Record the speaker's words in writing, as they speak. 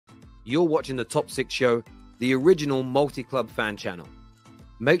you're watching the Top 6 Show, the original multi-club fan channel.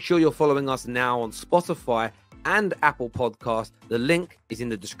 Make sure you're following us now on Spotify and Apple Podcasts. The link is in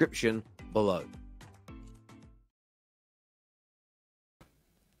the description below.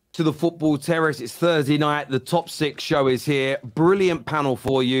 To the Football Terrace, it's Thursday night. The Top 6 Show is here. Brilliant panel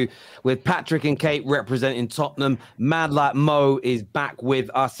for you with Patrick and Kate representing Tottenham. Mad Like Mo is back with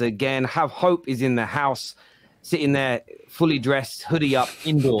us again. Have Hope is in the house, sitting there fully dressed, hoodie up,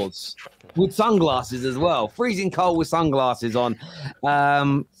 indoors with sunglasses as well. Freezing cold with sunglasses on.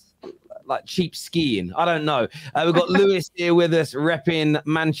 Like cheap skiing. I don't know. We've got Lewis here with us, repping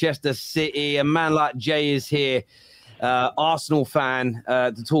Manchester City. A man like Jay is here. Arsenal fan,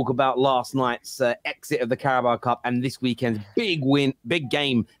 to talk about last night's exit of the Carabao Cup and this weekend's big win, big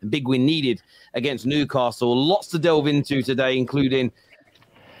game, and big win needed against Newcastle. Lots to delve into today, including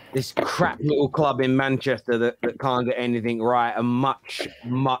this crap little club in Manchester that can't get anything right, and much,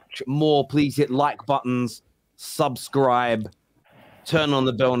 much more. Please hit like buttons, subscribe, turn on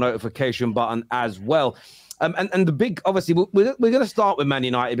the bell notification button as well. And the big, obviously, we're going to start with Man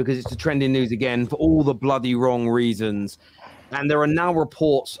United because it's the trending news again for all the bloody wrong reasons. And there are now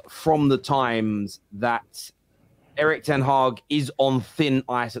reports from the Times that Erik ten Hag is on thin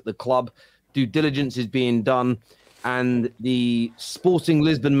ice at the club. Due diligence is being done. And the Sporting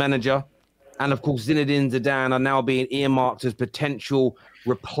Lisbon manager and, of course, Zidane are now being earmarked as potential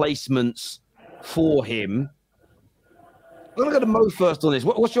replacements for him. I'm going to go to Mo first on this.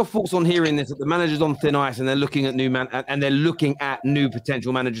 What's your thoughts on hearing this? That the manager's on thin ice and they're looking at new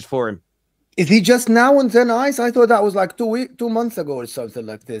potential managers for him. Is he just now on thin ice? I thought that was like 2 months ago or something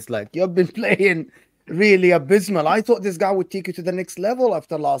like this. Like, you've been playing really abysmal. I thought this guy would take you to the next level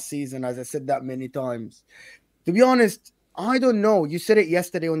after last season, as I said that many times. To be honest, I don't know. You said it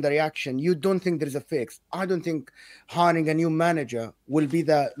yesterday on the reaction. You don't think there's a fix. I don't think hiring a new manager will be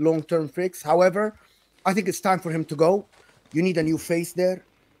the long-term fix. However, I think it's time for him to go. You need a new face there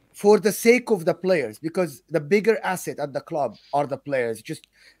for the sake of the players, because the bigger asset at the club are the players. Just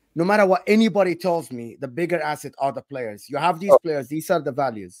no matter what anybody tells me, the bigger asset are the players. You have these players. These are the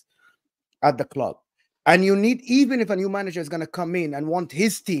values at the club. And you need, even if a new manager is going to come in and want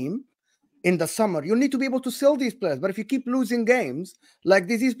his team in the summer, you need to be able to sell these players. But if you keep losing games like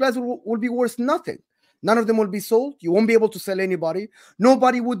this, these players will be worth nothing. None of them will be sold. You won't be able to sell anybody.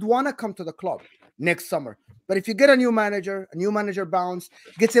 Nobody would want to come to the club next summer. But if you get a new manager bounce,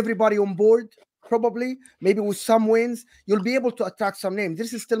 gets everybody on board, probably, maybe with some wins, you'll be able to attract some names.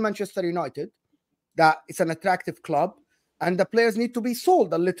 This is still Manchester United. That it's an attractive club. And the players need to be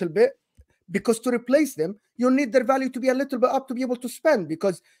sold a little bit, because to replace them, you'll need their value to be a little bit up to be able to spend,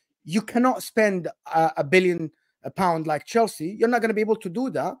 because you cannot spend £1 billion like Chelsea. You're not going to be able to do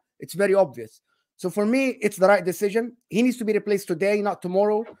that. It's very obvious. So for me, it's the right decision. He needs to be replaced today, not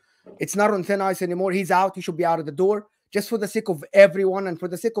tomorrow. It's not on thin ice anymore. He's out. He should be out of the door, just for the sake of everyone and for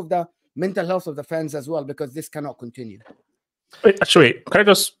the sake of the mental health of the fans as well, because this cannot continue. Wait, actually, can I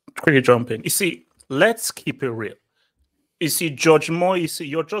just quickly jump in? You see, let's keep it real. You see, Judge Moore, you see,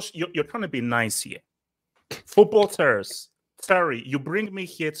 you're trying to be nice here. Football Terrace, Terry, you bring me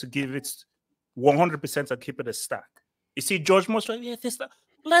here to give it 100% and keep it a stack. You see, Judge Moore's like, yeah,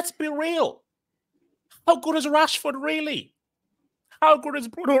 let's be real. How good is Rashford really? How good is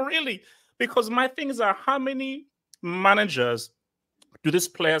Bruno really? Because my things are, how many managers do these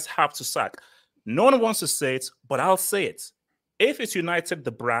players have to sack? No one wants to say it, but I'll say it. If it's United,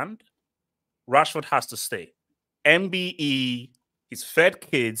 the brand, Rashford has to stay. MBE, he's fed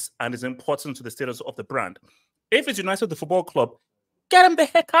kids and is important to the status of the brand. If it's United, the football club, get him the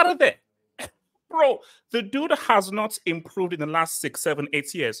heck out of there. Bro, the dude has not improved in the last 6, 7,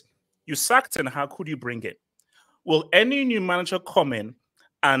 8 years. You sacked him, how could you bring it? Will any new manager come in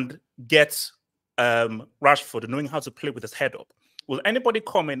and get Rashford knowing how to play with his head up? Will anybody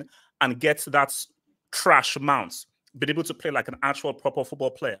come in and get that trash Mount, be able to play like an actual proper football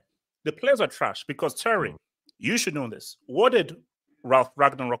player? The players are trash because, Terry, you should know this. What did Ralph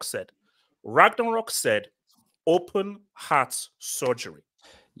Ragnarok said? Ragnarok said open heart surgery.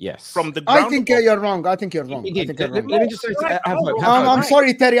 Yes. From the ground I think you're wrong. I think you're wrong. Let me just say, I'm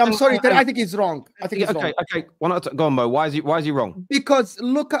sorry, Terry. I'm sorry, Terry. I think he's wrong. I think he's wrong. Okay. Why not go on, Mo? Why is he wrong? Because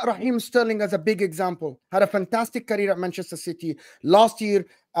look at Raheem Sterling as a big example. Had a fantastic career at Manchester City. Last year,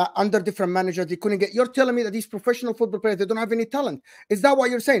 under different managers, they couldn't get. You're telling me that these professional football players, they don't have any talent. Is that what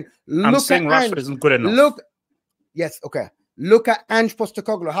you're saying? I'm saying Rashford isn't good enough. Yes, okay. Look at Ange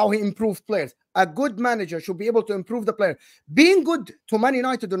Postecoglou, how he improved players. A good manager should be able to improve the player. Being good to Man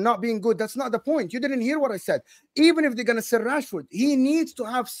United or not being good, that's not the point. You didn't hear what I said. Even if they're going to sell Rashford, he needs to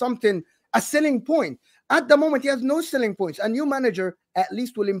have something, a selling point. At the moment, he has no selling points. A new manager at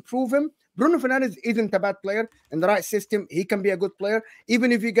least will improve him. Bruno Fernandes isn't a bad player. In the right system, he can be a good player.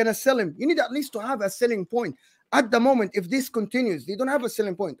 Even if you're going to sell him, you need at least to have a selling point. At the moment, if this continues, they don't have a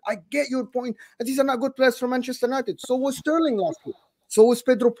selling point. I get your point. And these are not good players for Manchester United. So was Sterling last week. So was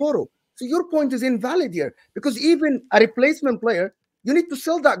Pedro Porro. So your point is invalid here. Because even a replacement player, you need to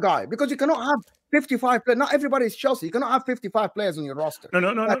sell that guy. Because you cannot have 55 players. Not everybody is Chelsea. You cannot have 55 players on your roster.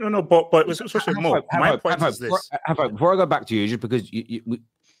 No. But it's also more. My point is this. Before I go back to you, just because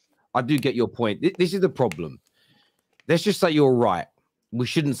I do get your point. This is the problem. Let's just say you're right. We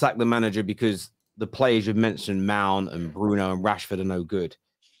shouldn't sack the manager because the players you've mentioned, Mount and Bruno and Rashford, are no good.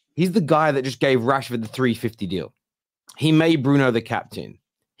 He's the guy that just gave Rashford the 350 deal. He made Bruno the captain.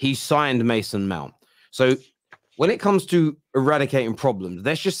 He signed Mason Mount. So when it comes to eradicating problems,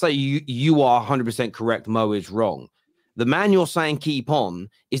 let's just say you are 100% correct, Mo is wrong. The man you're saying keep on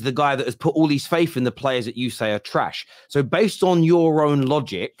is the guy that has put all his faith in the players that you say are trash. So based on your own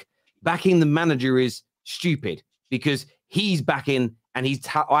logic, backing the manager is stupid because he's backing and his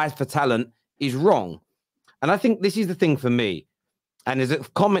eyes for talent is wrong. And I think this is the thing for me. And there's a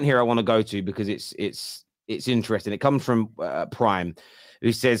comment here I want to go to because it's interesting. It comes from Prime,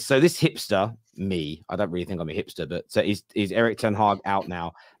 who says, so this hipster, me, I don't really think I'm a hipster, but so is Erik ten Hag out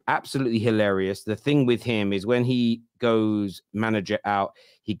now? Absolutely hilarious. The thing with him is when he goes manager out,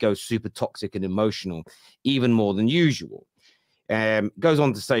 he goes super toxic and emotional, even more than usual. Goes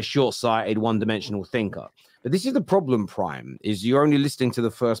on to say short-sighted, one-dimensional thinker. But this is the problem, Prime, is you're only listening to the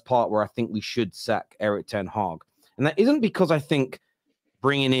first part where I think we should sack Erik ten Hag. And that isn't because I think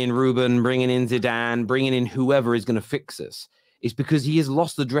bringing in Ruben, bringing in Zidane, bringing in whoever is going to fix us. It's because he has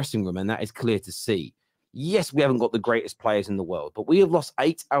lost the dressing room, and that is clear to see. Yes, we haven't got the greatest players in the world, but we have lost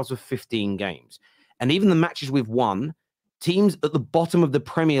 8 out of 15 games. And even the matches we've won, teams at the bottom of the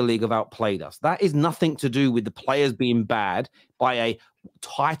Premier League have outplayed us. That is nothing to do with the players being bad by a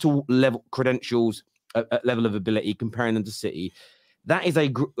title level credentials level of ability, comparing them to City. That is a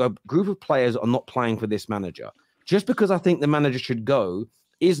group of players that are not playing for this manager. Just because I think the manager should go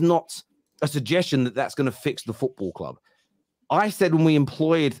is not a suggestion that that's going to fix the football club. I said when we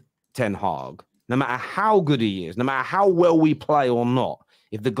employed Ten Hag, no matter how good he is, no matter how well we play or not,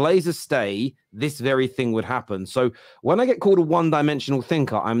 if the Glazers stay, this very thing would happen. So when I get called a one-dimensional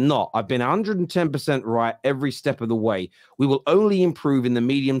thinker, I'm not. I've been 110% right every step of the way. We will only improve in the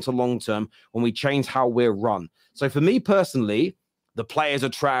medium to long term when we change how we're run. So for me personally, the players are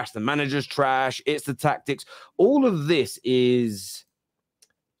trash, the manager's trash, it's the tactics. All of this is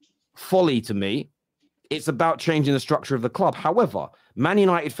folly to me. It's about changing the structure of the club. However, Man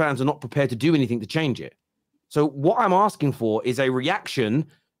United fans are not prepared to do anything to change it. So what I'm asking for is a reaction,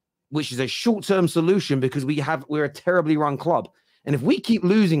 which is a short-term solution because we're a terribly run club. And if we keep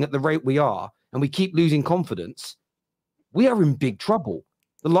losing at the rate we are and we keep losing confidence, we are in big trouble.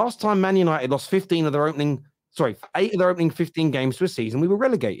 The last time Man United lost 8 of their opening 15 games to a season, we were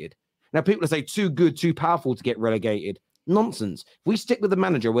relegated. Now people say too good, too powerful to get relegated. Nonsense. If we stick with the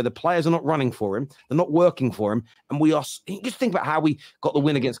manager where the players are not running for him, they're not working for him, and we are, just think about how we got the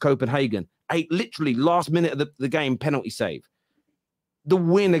win against Copenhagen. Literally last minute of the game, penalty save. The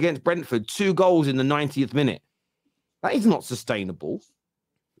win against Brentford, 2 goals in the 90th minute. That is not sustainable.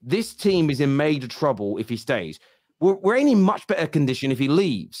 This team is in major trouble if he stays. We're in much better condition if he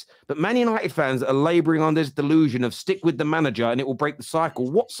leaves. But Man United fans are labouring on this delusion of stick with the manager and it will break the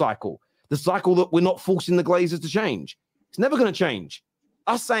cycle. What cycle? The cycle that we're not forcing the Glazers to change. It's never going to change.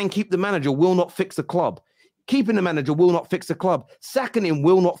 Us saying keep the manager will not fix the club. Keeping the manager will not fix the club. Sacking him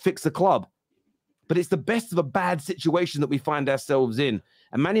will not fix the club. But it's the best of a bad situation that we find ourselves in.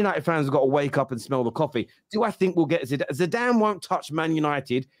 And Man United fans have got to wake up and smell the coffee. Do I think we'll get Zidane? Zidane won't touch Man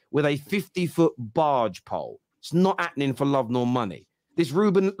United with a 50-foot barge pole. It's not happening for love nor money. This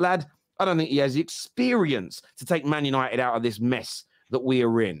Ruben lad, I don't think he has the experience to take Man United out of this mess that we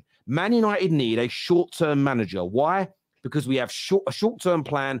are in. Man United need a short-term manager. Why? Because we have a short-term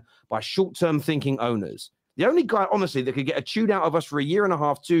plan by short-term thinking owners. The only guy, honestly, that could get a tune out of us for a year and a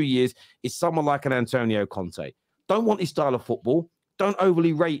half, 2 years, is someone like an Antonio Conte. Don't want his style of football. Don't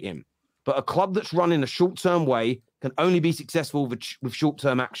overly rate him. But a club that's run in a short-term way can only be successful with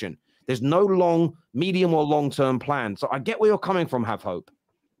short-term action. There's no long, medium or long-term plan. So I get where you're coming from, Have Hope.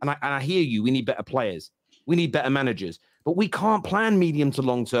 And I hear you. We need better players. We need better managers. But we can't plan medium to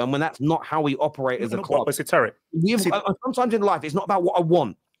long term when that's not how we operate as a club. Sometimes in life, it's not about what I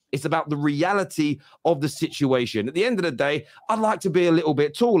want. It's about the reality of the situation. At the end of the day, I'd like to be a little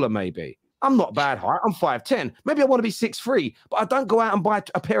bit taller, maybe. I'm not bad height. I'm 5'10". Maybe I want to be 6'3", but I don't go out and buy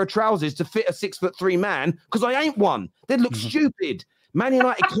a pair of trousers to fit a 6'3" man because I ain't one. They'd look stupid. Man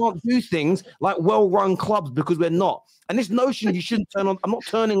United can't do things like well-run clubs because we're not. And this notion you shouldn't turn on, I'm not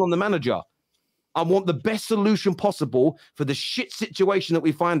turning on the manager. I want the best solution possible for the shit situation that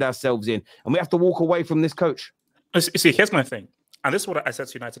we find ourselves in. And we have to walk away from this coach. See, here's my thing. And this is what I said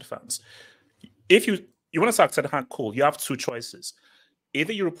to United fans. If you want to sack Ten Hag, cool, you have two choices.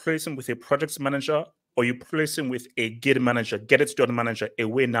 Either you replace him with a project manager or you replace him with a good manager, get it done manager, a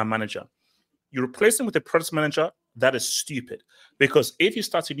win-now manager. You replace him with a project manager, that is stupid. Because if you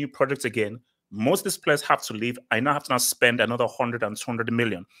start a new project again, most of these players have to leave. I now have to spend another 100 and 200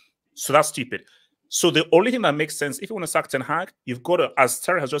 million. So that's stupid. So the only thing that makes sense, if you want to sack Ten Hag, you've got to, as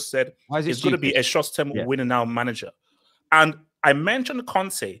Terry has just said, it's going to be a short-term win-now manager. And I mentioned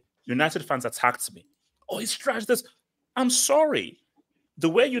Conte. United fans attacked me. Oh, he's trashed this. I'm sorry. The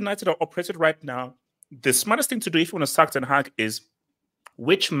way United are operated right now, the smartest thing to do if you want to sack Ten Hag is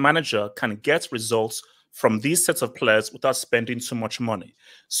which manager can get results from these sets of players without spending too much money.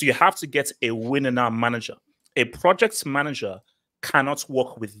 So you have to get a win-now manager. A project manager cannot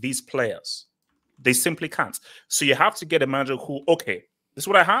work with these players. They simply can't. So you have to get a manager who, okay, this is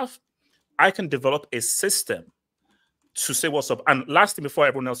what I have. I can develop a system to say what's up. And last thing before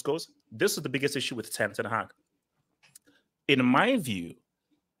everyone else goes, this is the biggest issue with Ten Hag. In my view,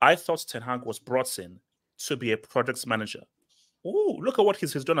 I thought Ten Hag was brought in to be a project manager. Oh, look at what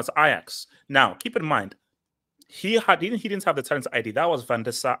he's done at Ajax. Now, keep in mind, he didn't have the talent ID. That was Van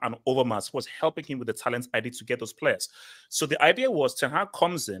der Sar and Overmars was helping him with the talent ID to get those players. So the idea was Ten Hag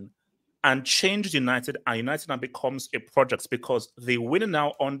comes in and changed United, and United now becomes a project because the winner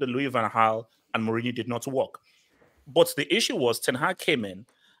now under Louis van Gaal and Mourinho did not work. But the issue was Ten Hag came in,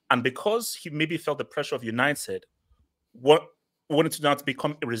 and because he maybe felt the pressure of United, wanted to now to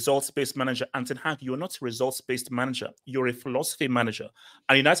become a results-based manager. And Ten Hag, you're not a results-based manager. You're a philosophy manager.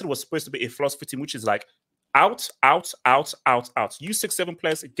 And United was supposed to be a philosophy team, which is like out, out, out, out, out. You 6-7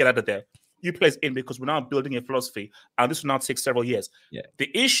 players, get out of there. You players in because we're now building a philosophy, and this will now take several years. Yeah.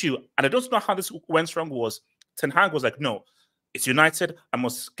 The issue, and I don't know how this went wrong, was Ten Hag was like, no, it's United. I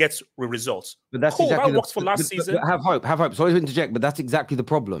must get results. But that's cool. Exactly that worked for last season. But have hope. Sorry to interject, but that's exactly the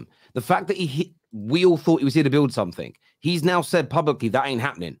problem. The fact that we all thought he was here to build something. He's now said publicly that ain't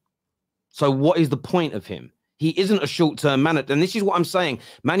happening. So what is the point of him? He isn't a short-term manager. And this is what I'm saying.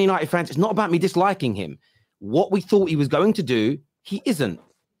 Man United fans, it's not about me disliking him. What we thought he was going to do, he isn't.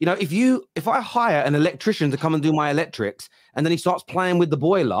 You know, if I hire an electrician to come and do my electrics, and then he starts playing with the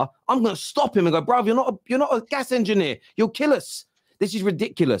boiler, I'm going to stop him and go, bruv, you're not a gas engineer. You'll kill us. This is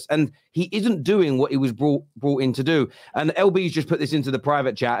ridiculous. And he isn't doing what he was brought in to do. And LB's just put this into the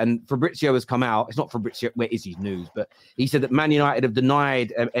private chat, and Fabrizio has come out. It's not Fabrizio, where is his news? But he said that Man United have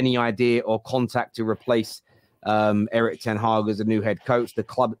denied any idea or contact to replace Erik ten Hag as a new head coach. The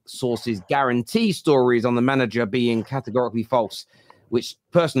club sources guarantee stories on the manager being categorically false, which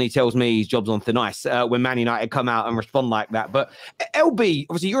personally tells me his job's on thin ice when Man United come out and respond like that. But LB,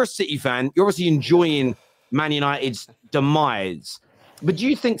 obviously you're a City fan. You're obviously enjoying Man United's demise. But do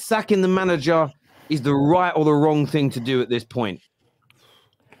you think sacking the manager is the right or the wrong thing to do at this point?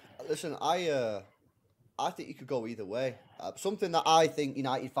 Listen, I think you could go either way. Something that I think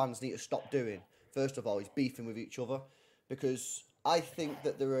United fans need to stop doing, first of all, is beefing with each other. Because I think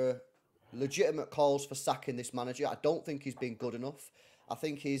that there are legitimate calls for sacking this manager. I don't think he's been good enough. I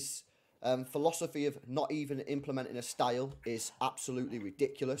think his philosophy of not even implementing a style is absolutely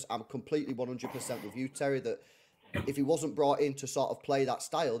ridiculous. I'm completely 100% with you, Terry, that if he wasn't brought in to sort of play that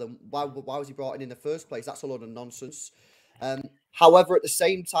style, then why was he brought in the first place? That's a load of nonsense. However, at the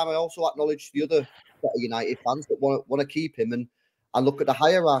same time, I also acknowledge the other set of United fans that want to keep him and look at the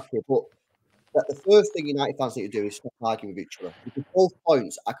hierarchy. But the first thing United fans need to do is stop arguing with each other, because both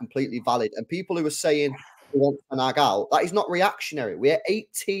points are completely valid. And people who are saying they want Ten Hag out, that is not reactionary. We're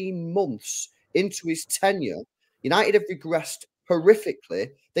 18 months into his tenure. United have regressed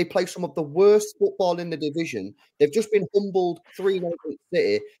horrifically. They play some of the worst football in the division. They've just been humbled 3-0 against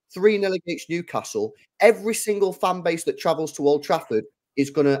City, 3-0 against Newcastle. Every single fan base that travels to Old Trafford is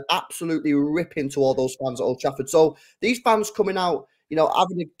going to absolutely rip into all those fans at Old Trafford. So these fans coming out,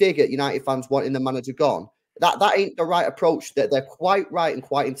 having a dig at United fans wanting the manager gone, that ain't the right approach. That they're quite right and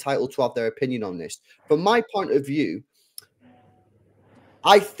quite entitled to have their opinion on this. From my point of view,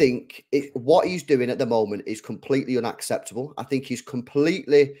 I think what he's doing at the moment is completely unacceptable. I think he's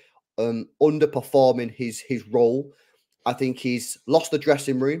completely underperforming his role. I think he's lost the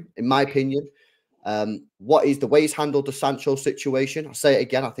dressing room, in my opinion. The way he's handled the Sancho situation, I'll say it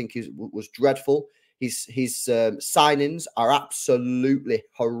again, I think was dreadful. His signings are absolutely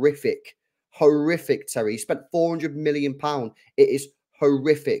horrific. Horrific, Terry. He spent £400 million. It is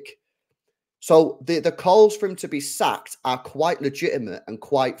horrific. So the calls for him to be sacked are quite legitimate and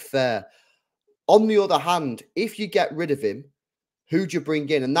quite fair. On the other hand, if you get rid of him, who do you bring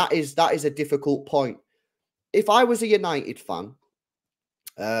in? And that is a difficult point. If I was a United fan,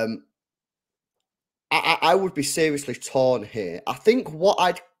 I would be seriously torn here. I think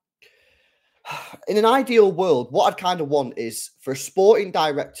in an ideal world, what I'd kind of want is for a sporting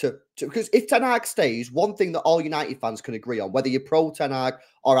director to, because if Ten Hag stays, one thing that all United fans can agree on, whether you're pro Ten Hag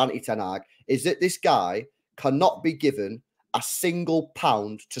or anti Ten Hag, is that this guy cannot be given a single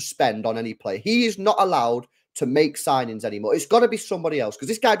pound to spend on any player. He is not allowed to make signings anymore. It's got to be somebody else because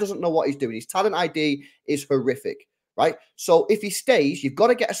this guy doesn't know what he's doing. His talent ID is horrific, right? So if he stays, you've got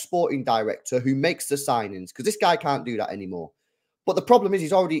to get a sporting director who makes the signings because this guy can't do that anymore. But the problem is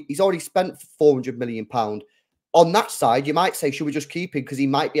he's already spent £400 million. On that side, you might say, should we just keep him because he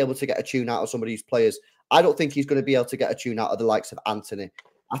might be able to get a tune out of some of these players? I don't think he's going to be able to get a tune out of the likes of Anthony.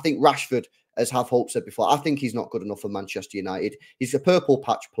 I think Rashford, as Hope said before, I think he's not good enough for Manchester United. He's a purple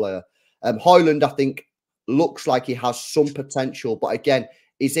patch player. Højlund, I think, looks like he has some potential, but again,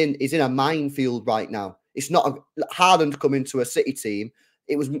 he's in a minefield right now. It's not Haaland coming to a City team.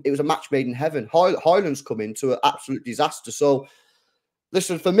 It was a match made in heaven. Højlund's come into an absolute disaster. So,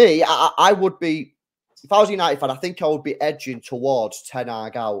 listen, for me, I would be, if I was a United fan, I think I would be edging towards Ten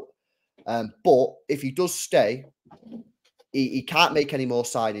Hag out. But if he does stay, he can't make any more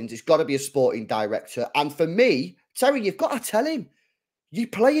signings. It's got to be a sporting director. And for me, Terry, you've got to tell him, you're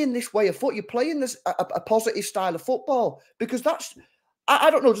playing this way of foot. You're playing this a positive style of football. Because that's, I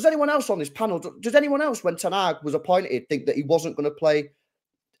don't know, does anyone else on this panel, does anyone else when Ten Hag was appointed think that he wasn't going to play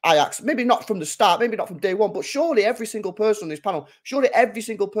Ajax? Maybe not from the start, maybe not from day one, but surely every single person on this panel, surely every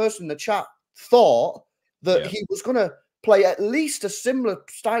single person in the chat thought that he was going to play at least a similar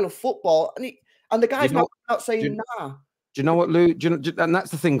style of football. And the guy's not saying nah. Do you know what, Lou? And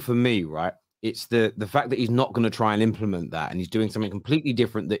that's the thing for me, right? It's the fact that he's not going to try and implement that and he's doing something completely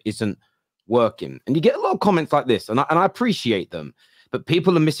different that isn't working. And you get a lot of comments like this, and I appreciate them, but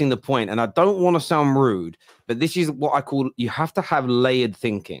people are missing the point. And I don't want to sound rude, but this is what I call, you have to have layered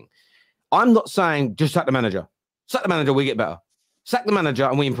thinking. I'm not saying just sack the manager. Sack the manager, we get better. Sack the manager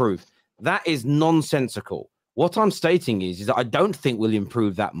and we improve. That is nonsensical. What I'm stating is that I don't think we'll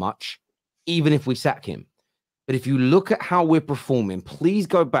improve that much, even if we sack him. But if you look at how we're performing, please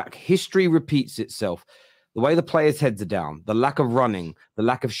go back. History repeats itself. The way the players' heads are down, the lack of running, the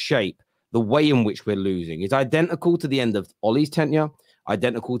lack of shape, the way in which we're losing is identical to the end of Ollie's tenure,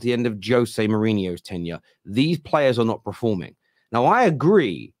 identical to the end of Jose Mourinho's tenure. These players are not performing. Now, I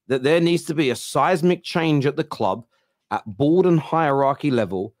agree that there needs to be a seismic change at the club at board and hierarchy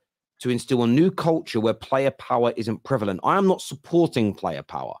level to instill a new culture where player power isn't prevalent. I am not supporting player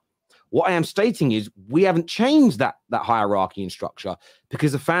power. What I am stating is we haven't changed that hierarchy and structure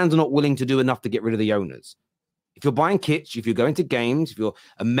because the fans are not willing to do enough to get rid of the owners. If you're buying kits, if you're going to games, if you're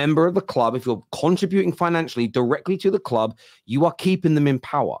a member of the club, if you're contributing financially directly to the club, you are keeping them in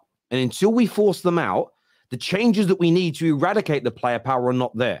power. And until we force them out, the changes that we need to eradicate the player power are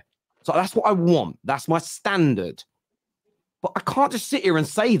not there. So that's what I want. That's my standard. But I can't just sit here and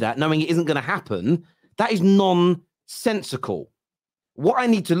say that knowing it isn't going to happen. That is nonsensical. What I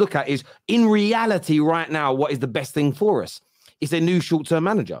need to look at is, in reality right now, what is the best thing for us? It's a new short-term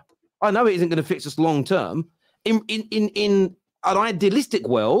manager. I know it isn't going to fix us long-term. In an idealistic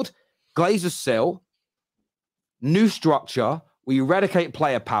world, Glazers sell, new structure, we eradicate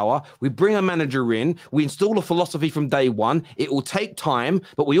player power, we bring a manager in, we install a philosophy from day one. It will take time,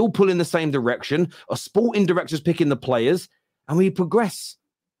 but we all pull in the same direction. A sporting director's picking the players, and we progress.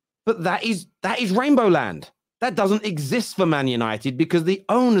 But that is Rainbow Land. That doesn't exist for Man United because the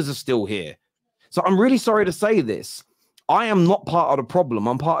owners are still here. So I'm really sorry to say this. I am not part of the problem.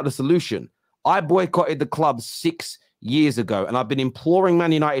 I'm part of the solution. I boycotted the club 6 years ago, and I've been imploring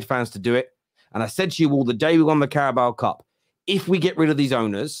Man United fans to do it. And I said to you all the day we won the Carabao Cup, if we get rid of these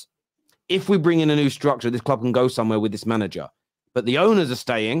owners, if we bring in a new structure, this club can go somewhere with this manager. But the owners are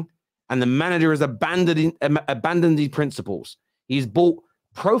staying, and the manager has abandoned these principles. He's bought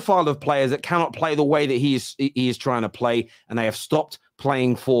profile of players that cannot play the way that he is trying to play, and they have stopped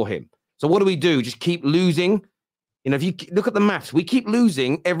playing for him. So what do? Just keep losing? You know, if you look at the maths, we keep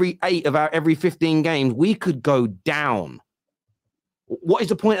losing every 8 of our every 15 games. We could go down. What is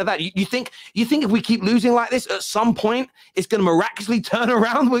the point of that? You think if we keep losing like this, at some point it's going to miraculously turn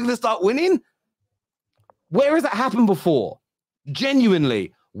around? We're going to start winning? Where has that happened before?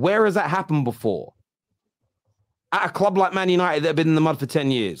 Genuinely, where has that happened before? At a club like Man United that have been in the mud for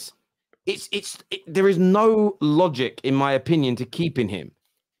 10 years. There is no logic, in my opinion, to keeping him.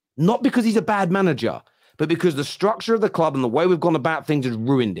 Not because he's a bad manager, but because the structure of the club and the way we've gone about things has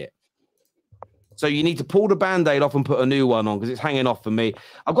ruined it. So you need to pull the Band-Aid off and put a new one on because it's hanging off for me.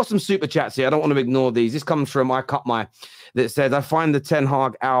 I've got some super chats here. I don't want to ignore these. This comes from I Cut My that says, I find the Ten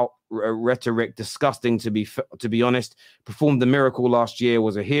Hag out rhetoric disgusting, to be honest. Performed the miracle last year,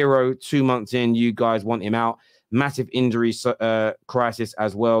 was a hero. 2 months in, you guys want him out. Massive injury crisis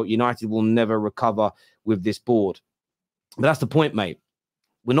as well. United will never recover with this board. But that's the point, mate.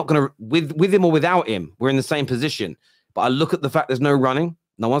 We're not going to, with him or without him, we're in the same position. But I look at the fact there's no running.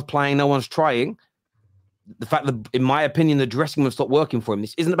 No one's playing. No one's trying. The fact that, in my opinion, the dressing room stopped working for him.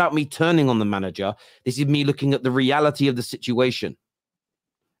 This isn't about me turning on the manager. This is me looking at the reality of the situation.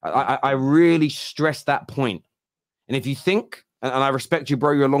 I really stress that point. And if you think, and I respect you,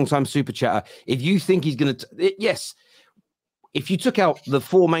 bro, you're a long-time super chatter. If you think he's going to, yes, if you took out the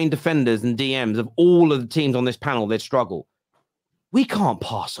 4 main defenders and DMs of all of the teams on this panel, they'd struggle. We can't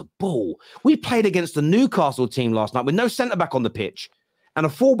pass a ball. We played against the Newcastle team last night with no centre-back on the pitch and a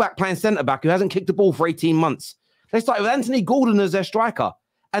full-back playing centre-back who hasn't kicked a ball for 18 months. They started with Anthony Gordon as their striker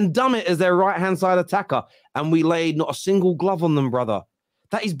and Dummett as their right-hand side attacker, and we laid not a single glove on them, brother.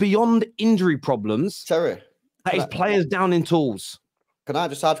 That is beyond injury problems. Terry. That is players down in tools. Can I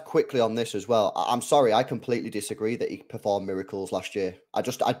just add quickly on this as well? I'm sorry, I completely disagree that he performed miracles last year. I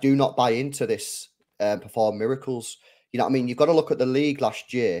do not buy into this perform miracles. You know what I mean? You've got to look at the league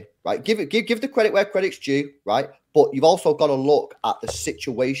last year, right? Give the credit where credit's due, right? But you've also got to look at the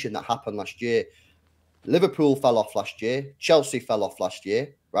situation that happened last year. Liverpool fell off last year. Chelsea fell off last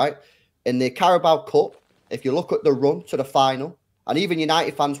year, right? In the Carabao Cup, if you look at the run to the final, and even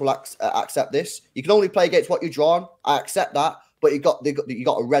United fans will accept this, you can only play against what you're drawn. I accept that, but you got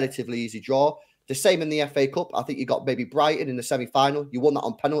a relatively easy draw. The same in the FA Cup. I think you got maybe Brighton in the semi-final. You won that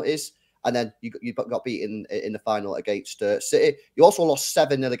on penalties. And then you got beaten in the final against City. You also lost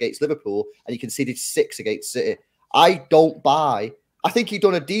 7-0 against Liverpool, and you conceded 6 against City. I don't buy. I think he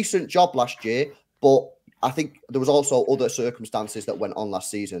done a decent job last year, but I think there was also other circumstances that went on last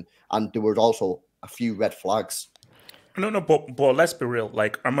season, and there were also a few red flags. No, but let's be real.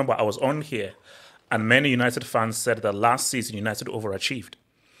 Like, I remember I was on here, and many United fans said that last season United overachieved.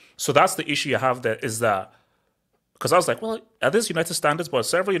 So that's the issue you have there, is that, because I was like, well, are these United standards? But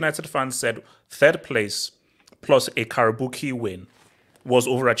several United fans said 3rd place plus a Carabao win was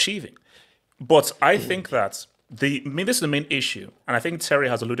overachieving. But I think that this is the main issue, and I think Terry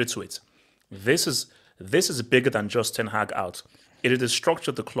has alluded to it. This is bigger than just Ten Hag out. It is the structure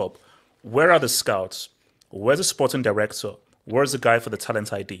of the club. Where are the scouts? Where's the sporting director? Where's the guy for the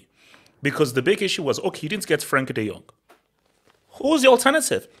talent ID? Because the big issue was, okay, you didn't get Frank de Jong. Who's the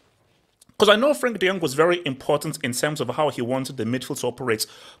alternative? Because I know Frank de Jong was very important in terms of how he wanted the midfield to operate.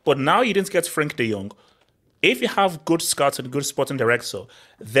 But now you didn't get Frank de Jong. If you have good scouts and good sporting director,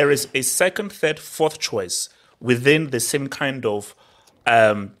 there is a 2nd, 3rd, 4th choice within the same kind of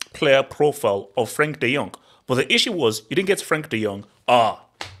player profile of Frank de Jong. But the issue was, you didn't get Frank de Jong.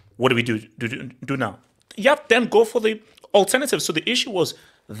 What do we do now? Yep, then go for the alternative. So the issue was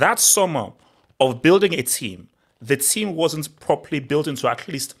that summer of building a team, the team wasn't properly built into at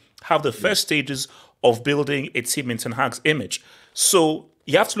least have the first stages of building a team in Ten Hag's image. So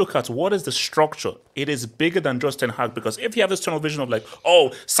you have to look at what is the structure. It is bigger than just Ten Hag, because if you have this tunnel vision of like,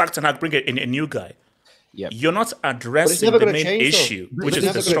 oh, sack Ten Hag, bring in a new guy, you're not addressing the main issue, which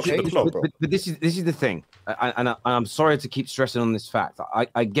is the structure of the club. But this is the thing, and I'm sorry to keep stressing on this fact.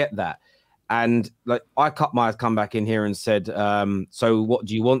 I get that. And like I cut my come back in here and said, so what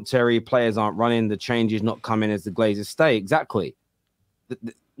do you want, Terry? Players aren't running, the change is not coming as the Glazers stay. Exactly.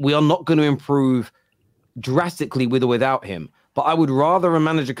 We are not going to improve drastically with or without him. But I would rather a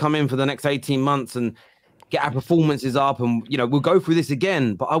manager come in for the next 18 months and get our performances up, and we'll go through this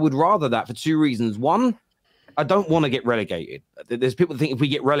again. But I would rather that for 2 reasons. One, I don't want to get relegated. There's people that think if we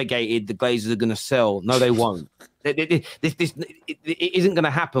get relegated, the Glazers are going to sell. No, they won't. It isn't going to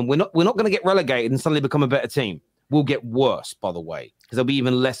happen. We're not going to get relegated and suddenly become a better team. We'll get worse, by the way, because there'll be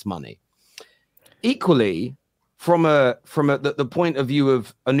even less money. Equally, from the point of view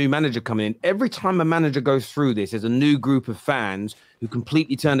of a new manager coming in, every time a manager goes through this, there's a new group of fans who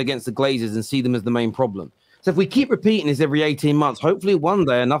completely turn against the Glazers and see them as the main problem. So if we keep repeating this every 18 months, hopefully one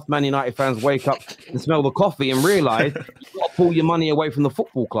day enough Man United fans wake up and smell the coffee and realise you've got to pull your money away from the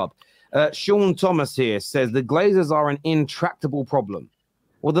football club. Sean Thomas here says the Glazers are an intractable problem.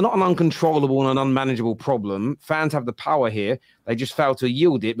 Well, they're not an uncontrollable and an unmanageable problem. Fans have the power here. They just fail to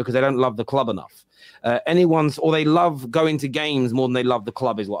yield it because they don't love the club enough. Or they love going to games more than they love the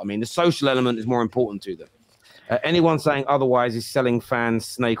club is what I mean. The social element is more important to them. Anyone saying otherwise is selling fans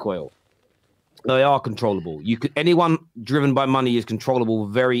snake oil. They are controllable. Anyone driven by money is controllable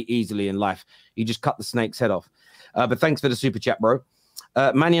very easily in life. You just cut the snake's head off. But thanks for the super chat, bro.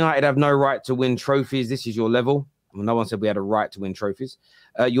 Man United have no right to win trophies. This is your level. Well, no one said we had a right to win trophies.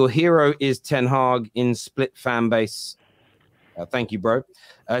 Your hero is Ten Hag in split fan base. Thank you, bro.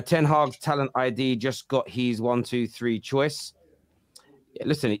 Ten Hag's talent ID just got his 1, 2, 3 choice. Yeah,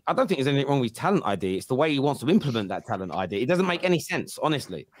 listen, I don't think there's anything wrong with his talent ID. It's the way he wants to implement that talent ID. It doesn't make any sense,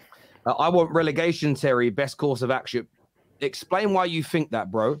 honestly. I want relegation, Terry. Best course of action. Explain why you think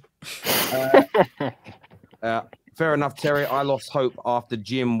that, bro. Fair enough, Terry. I lost hope after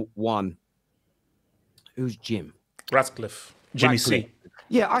Jim won. Who's Jim? Ratcliffe. Jimmy C.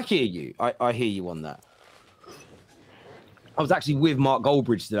 Yeah, I hear you. I hear you on that. I was actually with Mark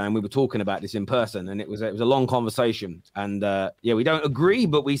Goldbridge today, and we were talking about this in person, and it was a long conversation. And yeah, we don't agree,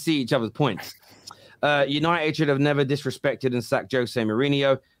 but we see each other's points. United should have never disrespected and sacked Jose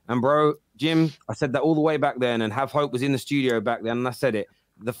Mourinho. And bro, Jim, I said that all the way back then, and Have Hope was in the studio back then, and I said it.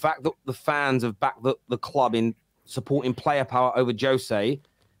 The fact that the fans have backed the club in supporting player power over Jose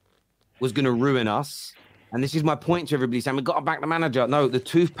was going to ruin us. And this is my point to everybody saying, we've got to back the manager. No, the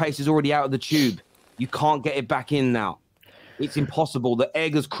toothpaste is already out of the tube. You can't get it back in now. It's impossible. The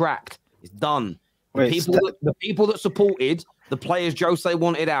egg has cracked. It's done. The people that supported the players Jose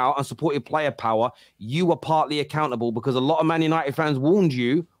wanted out and supported player power, you were partly accountable because a lot of Man United fans warned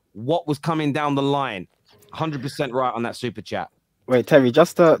you what was coming down the line. 100% right on that super chat. Wait, Terry,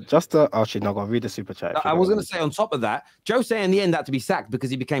 just actually, no, go read the super chat. I was going to say on top of that, Jose in the end had to be sacked because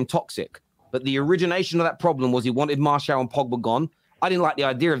he became toxic. But the origination of that problem was he wanted Martial and Pogba gone. I didn't like the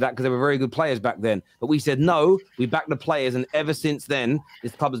idea of that because they were very good players back then. But we said, no, we backed the players. And ever since then,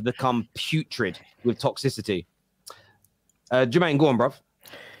 this club has become putrid with toxicity. Jermaine, go on, bruv.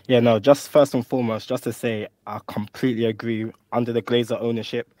 Yeah, no, just first and foremost, just to say, I completely agree. Under the Glazer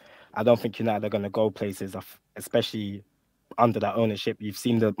ownership, I don't think United are going to go places, especially under that ownership. You've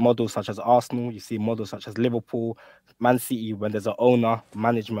seen the models such as Arsenal. You see models such as Liverpool, Man City, when there's an owner,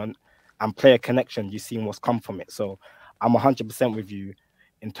 management, and player connection, you've seen what's come from it. So I'm 100% with you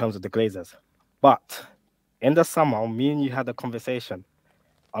in terms of the Glazers. But in the summer, me and you had a conversation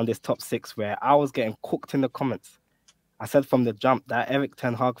on this top 6 where I was getting cooked in the comments. I said from the jump that Erik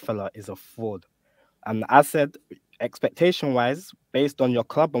Ten Hag fella is a fraud. And I said, expectation-wise, based on your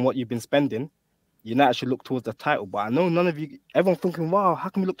club and what you've been spending, United should look towards the title. But I know none of you, everyone thinking, wow, how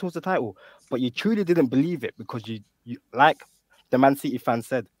can we look towards the title? But you truly didn't believe it because you like the Man City fans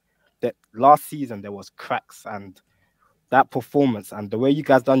said, that last season there was cracks, and that performance and the way you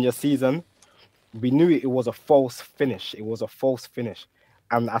guys done your season, we knew it was a false finish. It was a false finish.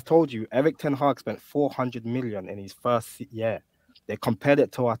 And I told you, Erik Ten Hag spent 400 million in his first year. They compared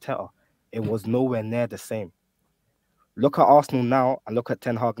it to Arteta. It was nowhere near the same. Look at Arsenal now and look at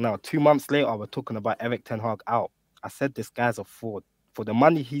Ten Hag now. 2 months later, we're talking about Erik Ten Hag out. I said this guy's a fraud. For the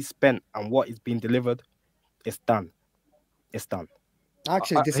money he spent and what is being delivered, it's done. It's done. I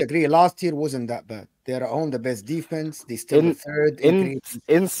actually disagree. Last year wasn't that bad. They're on the best defense. They still the third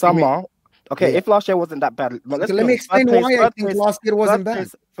in summer. Okay, if last year wasn't that bad, but let me explain why I think last year wasn't bad.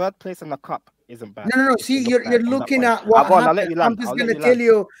 Third place in the cup isn't bad. No. See, you're looking at what happened. I'm just gonna tell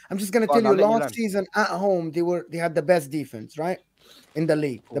you. Last season at home, they had the best defense, right, in the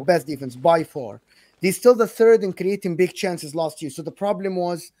league. The best defense by far. They're still the third in creating big chances last year. So the problem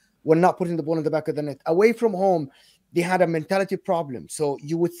was we're not putting the ball in the back of the net. Away from home, they had a mentality problem. So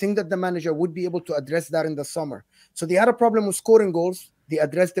you would think that the manager would be able to address that in the summer. So they had a problem with scoring goals. They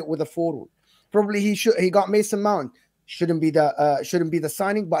addressed it with a forward. Probably he got Mason Mount. Shouldn't be the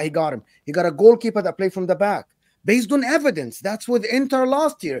signing, but he got him. He got a goalkeeper that played from the back. Based on evidence. That's with Inter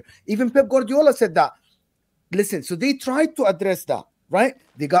last year. Even Pep Guardiola said that. Listen, so they tried to address that, right?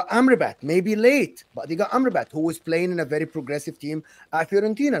 They got Amrabat, maybe late, but they got Amrabat, who was playing in a very progressive team at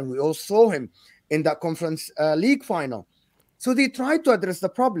Fiorentina. We all saw him in that Conference League final. So they tried to address the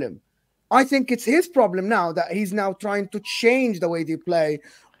problem. I think it's his problem now that he's now trying to change the way they play,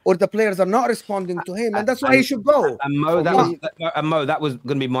 or the players are not responding to him, and that's why he should go. And Mo, that was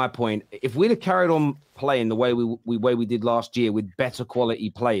going to be my point. If we'd have carried on playing the way we did last year with better quality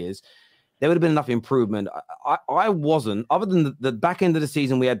players, there would have been enough improvement. I wasn't, other than the back end of the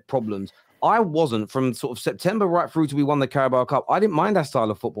season, we had problems. I wasn't, from sort of September right through to we won the Carabao Cup, I didn't mind our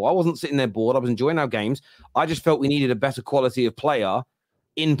style of football. I wasn't sitting there bored. I was enjoying our games. I just felt we needed a better quality of player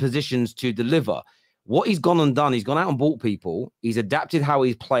in positions to deliver. What he's gone and done, he's gone out and bought people. He's adapted how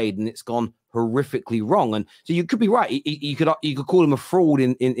he's played, and it's gone horrifically wrong. And so you could be right. You could call him a fraud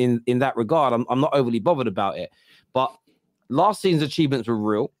in that regard. I'm not overly bothered about it. But last season's achievements were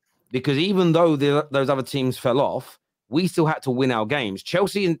real, because even though those other teams fell off, we still had to win our games.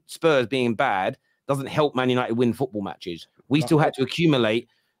 Chelsea and Spurs being bad doesn't help Man United win football matches. We still had to accumulate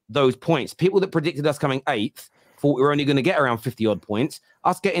those points. People that predicted us coming 8th thought we were only going to get around 50 odd points.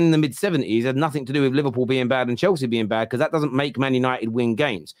 Us getting in the mid 70s had nothing to do with Liverpool being bad and Chelsea being bad, because that doesn't make Man United win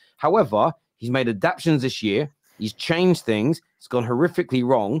games. However, he's made adaptations this year. He's changed things. It's gone horrifically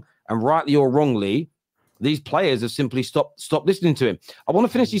wrong, and rightly or wrongly, these players have simply stopped listening to him. I want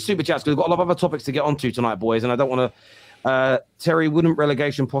to finish these super chats because we've got a lot of other topics to get onto tonight, boys, and I don't want to. Terry, wouldn't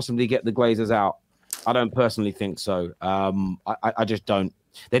relegation possibly get the Glazers out? I don't personally think so. I just don't.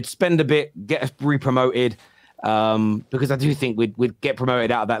 They'd spend a bit, get us re-promoted, because I do think we'd get promoted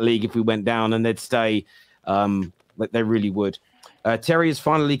out of that league if we went down, and they'd stay. Like they really would. Terry has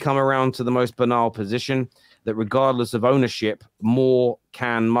finally come around to the most banal position that, regardless of ownership, more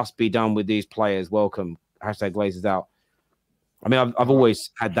must be done with these players. Welcome. Hashtag Glazers out. I mean, I've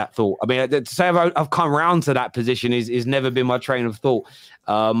always had that thought. I mean, to say I've come around to that position is never been my train of thought.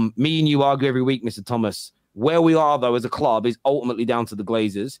 Me and you argue every week, Mr. Thomas. Where we are, though, as a club is ultimately down to the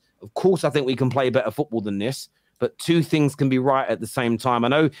Glazers. Of course, I think we can play better football than this, but two things can be right at the same time. I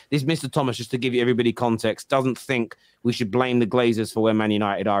know this Mr. Thomas, just to give you everybody context, doesn't think we should blame the Glazers for where Man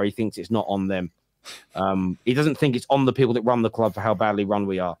United are. He thinks it's not on them. He doesn't think it's on the people that run the club for how badly run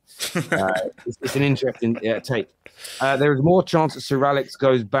we are. It's an interesting take. There is more chance that Sir Alex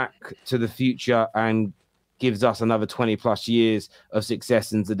goes back to the future and gives us another 20 plus years of success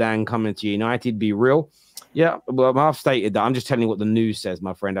than Zidane coming to United. Be real. Yeah, well, I've stated that. I'm just telling you what the news says,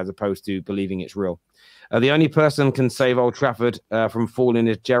 my friend, as opposed to believing it's real. The only person can save Old Trafford from falling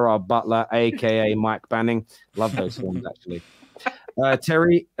is Gerard Butler, a.k.a. Mike Banning. Love those films, actually.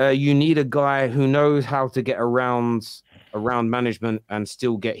 Terry, you need a guy who knows how to get around management and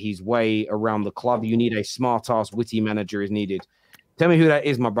still get his way around the club. You need a smart-ass, witty manager is needed. Tell me who that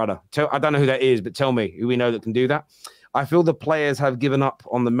is, my brother. I don't know who that is, but tell me who we know that can do that. I feel the players have given up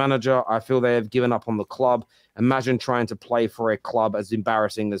on the manager. I feel they have given up on the club. Imagine trying to play for a club as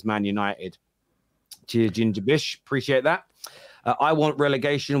embarrassing as Man United. Cheers, Ginger Bish. Appreciate that. I want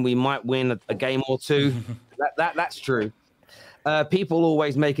relegation. We might win a game or two. That's true. People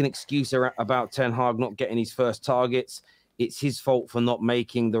always make an excuse about Ten Hag not getting his first targets. It's his fault for not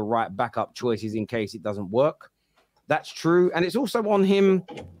making the right backup choices in case it doesn't work. That's true. And it's also on him.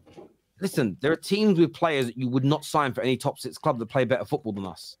 Listen, there are teams with players that you would not sign for any top six club that play better football than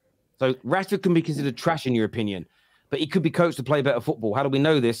us. So Rashford can be considered trash in your opinion, but he could be coached to play better football. How do we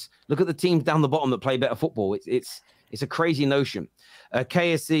know this? Look at the teams down the bottom that play better football. It's a crazy notion.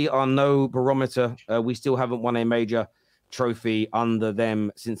 KSC are no barometer. We still haven't won a major trophy under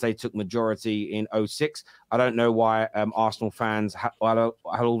them since they took majority in 06. I don't know why Arsenal fans all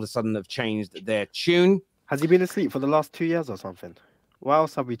of a sudden have changed their tune. Has he been asleep for the last 2 years or something? Why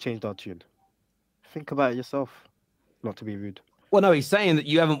else have we changed our tune? Think about it yourself, not to be rude. Well, no, he's saying that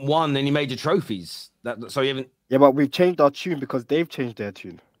you haven't won any major trophies. So you haven't. Yeah, but we've changed our tune because they've changed their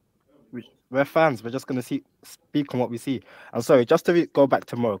tune. We're fans. We're just going to speak on what we see. I'm sorry, just to go back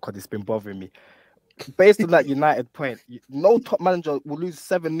to Morocco, because it's been bothering me. Based on that United point, no top manager will lose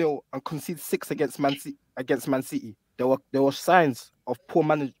 7-0 and concede 6 against Man City. There were signs of poor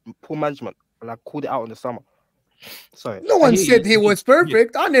management, and I called it out in the summer. Sorry. No one said he was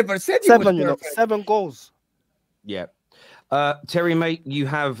perfect. I never said he was perfect. 7 goals. Yeah. Terry, mate, you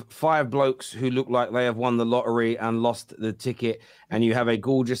have 5 blokes who look like they have won the lottery and lost the ticket, and you have a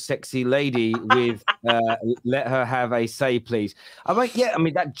gorgeous, sexy lady with let her have a say, please. I mean, yeah, I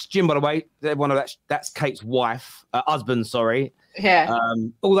mean, that's Jim, by the way, that's Kate's wife, husband, sorry. Yeah.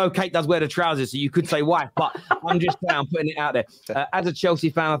 Although Kate does wear the trousers, so you could say wife, but I'm just saying, I'm putting it out there. As a Chelsea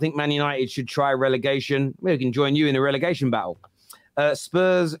fan, I think Man United should try relegation. We can join you in a relegation battle.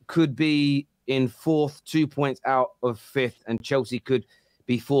 Spurs could be in 4th, 2 points out of 5th, and Chelsea could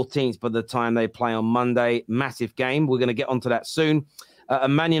be 14th by the time they play on Monday. Massive game. We're going to get onto that soon.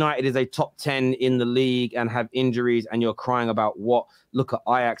 Man United is a top 10 in the league and have injuries, and you're crying about what? Look at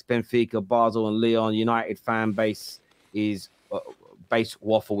Ajax, Benfica, Basel, and Lyon. United fan base is base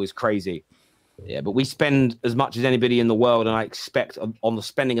waffle is crazy. Yeah, but we spend as much as anybody in the world, and I expect on the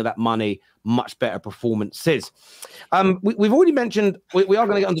spending of that money, much better performances. We've already mentioned, we are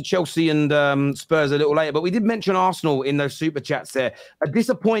going to get onto Chelsea and Spurs a little later, but we did mention Arsenal in those super chats there. A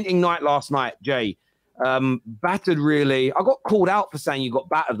disappointing night last night, Jay. Battered, really. I got called out for saying you got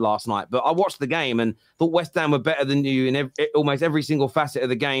battered last night, but I watched the game and thought West Ham were better than you in almost every single facet of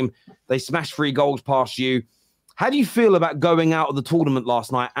the game. They smashed 3 goals past you. How do you feel about going out of the tournament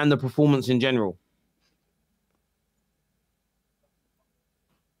last night and the performance in general?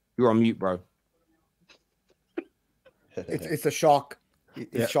 You're on mute, bro. It's a shock.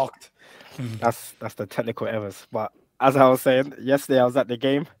 It's shocked. That's the technical errors. But as I was saying, yesterday I was at the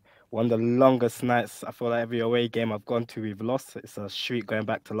game. One of the longest nights I feel like every away game I've gone to, we've lost. It's a streak going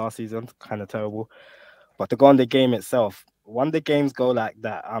back to last season. Kind of terrible. But to go on the game itself, when the games go like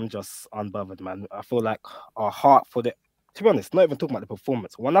that, I'm just unbothered, man. I feel like our heart for the, to be honest, not even talking about the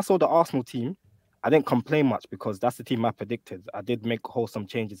performance. When I saw the Arsenal team, I didn't complain much because that's the team I predicted. I did make wholesome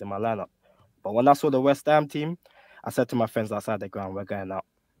changes in my lineup. But when I saw the West Ham team, I said to my friends outside the ground, we're going out.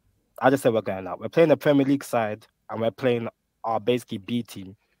 I just said we're going out. We're playing the Premier League side and we're playing our basically B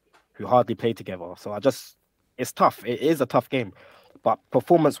team who hardly play together. So it's tough. It is a tough game. But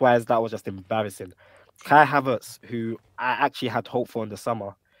performance-wise, that was just embarrassing. Kai Havertz, who I actually had hope for in the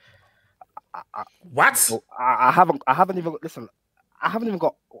summer. I haven't even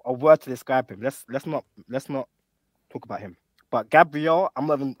got a word to describe him. Let's not talk about him. But Gabriel,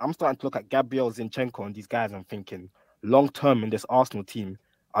 I'm starting to look at Gabriel, Zinchenko, and these guys. I'm thinking, long term in this Arsenal team,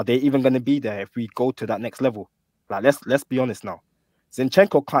 are they even going to be there if we go to that next level? Like, let's be honest now.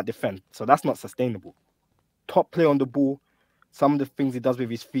 Zinchenko can't defend, so that's not sustainable. Top player on the ball, some of the things he does with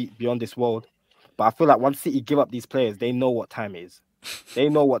his feet beyond this world. But I feel like once City give up these players, they know what time it is. They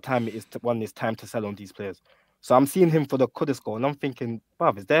know what time it is when it's time to sell on these players. So I'm seeing him for the Kudus goal, and I'm thinking,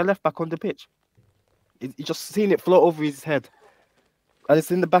 bruv, is there a left back on the pitch? He's just seeing it float over his head. And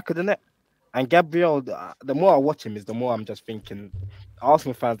it's in the back of the net. And Gabriel, the more I watch him, the more I'm just thinking,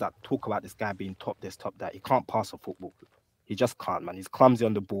 Arsenal fans that talk about this guy being top this, top that, he can't pass a football. He just can't, man. He's clumsy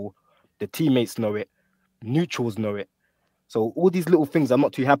on the ball. The teammates know it. Neutrals know it. So all these little things I'm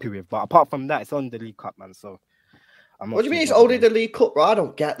not too happy with. But apart from that, it's on the League Cup, man. So what do you mean it's only the League Cup, bro? I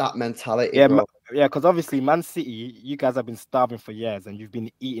don't get that mentality, bro. Yeah, because obviously Man City, you guys have been starving for years and you've been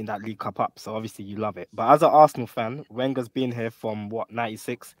eating that League Cup up. So obviously you love it. But as an Arsenal fan, Wenger's been here from,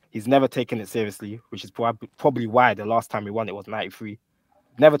 96? He's never taken it seriously, which is probably why the last time we won it was 93.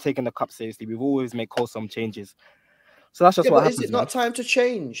 Never taken the cup seriously. We've always made wholesome changes. So that's just what happens. Is it not time to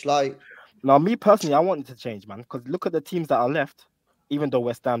change? Now, me personally, I wanted to change, man. Because look at the teams that are left. Even though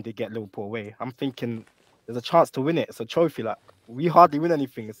West Ham did get Liverpool away, I'm thinking there's a chance to win it. It's a trophy. Like, we hardly win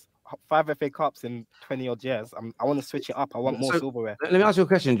anything. It's 5 FA Cups in 20 odd years. I want to switch it up. I want more silverware. Let me ask you a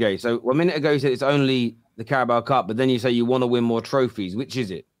question, Jay. So a minute ago you said it's only the Carabao Cup, but then you say you want to win more trophies. Which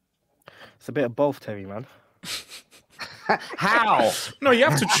is it? It's a bit of both, Terry, man. How? No, you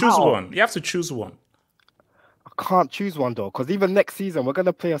have to choose one. You have to choose one. I can't choose one though, because even next season we're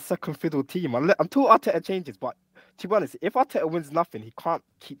gonna play a second fiddle team until Arteta changes. But to be honest, if Arteta wins nothing, he can't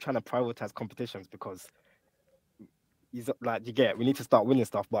keep trying to prioritize competitions because he's like, you get it, we need to start winning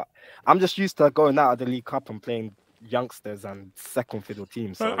stuff. But I'm just used to going out of the League Cup and playing youngsters and second fiddle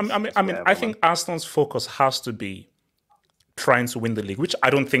teams. So I think Arsenal's focus has to be trying to win the league, which I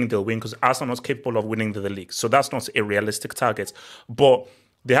don't think they'll win because Arsenal is not capable of winning the league. So that's not a realistic target. But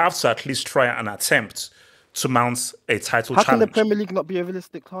they have to at least try and attempt to mount a title challenge. How can the Premier League not be a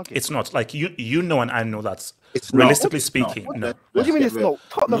realistic target? It's not. Like, you know, and I know that realistically speaking, no. What do you mean it's not?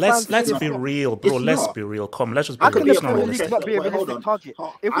 Let's be real, bro. Let's be real. Come, let's just be real. How can the It's not Premier League realistic. not be a realistic target?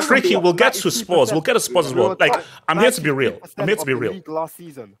 Tricky, we'll get to sports. We'll get to sports as well. Like, I'm here to be real. I'm here to be real. Last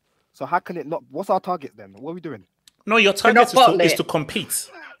season. So how can it not? What's our target then? What are we doing? No, your target is to compete,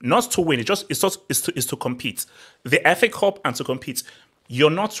 not to win. It's to compete. The FA Cup and to compete. You're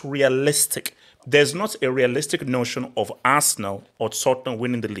not realistic. There's not a realistic notion of Arsenal or Tottenham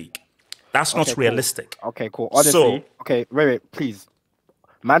winning the league. That's not realistic. Okay, cool. Honestly, okay, wait, please.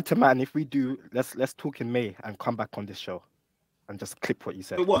 Man to man, if we do, let's talk in May and come back on this show and just clip what you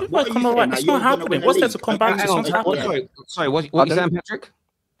said. What it's not happening. What's there to come back? It's not happening. Sorry, what are you saying, Patrick?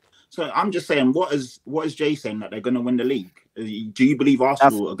 So I'm just saying, what is Jay saying that they're going to win the league? Do you believe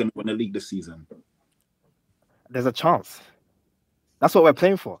Arsenal are going to win the league this season? There's a chance. That's what we're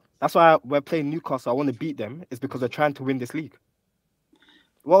playing for. That's why we're playing Newcastle. I want to beat them. It's because they're trying to win this league.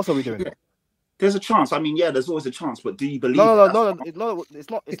 What else are we doing? There's a chance. I mean, yeah, there's always a chance. But do you believe? No. It's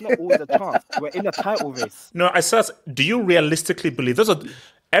not always a chance. We're in a title race. No, I said, do you realistically believe?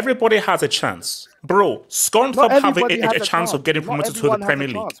 Everybody has a chance, bro. Scunthorpe have a chance of getting promoted to the Premier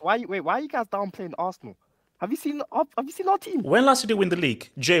League. Why are you guys downplaying Arsenal? Have you seen our team? When last did you win the league,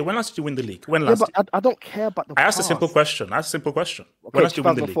 Jay? When last did you win the league? When last? But I don't care about the. I asked a simple question. Okay, when last did you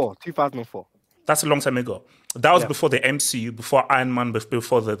win the league? 2004. That's a long time ago. That was before the MCU, before Iron Man,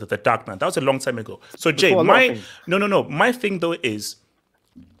 before the Dark Man. That was a long time ago. So Jay, no. My thing though is,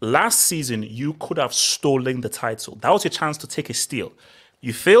 last season you could have stolen the title. That was your chance to take a steal.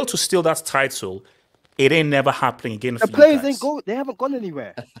 You failed to steal that title. It ain't never happening again. The players they haven't gone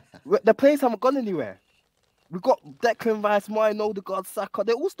anywhere. The players haven't gone anywhere. We got Declan Rice, Moyes, Odegaard, Saka.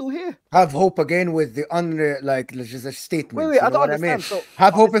 They're all still here. Have hope again with the just a statement. Wait, I don't understand. So,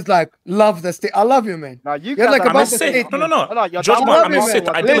 have hope is like love the state. I love you, man. Now you guys like I'm not saying no. Judgment. I'm not saying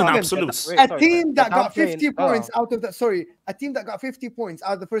I did an absolute. A team that got 50 points out of the a team that got 50 points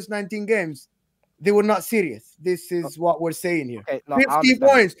out of the first 19 games. they were not serious. This is what we're saying here. Okay, no, 50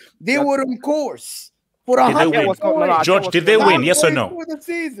 points. They were on course for Did they 100 win? points. George, did they win? Yes or no? For the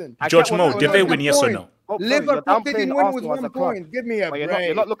season. George Mo, did they win? Yes or no? Liverpool didn't win with 1 point. Give me a break.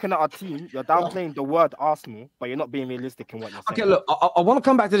 You're not looking at our team. You're downplaying the word Arsenal, but you're not being realistic in what you're saying. Okay, look, I want to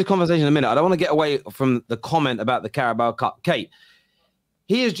come back to this conversation in a minute. I don't want to get away from the comment about the Carabao Cup. Kate,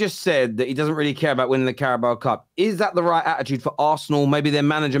 he has just said that he doesn't really care about winning the Carabao Cup. Is that the right attitude for Arsenal, maybe their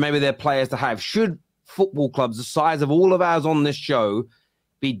manager, maybe their players to have? Should football clubs the size of all of ours on this show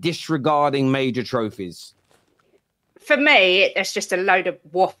be disregarding major trophies? For me, that's just a load of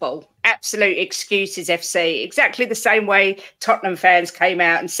waffle. Absolute excuses, FC. Exactly the same way Tottenham fans came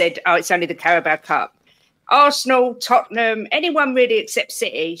out and said, oh, it's only the Carabao Cup. Arsenal, Tottenham, anyone really except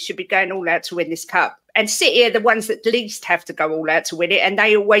City should be going all out to win this cup. And City are the ones that least have to go all out to win it, and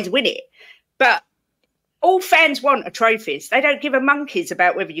they always win it. But all fans want are trophies. They don't give a monkeys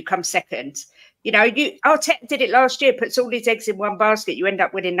about whether you come second. You know, Arteta did it last year, puts all his eggs in one basket, you end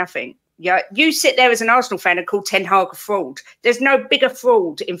up winning nothing. Yeah, you sit there as an Arsenal fan and call Ten Hag a fraud. There's no bigger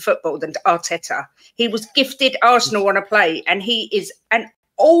fraud in football than Arteta. He was gifted Arsenal on a plate, and he is an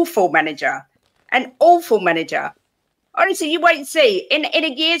awful manager. An awful manager. Honestly, you wait and see. In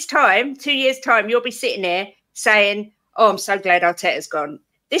a year's time, 2 years' time, you'll be sitting there saying, oh, I'm so glad Arteta's gone.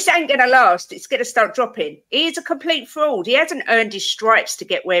 This ain't going to last. It's going to start dropping. He is a complete fraud. He hasn't earned his stripes to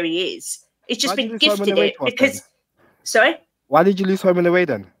get where he is. He's just been gifted it because... Sorry? Why did you lose home and away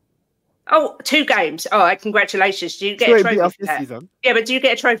then? Oh, 2 games. All right, congratulations. Do you get a trophy for that? Season. Yeah, but do you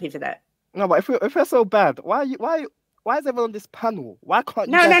get a trophy for that? No, but if we're so bad, why is everyone on this panel? Why can't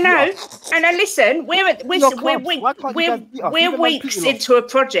you No. And listen, we're weeks into a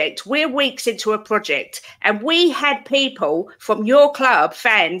project. We're weeks into a project, and we had people from your club,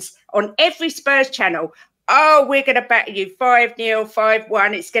 fans, on every Spurs channel. Oh, we're going to batter you 5-0,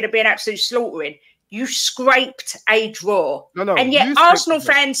 5-1. It's going to be an absolute slaughtering. You scraped a draw. No. And yet Arsenal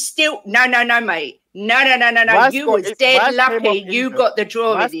fans still... No, mate. No. You was dead lucky you got the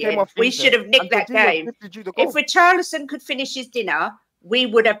draw in the end. We should have nicked that game. If Richarlison could finish his dinner, we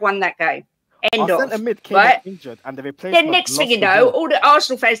would have won that game. End of. Right? Injured and the then next thing you know, all the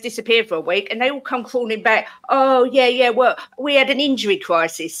Arsenal fans disappear for a week and they all come crawling back. Oh, yeah, well, we had an injury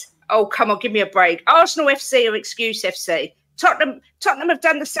crisis. Oh, come on, give me a break. Arsenal FC or excuse FC. Tottenham have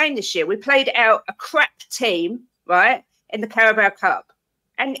done the same this year. We played out a crap team, right, in the Carabao Cup.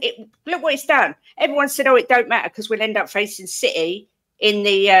 And look what it's done. Everyone said, oh, it don't matter because we'll end up facing City in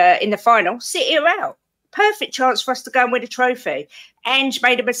the final. City are out. Perfect chance for us to go and win a trophy. Ange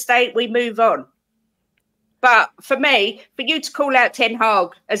made a mistake. We move on. But for me, for you to call out Ten Hag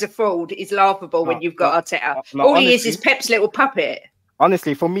as a fraud is laughable when you've got Arteta. All he is Pep's little puppet.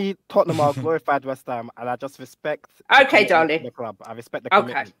 Honestly, for me, Tottenham are glorified West Ham, and I just respect. Okay, darling. The club. I respect the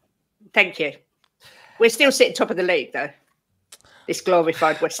commitment. Okay, thank you. We're still sitting top of the league, though. This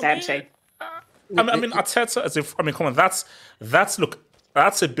glorified West Ham team. I mean, Arteta, as if come on, that's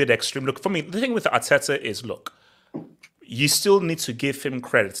a bit extreme. Look, for me, the thing with Arteta is, look, you still need to give him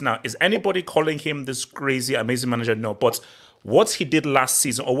credit. Now, is anybody calling him this crazy, amazing manager? No, but what he did last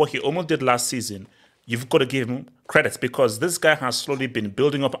season, or what he almost did last season, you've got to give him credit because this guy has slowly been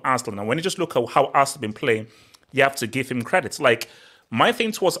building up Arsenal. Now, when you just look at how Arsenal have been playing, you have to give him credit. Like, my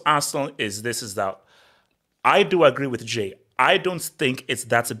thing towards Arsenal is that I do agree with Jay. I don't think it's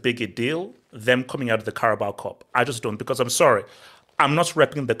that a big a deal, them coming out of the Carabao Cup. I just don't, because I'm sorry. I'm not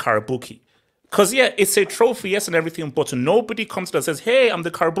repping the Karabuki. Because, yeah, it's a trophy, yes, and everything, but nobody comes to us and says, hey, I'm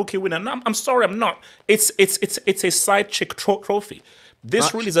the Karabuki winner. No, I'm sorry, I'm not. It's a side chick trophy.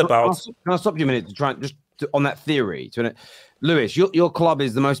 This really is about... Can I stop you a minute to try on that theory? Lewis, your club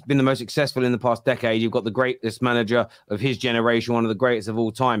is been the most successful in the past decade. You've got the greatest manager of his generation, one of the greatest of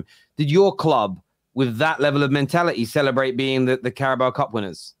all time. Did your club, with that level of mentality, celebrate being the Carabao Cup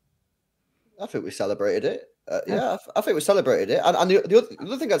winners? I think we celebrated it. Yeah, I think we celebrated it. And the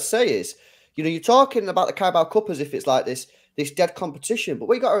other thing I'd say is, you know, you're talking about the Carabao Cup as if it's like this dead competition. But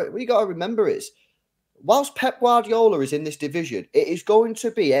what you got to remember is, whilst Pep Guardiola is in this division, it is going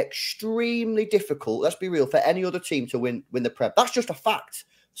to be extremely difficult, let's be real, for any other team to win the Prem. That's just a fact.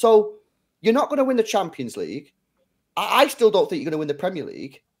 So you're not going to win the Champions League. I still don't think you're going to win the Premier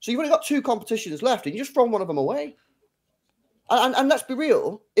League. So you've only got 2 competitions left, and you just thrown one of them away. And let's be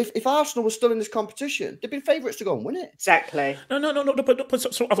real, if Arsenal was still in this competition, they'd be favourites to go and win it. Exactly. No.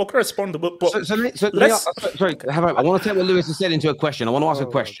 But so I've got to respond. But sorry, I want to take what Lewis has said into a question. I want to ask a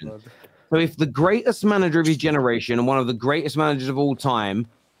question. So if the greatest manager of his generation and one of the greatest managers of all time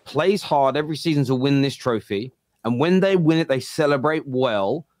plays hard every season to win this trophy, and when they win it, they celebrate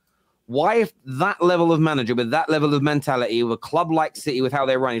well, why, if that level of manager with that level of mentality, with a club like City, with how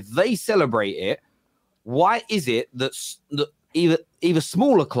they run, if they celebrate it, Why is it that either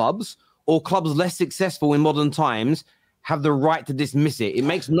smaller clubs or clubs less successful in modern times have the right to dismiss it? It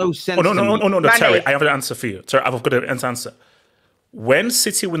makes no sense. Oh, no, Terry, I have an answer for you. Terry, I've got an answer. When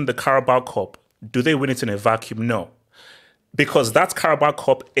City win the Carabao Cup, do they win it in a vacuum? No. Because that Carabao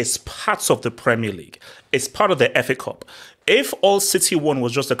Cup is part of the Premier League. It's part of the FA Cup. If all City won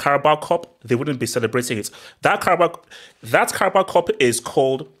was just the Carabao Cup, they wouldn't be celebrating it. That Carabao Cup is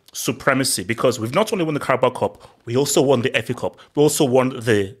called supremacy because we've not only won the Carabao Cup, we also won the FA Cup. We also won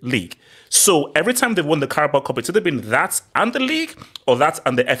the league. So every time they've won the Carabao Cup, it's either been that and the league or that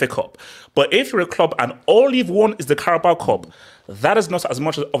and the FA Cup. But if you're a club and all you've won is the Carabao Cup, that is not as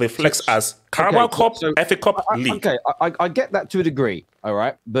much of a flex as Carabao Cup, FA Cup, league. Okay, I get that to a degree, all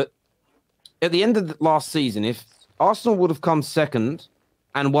right? But at the end of the last season, if Arsenal would have come second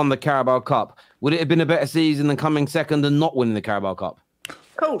and won the Carabao Cup, would it have been a better season than coming second and not winning the Carabao Cup? Of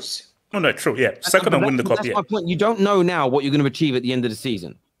course. Oh, no, true, yeah. Second and win the cup, that's my point. You don't know now what you're going to achieve at the end of the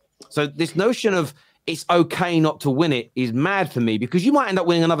season. So this notion of it's okay not to win it is mad for me because you might end up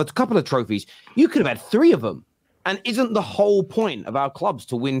winning another couple of trophies. You could have had 3 of them. And isn't the whole point of our clubs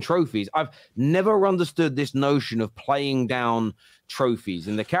to win trophies? I've never understood this notion of playing down trophies.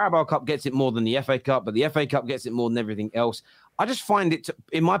 And the Carabao Cup gets it more than the FA Cup, but the FA Cup gets it more than everything else. I just find it,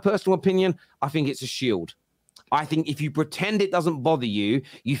 in my personal opinion, I think it's a shield. I think if you pretend it doesn't bother you,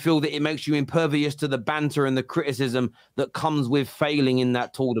 you feel that it makes you impervious to the banter and the criticism that comes with failing in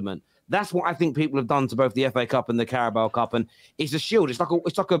that tournament. That's what I think people have done to both the FA Cup and the Carabao Cup, and it's a shield. It's like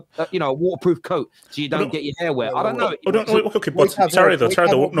a waterproof coat, so you don't get your hair wet. I don't know. Okay, but sorry though.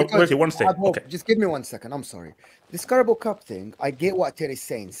 Wait, one thing. Okay. Just give me 1 second. I'm sorry. This Carabao Cup thing, I get what Terry's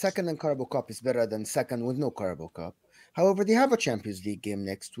saying. Second and Carabao Cup is better than second with no Carabao Cup. However, they have a Champions League game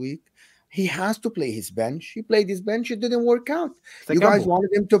next week. He has to play his bench. He played his bench. It didn't work out. You guys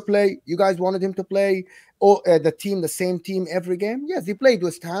wanted him to play the same team every game. Yes, he played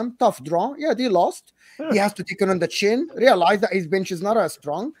West Ham. Tough draw. Yeah, they lost. He has to take it on the chin, realize that his bench is not as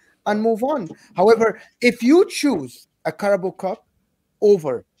strong, and move on. However, if you choose a Carabao Cup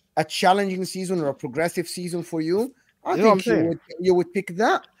over a challenging season or a progressive season for you, I think you would pick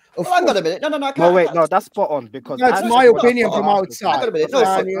that. Hang on a minute. No. No, wait, no, that's spot on because that's my opinion from outside. Hang on a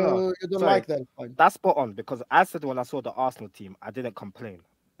minute. You don't like that. That's spot on because I said when I saw the Arsenal team, I didn't complain,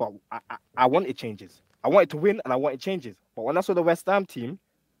 but I wanted changes. I wanted to win and I wanted changes. But when I saw the West Ham team,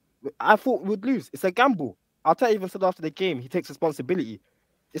 I thought we'd lose. It's a gamble. Arteta even said after the game, he takes responsibility.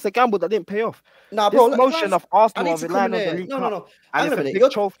 It's a gamble that didn't pay off. Nah, bro. This notion of Arsenal relying on the League Cup. Hang on a minute.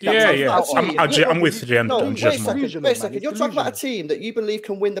 I'm with you. Wait a second. You're talking about a team that you believe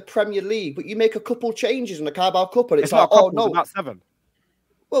can win the Premier League, but you make a couple changes in the Carabao Cup, and it's like, oh no, about 7.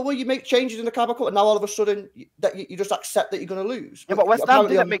 Well, you make changes in the Carabao Cup, and now all of a sudden that you just accept that you're going to lose. Yeah, but West Ham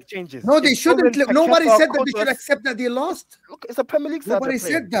didn't make changes. No, they shouldn't. Nobody said that they should accept that they lost. Look, it's a Premier League. Nobody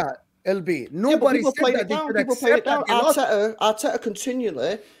said that. LB. Nobody said that they should accept that they lost. Arteta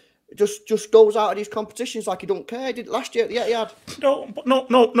continually just goes out of these competitions like he don't care. He did last year. Yeah, he had. No.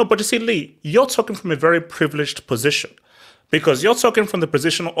 But you see, Lee, you're talking from a very privileged position because you're talking from the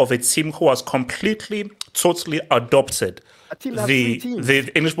position of a team who has completely, totally adopted the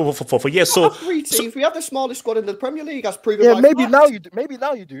English football for years. So 3 teams. We have the smallest squad in the Premier League. As proven. Yeah, maybe now you do. Maybe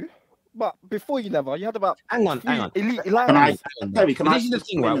now you do. But before you never. You had about. Hang on. Elite. Can I? This is the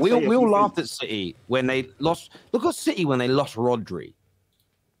thing, right? We all laughed at City when they lost. Look at City when they lost Rodri.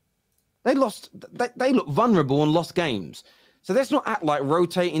 They look vulnerable and lost games. So let's not act like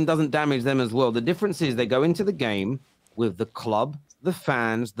rotating doesn't damage them as well. The difference is they go into the game with the club, the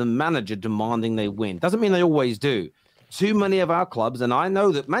fans, the manager demanding they win. Doesn't mean they always do. Too many of our clubs, and I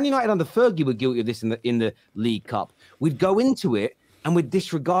know that Man United under Fergie were guilty of this in the League Cup. We'd go into it and we'd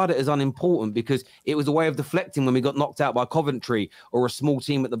disregard it as unimportant because it was a way of deflecting when we got knocked out by Coventry or a small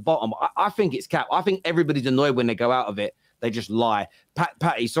team at the bottom. I think it's cap. I think everybody's annoyed when they go out of it. They just lie.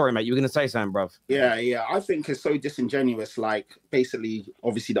 Patty, sorry, mate. You were going to say something, bruv. Yeah. I think it's so disingenuous. Like, basically,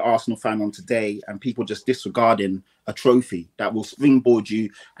 obviously, the Arsenal fan on today and people just disregarding a trophy that will springboard you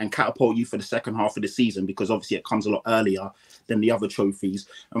and catapult you for the second half of the season because, obviously, it comes a lot earlier than the other trophies.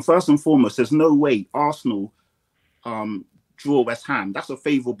 And first and foremost, there's no way Arsenal draw West Ham. That's a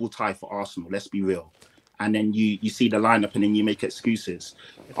favourable tie for Arsenal. Let's be real. And then you see the lineup and then you make excuses.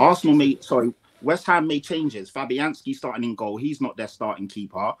 West Ham made changes. Fabianski starting in goal. He's not their starting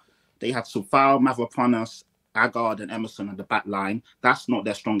keeper. They had Sufal, Mavropanos, Agard and Emerson at the back line. That's not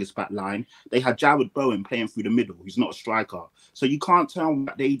their strongest back line. They had Jared Bowen playing through the middle. He's not a striker. So you can't tell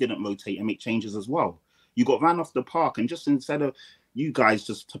that they didn't rotate and make changes as well. You got ran off the park and just instead of you guys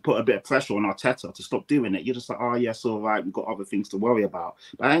just to put a bit of pressure on Arteta to stop doing it. You're just like, oh yes, all right, we've got other things to worry about.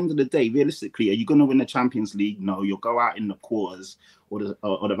 But at the end of the day, realistically, are you going to win the Champions League? No, you'll go out in the quarters or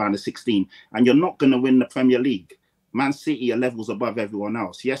the round of 16, and you're not going to win the Premier League. Man City are levels above everyone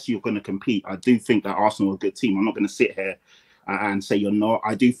else. Yes, you're going to compete. I do think that Arsenal are a good team. I'm not going to sit here and say you're not.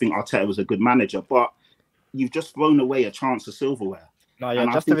 I do think Arteta was a good manager, but you've just thrown away a chance of silverware. No, yeah,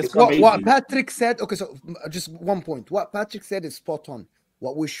 just what Patrick said. Okay, so just one point. What Patrick said is spot on.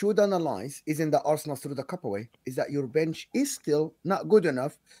 What we should analyze is in the Arsenal through the cup away is that your bench is still not good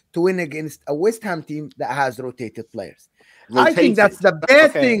enough to win against a West Ham team that has rotated players. I think that's the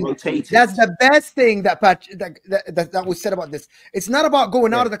best thing. That's the best thing that that was said about this. It's not about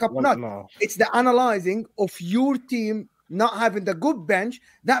going out of the cup or not. No. It's the analyzing of your team not having the good bench.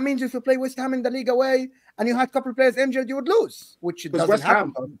 That means if you play West Ham in the league away and you had a couple of players injured, you would lose, which doesn't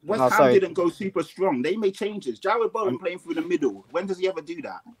happen. West Ham didn't go super strong. They made changes. Jared Bowen playing through the middle. When does he ever do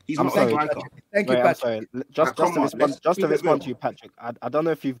that? He's not a striker. Thank you, Patrick. Just to respond to you, Patrick, I don't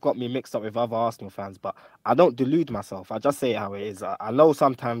know if you've got me mixed up with other Arsenal fans, but I don't delude myself. I just say it how it is. I know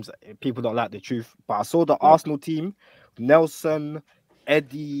sometimes people don't like the truth, but I saw the Arsenal team, Nelson,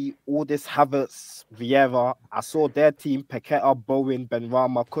 Eddie, all this Havertz, Vieira. I saw their team, Paqueta, Bowen,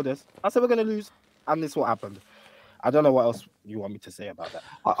 Benrahma, Kudus. I said we're going to lose, and this is what happened. I don't know what else you want me to say about that.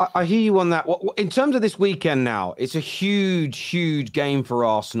 I hear you on that. In terms of this weekend now, it's a huge game for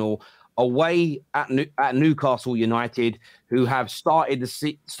Arsenal away at Newcastle United, who have started the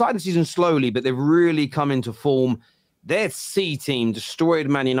season slowly, but they've really come into form. Their C team destroyed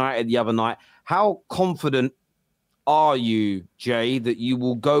Man United the other night. How confident are you, Jay, that you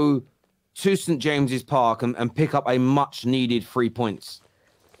will go to St. James's Park and pick up a much-needed 3 points?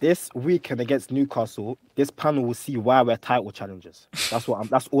 This weekend against Newcastle, this panel will see why we're title challengers. That's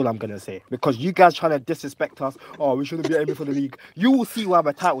all I'm gonna say. Because you guys trying to disrespect us. Oh, we shouldn't be aiming for the league. You will see why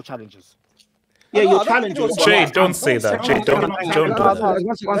we're title challengers. Yeah, you're challengers. Jay, don't say that. Jay, don't do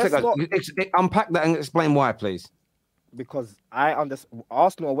that. One second. Unpack that and explain why, please. Because I understand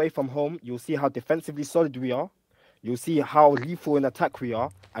Arsenal away from home, you'll see how defensively solid we are. You'll see how lethal in attack we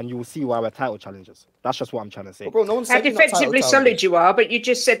are, and you'll see why we're title challengers. That's just what I'm trying to say. Well, bro, no one's how defensively solid you are, but you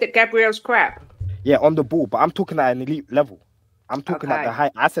just said that Gabriel's crap. Yeah, on the ball, but I'm talking at an elite level. I'm talking at the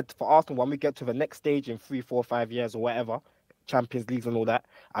high. I said for Arsenal, when we get to the next stage in 3, 4, 5 years or whatever, Champions Leagues and all that,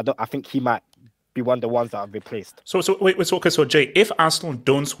 I think he might be one of the ones that are replaced. So Jay, if Arsenal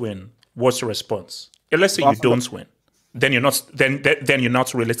don't win, what's the response? Let's say you don't win. Then you're not. Then you're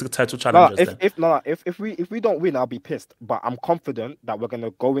not realistic title challengers. If we don't win, I'll be pissed. But I'm confident that we're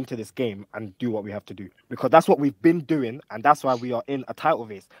gonna go into this game and do what we have to do, because that's what we've been doing, and that's why we are in a title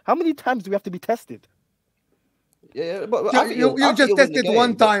race. How many times do we have to be tested? Yeah, but you just tested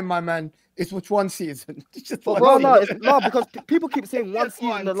one time, my man. It's which one season? No, because people keep saying one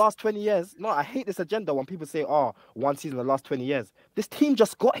season in the last 20 years. No, I hate this agenda when people say, "Oh, one season in the last 20 years." This team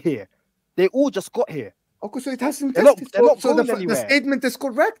just got here. They all just got here. Okay, so it hasn't tested. So the statement is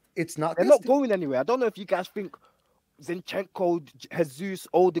correct. It's not. They're not going anywhere. I don't know if you guys think Zinchenko, Jesus,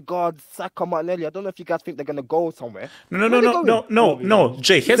 Odegaard, Saka, Martinelli. I don't know if you guys think they're gonna go somewhere. No.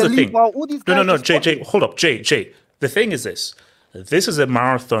 Jay, here's the thing. No. Jay, hold up, Jay. The thing is this. This is a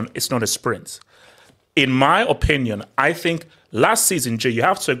marathon. It's not a sprint. In my opinion, I think last season, Jay, you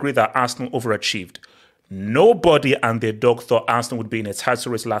have to agree that Arsenal overachieved. Nobody and their dog thought Arsenal would be in a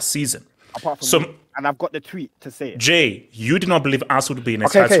title race last season. Apart from me, and I've got the tweet to say it. Jay, you did not believe Arsenal would be in a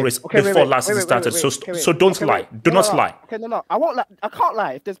title race before last season started. So don't lie. Do not lie. Okay, no. I won't lie. I can't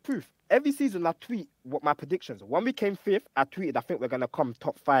lie if there's proof. Every season I tweet what my predictions. When we came 5th, I tweeted I think we're gonna come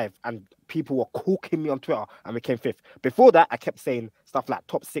top 5, and people were cooking me on Twitter, and we came 5th. Before that, I kept saying stuff like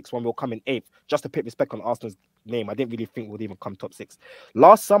top 6 when we were coming 8th, just to put respect on Arsenal's name. I didn't really think we'd even come top 6.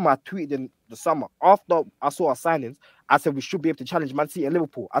 Last summer, I tweeted in the summer after I saw our signings. I said we should be able to challenge Man City and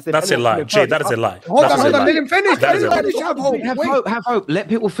Liverpool. I said that's a lie, Jay. That is a lie. Hold on. Let him finish. Have hope. Let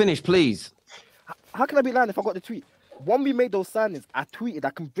people finish, please. How can I be lying if I got the tweet? When we made those signings, I tweeted. I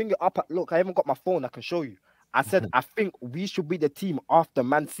can bring it up. Look, I haven't got my phone. I can show you. I said I think we should be the team after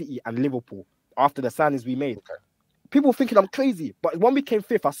Man City and Liverpool after the signings we made. Okay. People thinking I'm crazy, but when we came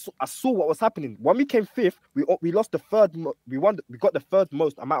 5th, I saw what was happening. When we came 5th, we lost the third. We got the third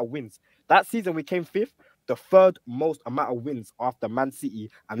most amount of wins. That season we came 5th. The third most amount of wins after Man City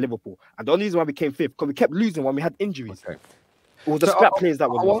and Liverpool. And the only reason why we came 5th, because we kept losing when we had injuries. Okay. It was the scrap players that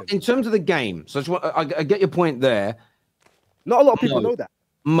were losing. In terms of the game, so I get your point there. Not a lot of people know that.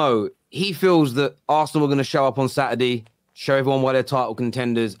 Mo, he feels that Arsenal are going to show up on Saturday, show everyone why they're title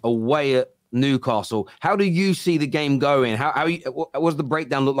contenders away at Newcastle. How do you see the game going? How what does the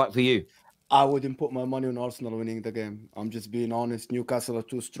breakdown look like for you? I wouldn't put my money on Arsenal winning the game. I'm just being honest. Newcastle are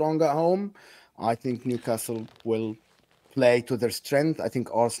too strong at home. I think Newcastle will play to their strength. I think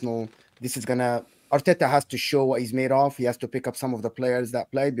Arsenal, this is gonna. Arteta has to show what he's made of. He has to pick up some of the players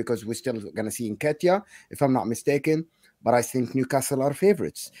that played because we're still gonna see Nketiah, if I'm not mistaken. But I think Newcastle are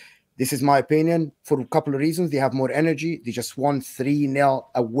favorites. This is my opinion for a couple of reasons. They have more energy. They just won 3-0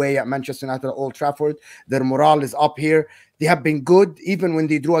 away at Manchester United at Old Trafford. Their morale is up here. They have been good. Even when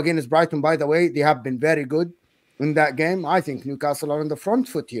they drew against Brighton, by the way, they have been very good in that game. I think Newcastle are on the front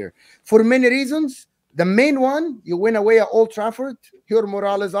foot here. For many reasons. The main one, you win away at Old Trafford. Your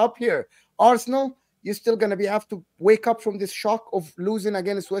morale is up here. Arsenal, you're still going to have to wake up from this shock of losing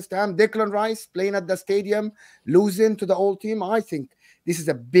against West Ham. Declan Rice playing at the stadium, losing to the old team. I think this is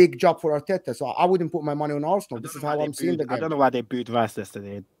a big job for Arteta. So I wouldn't put my money on Arsenal. This is how I'm seeing the game. I don't know why they booed Rice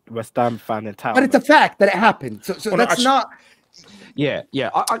yesterday. West Ham fan in town. But it's a fact that it happened. So that's not... Yeah.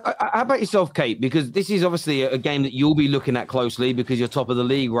 How about yourself, Kate? Because this is obviously a game that you'll be looking at closely because you're top of the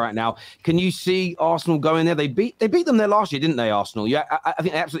league right now. Can you see Arsenal going there? They beat them there last year, didn't they, Arsenal? Yeah, I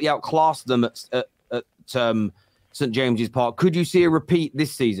think they absolutely outclassed them at St James's Park. Could you see a repeat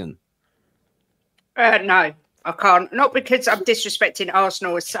this season? No, I can't. Not because I'm disrespecting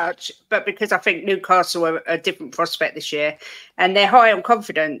Arsenal as such, but because I think Newcastle are a different prospect this year, and they're high on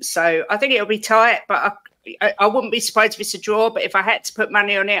confidence. So I think it'll be tight, but I wouldn't be surprised if it's a draw. But if I had to put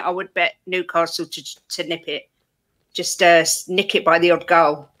money on it, I would bet Newcastle to nip it, just nick it by the odd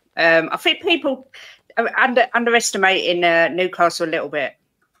goal. I think people are underestimating Newcastle a little bit.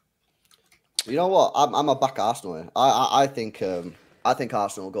 You know what? I'm a back Arsenal here. I think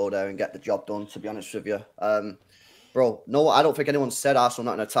Arsenal will go there and get the job done, to be honest with you. Bro, no, I don't think anyone said Arsenal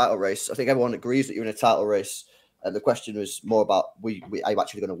not in a title race. I think everyone agrees that you're in a title race. And the question was more about, are you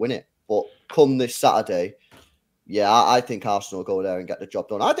actually going to win it? But come this Saturday, yeah, I think Arsenal will go there and get the job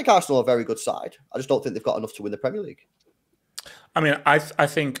done. I think Arsenal are a very good side. I just don't think they've got enough to win the Premier League. I mean, I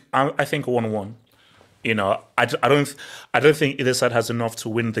think 1-1. You know, I don't think either side has enough to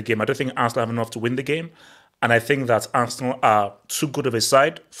win the game. I don't think Arsenal have enough to win the game. And I think that Arsenal are too good of a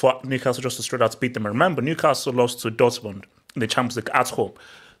side for Newcastle just to straight out beat them. And remember, Newcastle lost to Dortmund in the Champions League at home.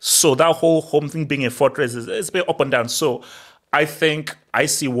 So that whole home thing being a fortress is a bit up and down. So I think I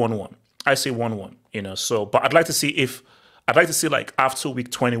see 1-1. I see 1-1, you know. So, but I'd like to see like after week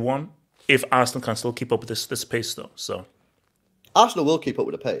 21, if Arsenal can still keep up with this pace though. So Arsenal will keep up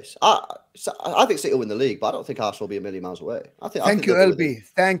with the pace. I think City will win the league, but I don't think Arsenal will be a million miles away. Thank you, LB.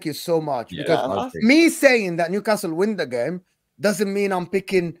 Thank you so much. Yeah, because me saying that Newcastle win the game doesn't mean I'm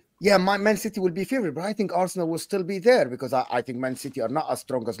picking, my Man City will be favourite, but I think Arsenal will still be there because I think Man City are not as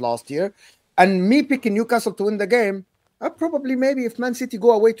strong as last year. And me picking Newcastle to win the game, probably maybe if Man City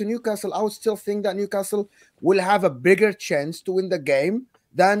go away to Newcastle, I would still think that Newcastle will have a bigger chance to win the game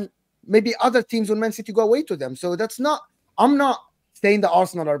than maybe other teams when Man City go away to them. So that's not... I'm not saying that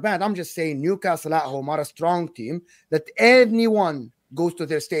Arsenal are bad. I'm just saying Newcastle at home are a strong team that anyone goes to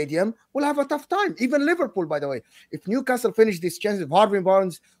their stadium will have a tough time. Even Liverpool, by the way. If Newcastle finished this chance, if Harvey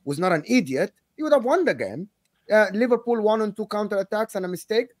Barnes was not an idiot, he would have won the game. Liverpool won on 2 counter-attacks and a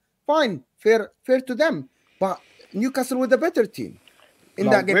mistake. Fine. Fair to them. But Newcastle were the better team in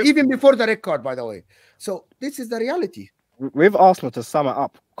that game, even before the red card, by the way. So this is the reality. With Arsenal, to sum it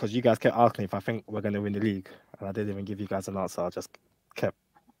up, because you guys kept asking if I think we're going to win the league, and I didn't even give you guys an answer. I just kept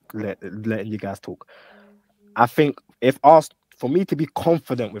letting you guys talk. I think for me to be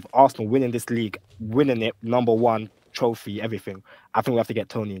confident with Arsenal winning this league, winning it, #1 trophy, everything, I think we have to get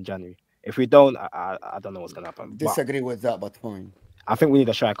Tony in January. If we don't, I don't know what's going to happen. Disagree with that, but fine. I think we need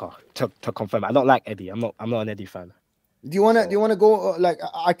a striker to confirm. I don't like Eddie. I'm not an Eddie fan. Do you wanna go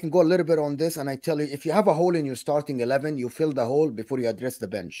I can go a little bit on this, and I tell you, if you have a hole in your starting 11, you fill the hole before you address the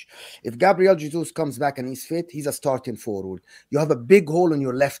bench. If Gabriel Jesus comes back and he's fit, he's a starting forward. You have a big hole in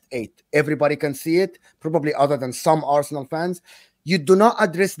your left 8. Everybody can see it, probably other than some Arsenal fans. You do not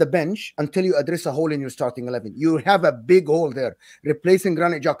address the bench until you address a hole in your starting 11. You have a big hole there, replacing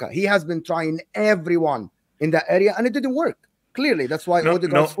Granit Xhaka. He has been trying everyone in that area, and it didn't work. Clearly, that's why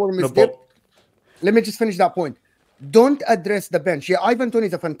Odegaard's form is dipped. Let me just finish that point. Don't address the bench. Yeah, Ivan Toney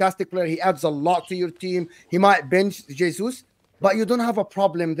is a fantastic player. He adds a lot to your team. He might bench Jesus, but you don't have a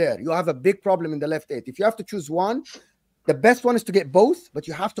problem there. You have a big problem in the left 8. If you have to choose one, the best one is to get both, but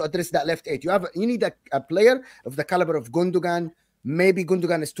you have to address that left 8. You need a player of the caliber of Gundogan. Maybe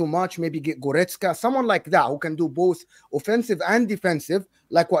Gundogan is too much. Maybe get Goretzka, someone like that who can do both offensive and defensive,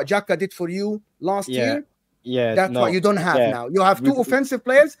 like what Xhaka did for you last year. Yeah, that's what you don't have now. You have 2 offensive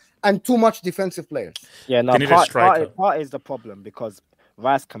players and too much defensive players. Yeah, no, part is the problem because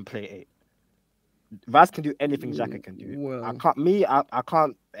Rice can play 8. Rice can do anything Xhaka can do. Well. I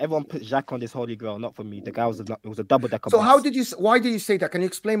can't. Everyone put Xhaka on this holy grail. Not for me. The guy was a double decker. So why did you say that? Can you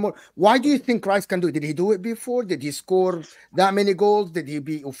explain more? Why do you think Rice can do it? Did he do it before? Did he score that many goals? Did he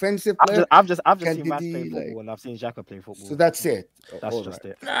be offensive player? I've just seen Rice play football, and I've seen Xhaka play football. So that's it. That's just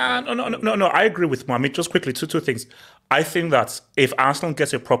it. No. I agree with Mohamed. Just quickly, two things. I think that if Arsenal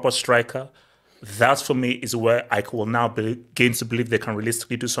gets a proper striker, that for me is where I will now begin to believe they can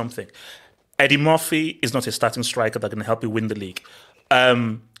realistically do something. Eddie Murphy is not a starting striker that can help you win the league.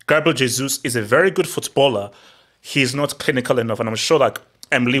 Gabriel Jesus is a very good footballer. He's not clinical enough, and I'm sure that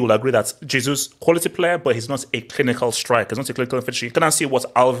Emily will agree that Jesus, quality player, but he's not a clinical striker. He's not a clinical finisher. You cannot see what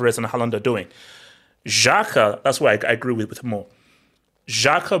Alvarez and Haaland are doing. Xhaka, that's why I agree with more.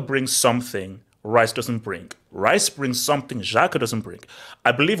 Xhaka brings something Rice doesn't bring. Rice brings something Xhaka doesn't bring.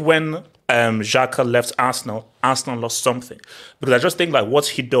 I believe when Xhaka left Arsenal lost something. Because I just think like what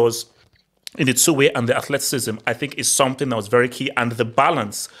he does in the two-way and the athleticism, I think is something that was very key. And the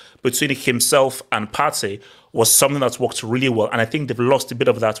balance between himself and Partey was something that's worked really well. And I think they've lost a bit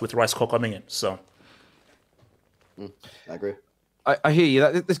of that with Rice coming in. So, I agree. I hear you.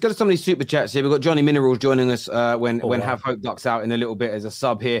 Let's go to some of these super chats here. We've got Johnny Minerals joining us when Have Hope ducks out in a little bit as a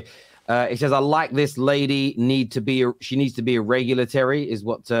sub here. He says, I like this lady. She needs to be a regulatory, is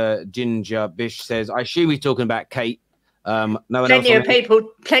what Ginger Bish says. I assume he's talking about Kate. No one plenty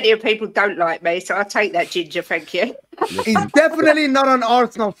of people don't like me, so I'll take that, Ginger. Thank you. He's definitely not an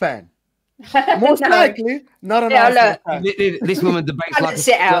Arsenal fan. Most likely not an Arsenal fan. This woman debates like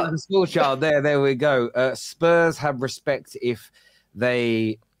a school child. There we go. Spurs have respect if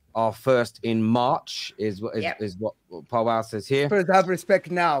they are first in March, is what Powell says here. Spurs have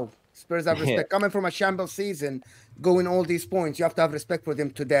respect now. Spurs have respect. Coming from a shambles season, going all these points, you have to have respect for them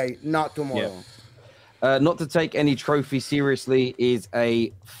today, not tomorrow. Not to take any trophy seriously is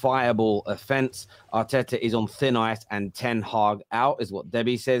a fireable offence. Arteta is on thin ice and Ten Hag out, is what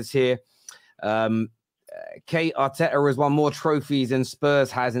Debbie says here. Kate, Arteta has won more trophies than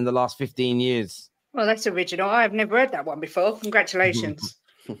Spurs has in the last 15 years. Well, that's original. I've never heard that one before. Congratulations.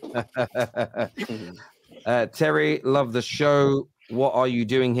 Terry, love the show. What are you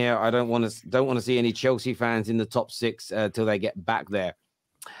doing here? I don't want to see any Chelsea fans in the top six till they get back there.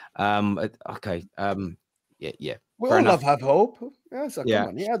 Okay. Yeah. We all have hope. Come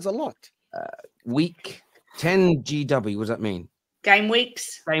on. He adds a lot. Week 10 GW. What does that mean? Game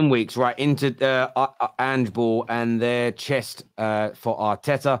weeks, right into Ange Ball and their chest for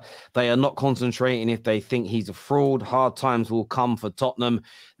Arteta. They are not concentrating if they think he's a fraud. Hard times will come for Tottenham.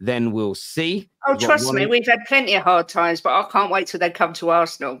 Then we'll see. Oh, trust me, we've had plenty of hard times, but I can't wait till they come to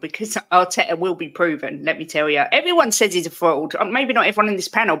Arsenal because Arteta will be proven. Let me tell you, everyone says he's a fraud. Maybe not everyone in this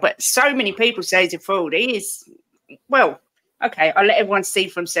panel, but so many people say he's a fraud. He is. Well, okay, I'll let everyone see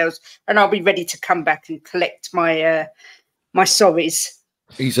for themselves, and I'll be ready to come back and collect my. My sorries.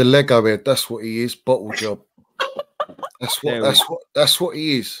 He's a Lego head. That's what he is. Bottle job. That's what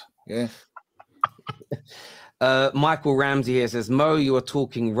he is. Yeah. Michael Ramsey here says, Mo, you are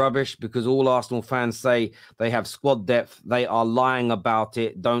talking rubbish because all Arsenal fans say they have squad depth. They are lying about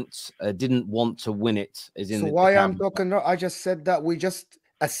it. Didn't want to win it. I'm talking? I just said that we just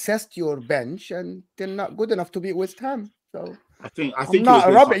assessed your bench and they're not good enough to beat West Ham. So. I think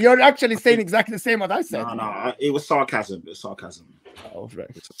Robert, you're actually saying exactly the same what I said. No, it was sarcasm. Oh,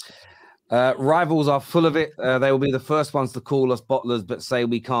 right. Rivals are full of it. They will be the first ones to call us bottlers, but say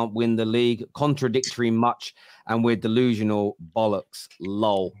we can't win the league. Contradictory much, and we're delusional. Bollocks.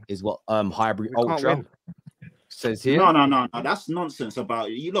 Lol is what Hybrid Ultra says here. No. That's nonsense about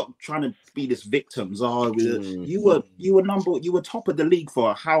it. You lot trying to be this victims. You were top of the league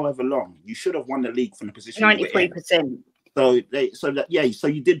for however long. You should have won the league from the position 93%. So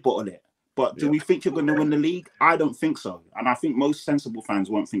you did bottle it. But do we think you're going to win the league? I don't think so. And I think most sensible fans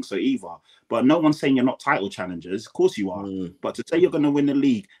won't think so either. But no one's saying you're not title challengers. Of course you are. But to say you're going to win the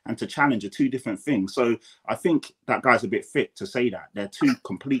league and to challenge are two different things. So I think that guy's a bit thick to say that. They're two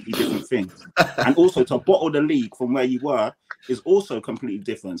completely different things. And also to bottle the league from where you were is also completely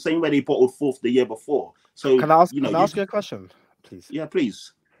different. Same way they bottled fourth the year before. So Can I ask you a question, please? Yeah,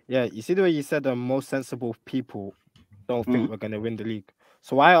 please. Yeah, you see the way you said the most sensible people don't think we're going to win the league.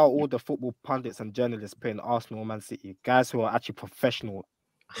 So why are all the football pundits and journalists playing Arsenal or Man City? Guys who are actually professional.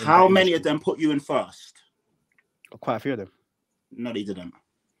 How many of them put you in first? Quite a few of them. No, they didn't.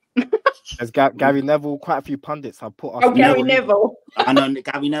 There's Gary Neville, quite a few pundits have put us. Gary Neville. I know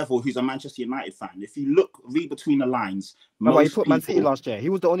Gary Neville, who's a Manchester United fan. If you read between the lines, he put Man City last year. He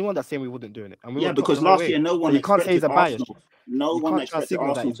was the only one that's saying we wouldn't do it. And because last year no one expected Arsenal. No one expected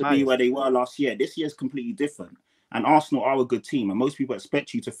Arsenal to be where they were last year. This year is completely different. And Arsenal are a good team, and most people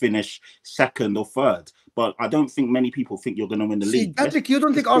expect you to finish second or third. But I don't think many people think you're going to win the league. Patrick, you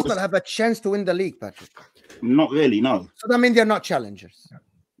don't think Arsenal have a chance to win the league, Patrick? Not really, no. So that means they're not challengers.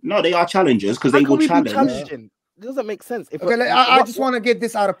 No, they are challengers because they will challenge. It doesn't make sense. Okay, I just want to get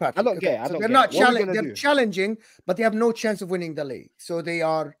this out of Patrick. I don't get. They're not challenging. They're challenging, but they have no chance of winning the league. So they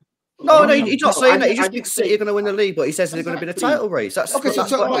are. No, he's not saying that. He just thinks City are going to win the league, but he says they're going to be in a title race. That's okay.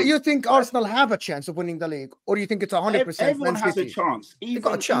 that's So you think Arsenal have a chance of winning the league, or do you think it's 100%? Everyone has a chance. They've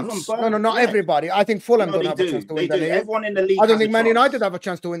got a chance. No, not everybody. I think Fulham don't have a chance to win the league. Everyone in the league. I don't think Man United have a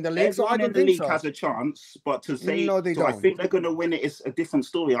chance to win the league. So I don't think so. Has a chance, but to say no, they don't. I think they're going to win it is a different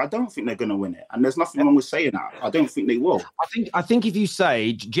story. I don't think they're going to win it, and there's nothing wrong with saying that. I don't think they will. I think if you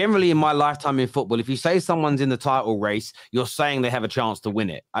say, generally in my lifetime in football, if you say someone's in the title race, you're saying they have a chance to win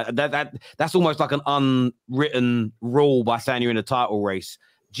it. That's almost like an unwritten rule by saying you're in a title race.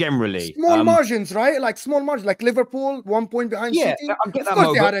 Generally, small margins, right? Like small margins, like Liverpool, 1 point behind City. I get that. Of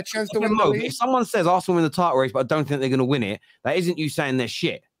course, they had a chance to win the league. If someone says Arsenal in the title race, but I don't think they're going to win it, that isn't you saying they're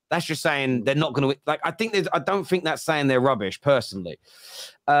shit. That's just saying they're not going to win. Like I don't think that's saying they're rubbish. Personally,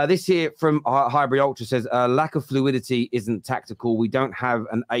 this here from Hybrid Ultra says lack of fluidity isn't tactical. We don't have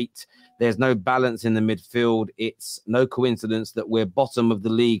an 8. There's no balance in the midfield. It's no coincidence that we're bottom of the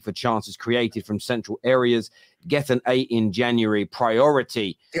league for chances created from central areas. Get an 8 in January.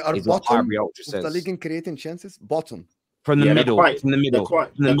 Priority is what Hybrid Ultra says. The league in creating chances, bottom. From the middle, from the middle,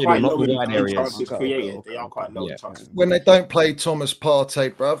 not the wide areas. They are quite low chances. When they don't play Thomas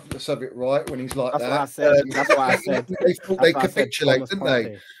Partey, bruv, let's have it right. When he's like that's that, that's what I said. They thought they capitulate, didn't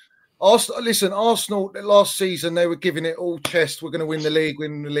they? Arsenal, last season they were giving it all chest. We're going to win the league,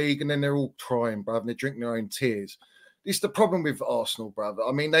 and then they're all crying, bruv, and they're drinking their own tears. This is the problem with Arsenal, brother.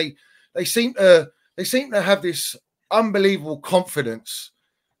 I mean, they seem to have this unbelievable confidence.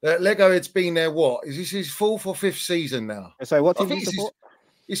 Lego Ed's been there. What is this? His 4th or 5th season now. So what team do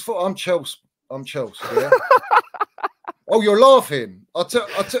you support? I'm Chelsea. Yeah. Oh, you're laughing.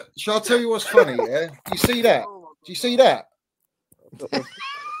 Shall I tell you what's funny? Yeah. Do you see that? Do you see that?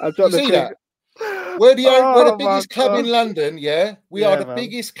 You see that? We're the biggest club in London, yeah? We are the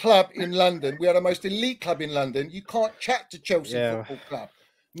biggest club in London. We are the most elite club in London. You can't chat to Chelsea Football Club.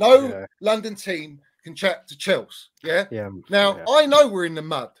 No London team can chat to Chelsea, yeah? Now, I know we're in the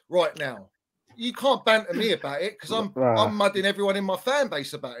mud right now. You can't banter me about it because I'm mudding everyone in my fan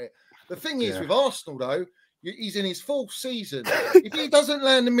base about it. The thing is with Arsenal, though, he's in his 4th season. If he doesn't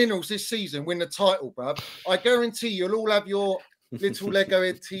land the minerals this season, win the title, bruv, I guarantee you'll all have your little Lego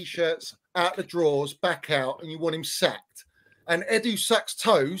Ed t-shirts out the drawers, back out, and you want him sacked. And Edu sucks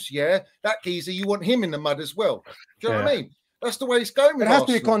toes, that geezer, you want him in the mud as well. Do you know what I mean? That's the way it's going. There has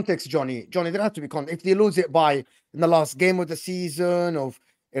to be context, Johnny. There has to be context. If they lose it in the last game of the season, or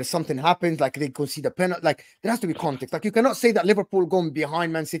if something happens, like they concede a penalty, like there has to be context. Like you cannot say that Liverpool going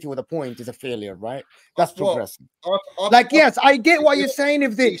behind Man City with a point is a failure, right? That's progressive. Yes, I get what you're saying.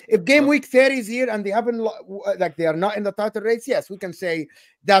 If game week 30 is here and they haven't, like they are not in the title race, yes, we can say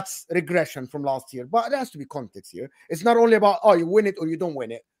that's regression from last year. But there has to be context here. It's not only about you win it or you don't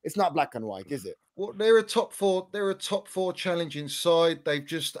win it. It's not black and white, is it? Well, they're a top 4. They're a top 4 challenging side. They've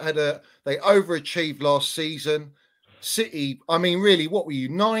just had they overachieved last season. City, I mean, really, what were you,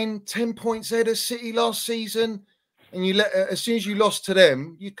 9-10 points ahead of City last season? And you as soon as you lost to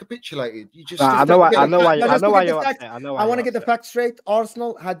them, you capitulated. You just. I know why you're upset. I want to get the facts straight.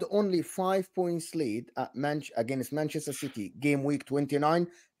 Arsenal had only 5 points lead against Manchester City, game week 29.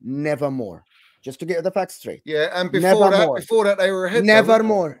 Never more. Just to get the facts straight. Yeah, and before that, they were ahead. Never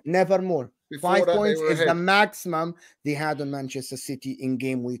more. 5 points is the maximum they had on Manchester City in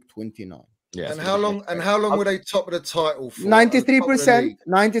game week 29. Yes. And how long were they top of the title for? 93%.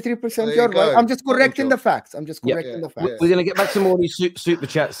 93%. You're right. I'm just correcting the facts. We're going to get back to more of these super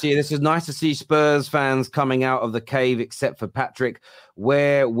chats here. This is nice to see Spurs fans coming out of the cave, except for Patrick.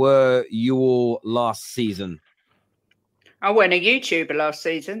 Where were you all last season? I wasn't a YouTuber last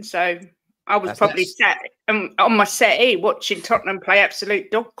season, so I was probably sat on my settee watching Tottenham play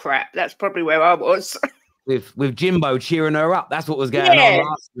absolute dog crap. That's probably where I was. With Jimbo cheering her up. That's what was going on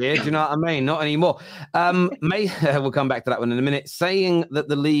last year. Do you know what I mean? Not anymore. We'll come back to that one in a minute. Saying that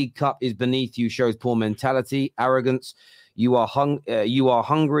the League Cup is beneath you shows poor mentality, arrogance. You are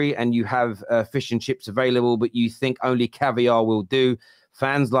hungry and you have fish and chips available, but you think only caviar will do.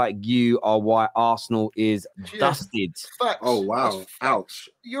 Fans like you are why Arsenal is dusted. Facts. Oh, wow. Ouch.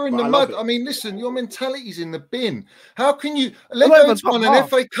 You're in the mud. I mean, listen, your mentality's in the bin. How can you... Lego's won an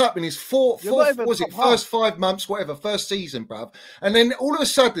FA Cup in his first 5 months, whatever, first season, bruv. And then all of a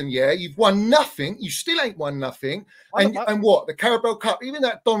sudden, you've won nothing. You still ain't won nothing. And what? The Carabao Cup, even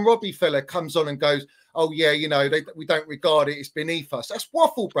that Don Robbie fella comes on and goes, oh yeah, you know, we don't regard it, it's beneath us. That's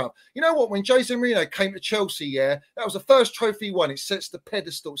waffle, bro. You know what? When Jose Mourinho came to Chelsea, yeah, that was the first trophy he won. It sets the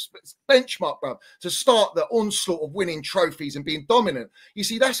pedestal, benchmark, bro, to start the onslaught of winning trophies and being dominant. You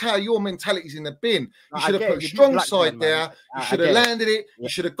see, that's how your mentality's in the bin. You should have put a strong side there. You should have landed it. You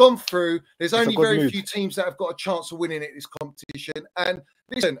should have gone through. There's only very few teams that have got a chance of winning it this competition. And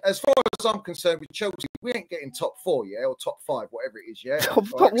listen, as far as I'm concerned with Chelsea, we ain't getting top 4, yeah, or top 5, whatever it is, yeah.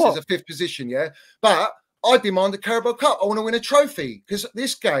 There's a 5th position, yeah. But I demand the Carabao Cup. I want to win a trophy because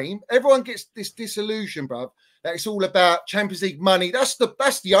this game, everyone gets this disillusion, bruv, that it's all about Champions League money. That's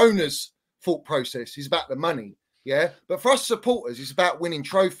the owner's thought process. It's about the money, yeah. But for us supporters, it's about winning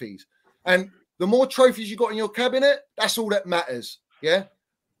trophies. And the more trophies you got in your cabinet, that's all that matters, yeah.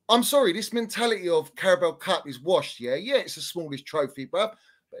 I'm sorry, this mentality of Carabao Cup is washed, yeah. Yeah, it's the smallest trophy, bruv.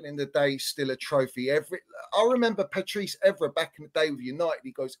 But at the end of the day, it's still a trophy. I remember Patrice Evra back in the day with United.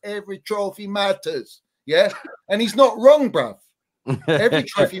 He goes, every trophy matters, yeah. And he's not wrong, bruv. Every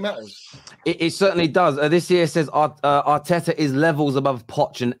trophy matters. It certainly does. This here says Arteta is levels above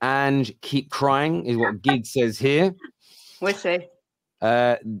Poch and Ange. Keep crying is what Gig says here. We'll see.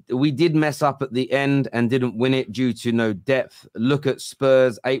 We did mess up at the end and didn't win it due to no depth. Look at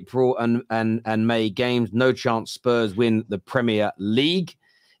Spurs April and May games. No chance Spurs win the Premier League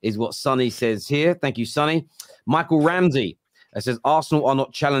is what Sonny says here. Thank you, Sonny. Michael Ramsey says Arsenal are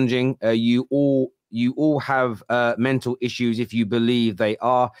not challenging. You all have mental issues if you believe they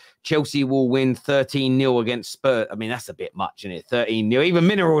are. Chelsea will win 13-0 against Spurs. I mean, that's a bit much, isn't it? 13-0. Even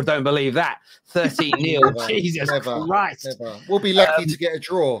Mineral don't believe that. 13-0. Jesus Christ. Never. We'll be lucky to get a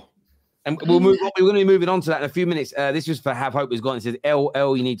draw. And we're going to be moving on to that in a few minutes. This was for Have Hope has gone. It says,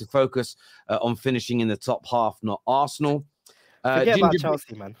 LL, you need to focus on finishing in the top half, not Arsenal. Forget about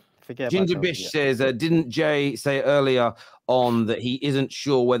Chelsea, man. Ginger Bish says, didn't Jay say earlier on that he isn't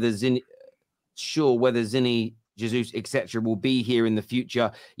sure whether Zini, Jesus, etc., will be here in the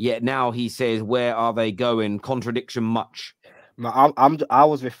future? Yet now he says, where are they going? Contradiction much. No, I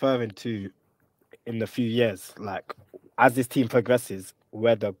was referring to in a few years, like as this team progresses,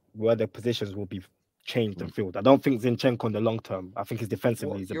 where the positions will be changed and filled. I don't think Zinchenko in the long term. I think his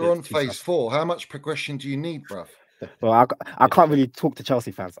defensively is a bit. You're on phase 4. How much progression do you need, bruv? Well, I can't really talk to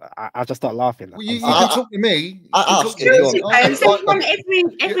Chelsea fans. I just start laughing. Well, you can talk to me. Chelsea fans, they've won every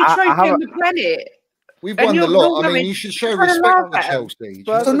trophy on the planet. We've won a lot. I mean, you should show respect to Chelsea.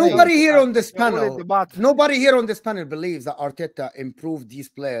 So nobody here on this panel, believes that Arteta improved these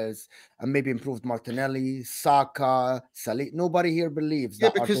players and maybe improved Martinelli, Saka, Salih. Nobody here believes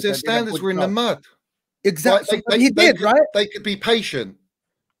that. Yeah, because their standards were in the mud. Exactly. He did, right? They could be patient.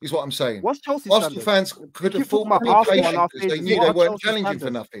 Is what I'm saying. What's Chelsea's Arsenal fans could afford to be patient because they knew they weren't challenging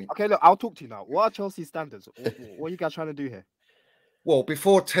for nothing. Okay, look, I'll talk to you now. What are Chelsea's standards? What are you guys trying to do here? Well,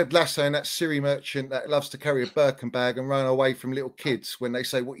 before Ted Lasso and that Siri merchant that loves to carry a Birkin bag and run away from little kids when they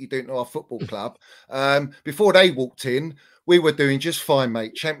say, what you doing to our football club? Before they walked in, we were doing just fine,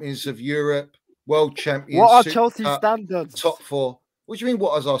 mate. Champions of Europe, world champions. What are Chelsea's standards? Top 4. What do you mean,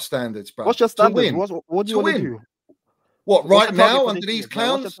 what is our standards, bro? What's your standards? What do you want to do? What, right now under these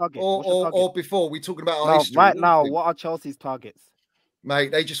clowns? Or before? We're talking about our history. Right now, what are Chelsea's targets?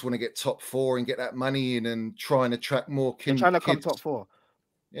 Mate, they just want to get top 4 and get that money in and try and attract more kids. Trying to come top 4.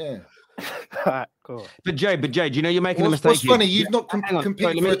 Yeah. Right, cool. But Jay, do you know you're making a mistake? What's funny, you've not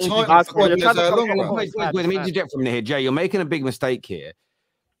competed for a title. Wait, let me interject from here, Jay. You're making a big mistake here.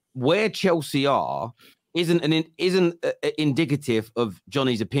 Where Chelsea are isn't indicative of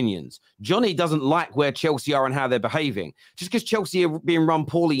Johnny's opinions. Johnny doesn't like where Chelsea are and how they're behaving. Just because Chelsea are being run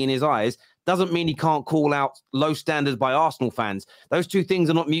poorly in his eyes doesn't mean he can't call out low standards by Arsenal fans. Those two things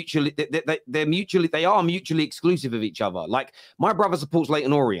are not mutually, they are mutually exclusive of each other. Like, my brother supports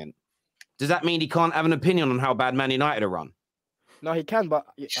Leyton Orient. Does that mean he can't have an opinion on how bad Man United are run? No, he can, but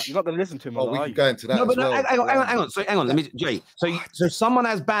you're not going to listen to him. We can go into that. No, but hang on. So hang on. Let me, Jay. So someone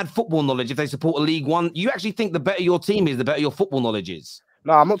has bad football knowledge if they support a League One. You actually think the better your team is, the better your football knowledge is?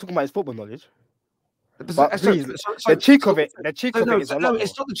 No, I'm not talking about his football knowledge. But please, the cheek of it is a lot. No,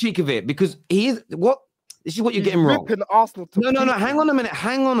 it's not the cheek of it because he is what. This is what you're getting wrong. Arsenal no. Hang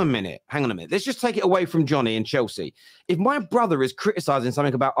on a minute. Let's just take it away from Johnny and Chelsea. If my brother is criticizing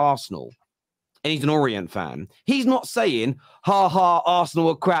something about Arsenal, and he's an Orient fan, he's not saying, ha ha, Arsenal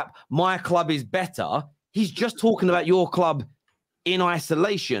are crap, my club is better. He's just talking about your club in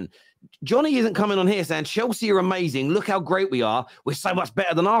isolation. Johnny isn't coming on here saying, Chelsea are amazing, look how great we are, we're so much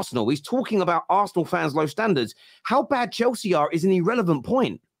better than Arsenal. He's talking about Arsenal fans' low standards. How bad Chelsea are is an irrelevant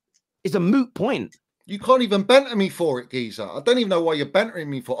point. It's a moot point. You can't even banter me for it, geezer. I don't even know why you're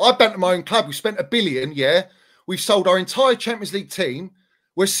bantering me for it. I banter my own club. We spent $1 billion, yeah. We've sold our entire Champions League team.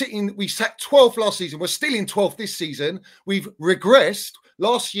 We sat 12th last season. We're still in 12th this season. We've regressed.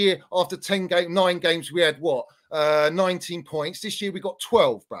 Last year, after 9 games, we had what? 19 points. This year, we got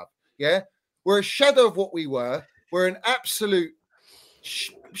 12, bruv. Yeah? We're a shadow of what we were. We're an absolute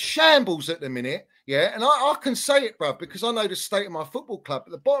shambles at the minute. Yeah? And I can say it, bruv, because I know the state of my football club.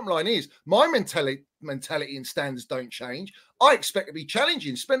 But the bottom line is, my mentality and standards don't change. I expect to be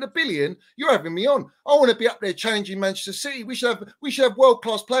challenging. Spend $1 billion, you're having me on. I want to be up there challenging Manchester City. We should have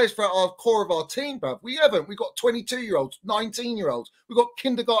world-class players for our core of our team, bruv. We haven't. We've got 22-year-olds, 19-year-olds. We've got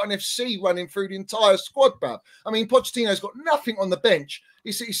kindergarten FC running through the entire squad, bruv. I mean, Pochettino's got nothing on the bench.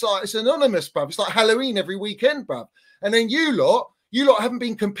 It's like, it's anonymous, bruv. It's like Halloween every weekend, bruv. And then you lot haven't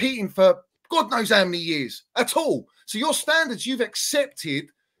been competing for God knows how many years at all. So your standards, you've accepted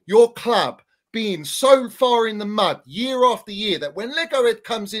your club being so far in the mud year after year that when Legohead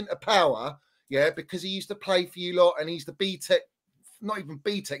comes into power, yeah, because he used to play for you lot and he's the B-Tech, not even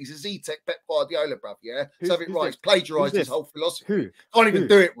B-Tech, he's a Z-Tech Pep Guardiola, bruv, yeah? So have it right. He's plagiarised his whole philosophy. Can't even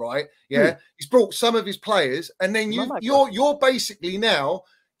do it right, yeah? He's brought some of his players and then you're basically now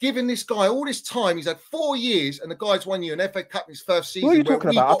giving this guy all this time. He's had 4 years and the guy's won you an FA Cup in his first season. What are you talking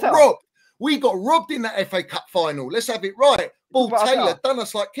about? We got robbed in that FA Cup final. Let's have it right. Ball Taylor done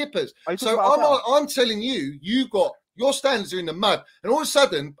us like kippers. So I'm telling you, you got your standards are in the mud. And all of a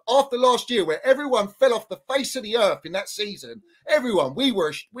sudden, after last year, where everyone fell off the face of the earth in that season, everyone, we were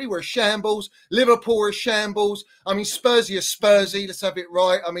a shambles. Liverpool were a shambles. I mean, Spursy are Spursy. Let's have it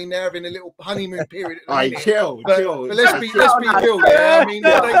right. I mean, they're having a little honeymoon period. Chill. But let's be real. Yeah? I mean,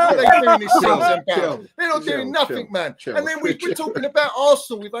 what are they doing this season? They're not doing nothing, man. And then we're talking about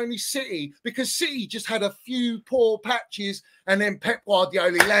Arsenal with only City because City just had a few poor patches. And then Pep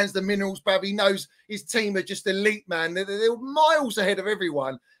Guardiola lands the minerals, bruv. He knows his team are just elite, man. They're miles ahead of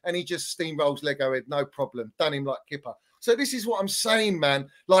everyone. And he just steamrolls Legohead, no problem. Done him like Kipper. So this is what I'm saying, man.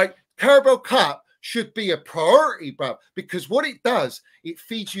 Like, Carabao Cup should be a priority, bruv. Because what it does, it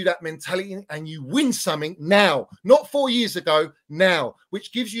feeds you that mentality and you win something now. Not 4 years ago, now.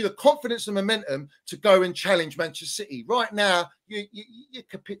 Which gives you the confidence and momentum to go and challenge Manchester City. Right now, you're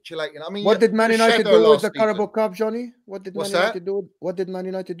capitulating. I mean, what did Man United do with the Carabao Cup, Johnny? What did Man United do? What did Man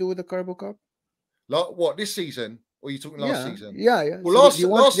United do with the Carabao Cup? Like what, this season? Or are you talking last season? Yeah. Well, so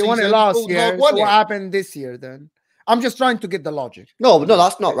last you won it last year. So what happened this year then? I'm just trying to get the logic. No,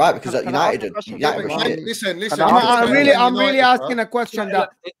 that's not right because United. Listen. I'm really asking a question.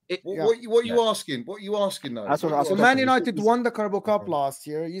 What are you asking? What are you asking though? So Man United won the Carabao Cup last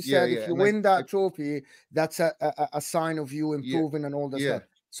year. You said if you win that trophy, that's a sign of you improving and all that stuff.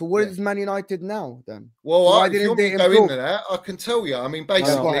 So where is Man United now then? Well, why didn't they go into that? I can tell you. I mean,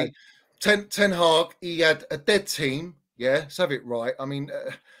 basically, Ten Hag, he had a dead team. Yeah, let's have it right. I mean.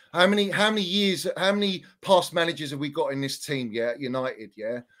 How many past managers have we got in this team? Yeah, United.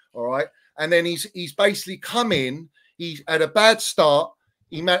 Yeah, all right. And then he's basically come in. He's had a bad start.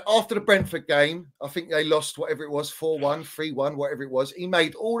 He made after the Brentford game. I think they lost whatever it was, 4-1, 3-1, whatever it was. He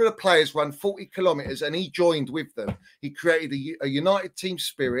made all of the players run 40 kilometers, and he joined with them. He created a United team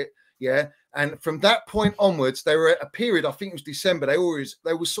spirit. Yeah, and from that point onwards, they were at a period. I think it was December. They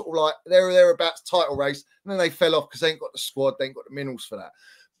were sort of like they were thereabouts title race, and then they fell off because they ain't got the squad, they ain't got the minerals for that.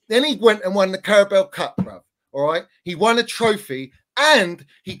 Then he went and won the Carabao Cup, bruv. All right. He won a trophy and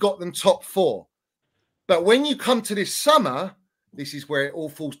he got them top 4. But when you come to this summer, this is where it all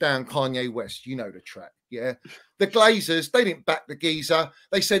falls down Kanye West. You know the track. Yeah. The Glazers, they didn't back the geezer.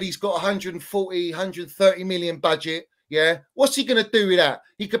 They said he's got 140, 130 million budget. Yeah. What's he going to do with that?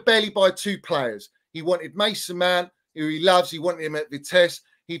 He could barely buy 2 players. He wanted Mason Mount, who he loves. He wanted him at Vitesse.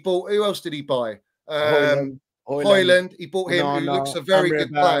 He bought, who else did he buy? Hoyland, he bought him, who looks a very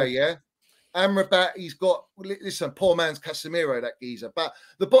good player, yeah. Amrabat, he's got, listen, poor man's Casemiro, that geezer. But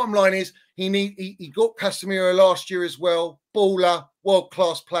the bottom line is, he got Casemiro last year as well. Baller,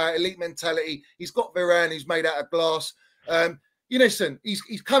 world-class player, elite mentality. He's got Varane, who's made out of glass. You listen, he's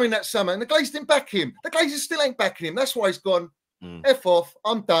coming that summer, and the Glazers didn't back him. The Glazers still ain't backing him. That's why he's gone. F off,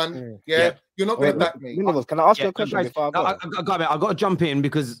 I'm done. Yeah. You're not going to back me. Can I ask you a question before I go? I've got to jump in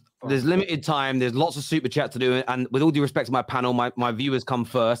because there's limited time. There's lots of super chat to do. And with all due respect to my panel, my viewers come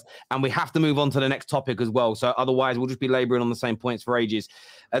first. And we have to move on to the next topic as well. So otherwise, we'll just be labouring on the same points for ages.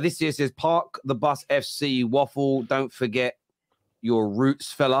 This year says, Park the Bus FC Waffle. Don't forget your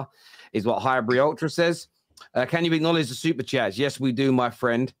roots, fella, is what Highbury Ultra says. Can you acknowledge the super chats? Yes, we do, my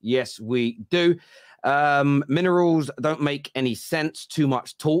friend. Yes, we do. Minerals don't make any sense. Too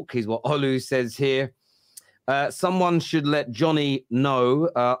much talk is what Olu says here. Someone should let Johnny know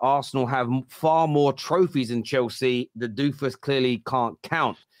Arsenal have far more trophies than Chelsea. The doofus clearly can't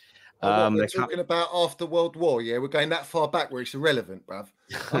count. We're talking about after World War, yeah? We're going that far back where it's irrelevant, bruv.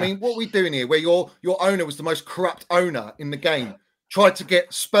 I mean, what are we doing here? Where your owner was the most corrupt owner in the game, tried to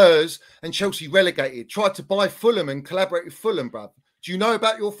get Spurs and Chelsea relegated, tried to buy Fulham and collaborate with Fulham, bruv. Do you know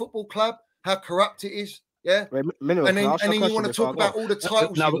about your football club? How corrupt it is? Yeah. Wait, Mineral, And then you want to talk about all the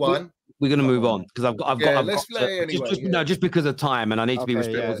titles you won. We're going to move on because I've got let's play anyway. No, just because of time, and I need to be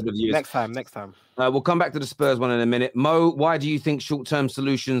respectful to the viewers. Next time. We'll come back to the Spurs one in a minute. Mo, why do you think short-term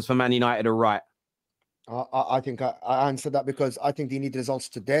solutions for Man United are right? I think I answered that because I think they need results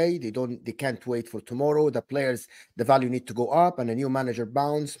today. They can't wait for tomorrow. The players, the value need to go up, and a new manager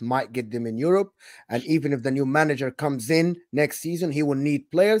bounce might get them in Europe. And even if the new manager comes in next season, he will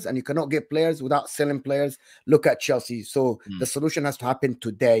need players, and you cannot get players without selling players. Look at Chelsea. So the solution has to happen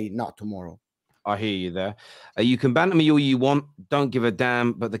today, not tomorrow. I hear you there. You can banter me all you want. Don't give a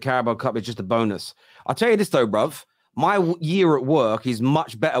damn. But the Carabao Cup is just a bonus. I'll tell you this though, bruv. My year at work is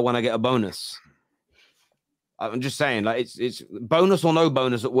much better when I get a bonus. I'm just saying, like it's bonus or no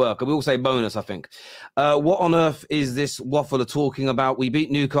bonus at work. We all say bonus, I think. What on earth is this waffler talking about? We beat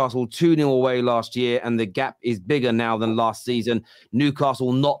Newcastle 2-0 away last year, and the gap is bigger now than last season.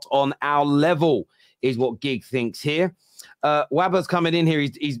 Newcastle not on our level is what Gig thinks here. Wabber's coming in here.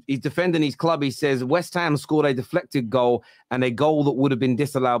 He's defending his club. He says West Ham scored a deflected goal and a goal that would have been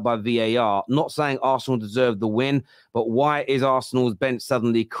disallowed by VAR. Not saying Arsenal deserved the win, but why is Arsenal's bench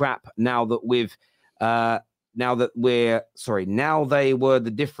suddenly crap now that now they were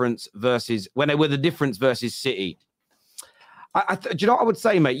the difference versus City? Do you know what I would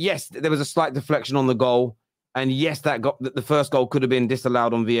say, mate? Yes, there was a slight deflection on the goal, and yes, the first goal could have been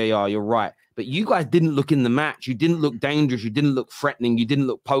disallowed on VAR. You're right, but you guys didn't look in the match. You didn't look dangerous. You didn't look threatening. You didn't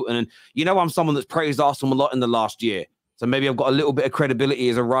look potent. And you know, I'm someone that's praised Arsenal a lot in the last year, so maybe I've got a little bit of credibility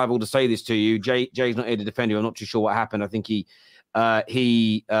as a rival to say this to you. Jay's not here to defend you. I'm not too sure what happened. I think he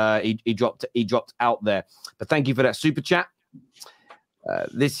dropped out there, but thank you for that super chat.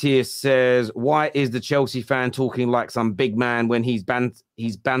 This here says, why is the Chelsea fan talking like some big man when his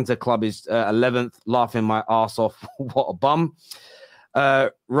banter club is 11th? Laughing my ass off. What a bum.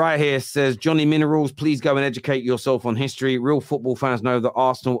 Right here says, Johnny Minerals, please go and educate yourself on history. Real football fans know that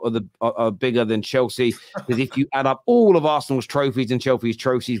Arsenal are bigger than Chelsea, because if you add up all of Arsenal's trophies and Chelsea's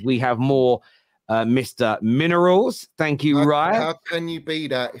trophies, we have more. Mr. Minerals, thank you, Ryan. How can you be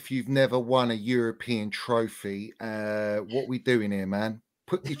that if you've never won a European trophy? What we doing here, man?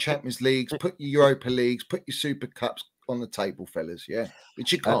 Put your Champions Leagues, put your Europa Leagues, put your Super Cups on the table, fellas. Yeah,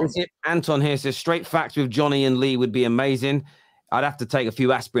 but you can't. Anton here says straight facts with Johnny and Lee would be amazing. I'd have to take a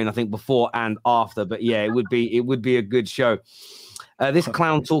few aspirin, I think, before and after, but yeah, it would be a good show. This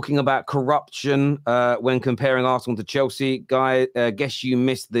clown talking about corruption when comparing Arsenal to Chelsea. Guy, guess you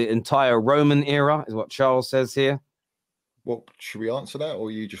missed the entire Roman era, is what Charles says here. Well, should we answer that, or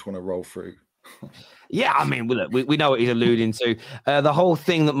you just want to roll through? Yeah, I mean, look, we know what he's alluding to. The whole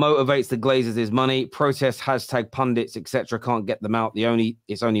thing that motivates the Glazers is money. Protests, hashtag pundits, etc. Can't get them out.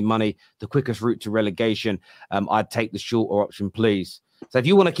 It's only money. The quickest route to relegation. I'd take the shorter option, please. So if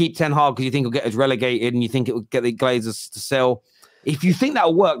you want to keep Ten Hag because you think he'll get us relegated and you think it will get the Glazers to sell, if you think that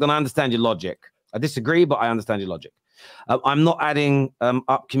will work, then I understand your logic. I disagree, but I understand your logic. I'm not adding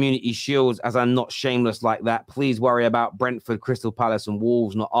up Community Shields as I'm not shameless like that. Please worry about Brentford, Crystal Palace and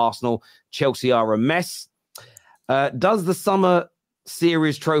Wolves, not Arsenal. Chelsea are a mess. Does the Summer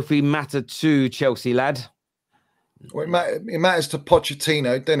Series trophy matter to Chelsea, lad? Well, it matters to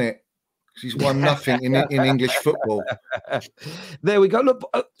Pochettino, doesn't it? Because he's won nothing in English football. There we go. Look,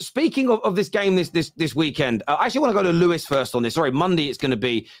 speaking of this game this weekend, I actually want to go to Lewis first on this. Sorry, Monday it's going to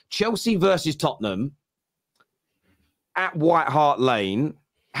be Chelsea versus Tottenham at White Hart Lane.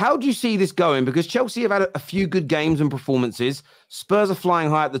 How do you see this going? Because Chelsea have had a few good games and performances. Spurs are flying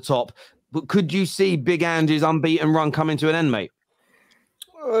high at the top. But could you see Big Andy's unbeaten run coming to an end, mate?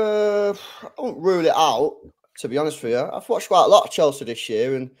 I won't rule it out, to be honest with you. I've watched quite a lot of Chelsea this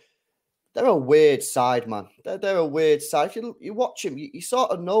year, and they're a weird side, man. They're a weird side. If you watch them, you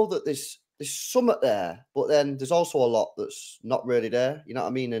sort of know that there's something there, but then there's also a lot that's not really there. You know what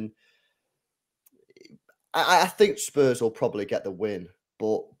I mean? And I think Spurs will probably get the win.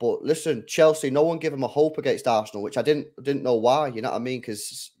 But listen, Chelsea, no one gave them a hope against Arsenal, which I didn't know why. You know what I mean?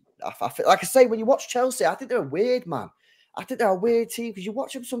 Because I feel, like I say, when you watch Chelsea, I think they're weird, man. I think they're a weird team because you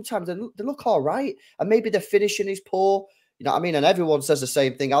watch them sometimes, they look all right, and maybe their finishing is poor. You know what I mean? And everyone says the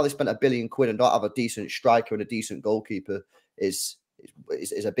same thing. How they spent £1 billion and don't have a decent striker and a decent goalkeeper is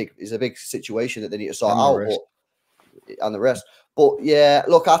a big situation that they need to sort out. And the rest. But yeah,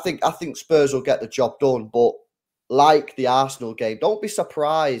 look, I think Spurs will get the job done. But like the Arsenal game, don't be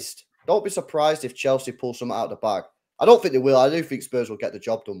surprised. Don't be surprised if Chelsea pull something out of the bag. I don't think they will. I do think Spurs will get the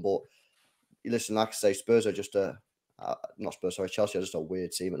job done. But listen, like I say, Spurs are just a not Spurs, sorry, Chelsea are just a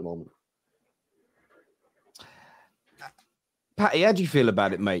weird team at the moment. Patty, how do you feel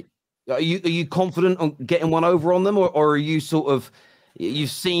about it, mate? Are you confident on getting one over on them, or are you sort of,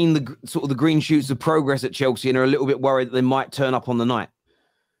 you've seen the green shoots of progress at Chelsea and are a little bit worried that they might turn up on the night?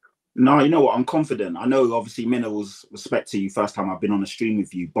 No, you know what? I'm confident. I know, obviously, Minerals, respect to you, first time I've been on a stream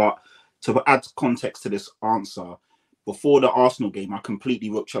with you, but to add context to this answer, before the Arsenal game, I completely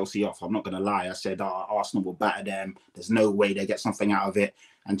wrote Chelsea off. I'm not going to lie. I said, Arsenal will batter them. There's no way they get something out of it.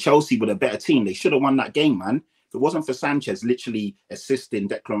 And Chelsea were a better team. They should have won that game, man. If it wasn't for Sanchez literally assisting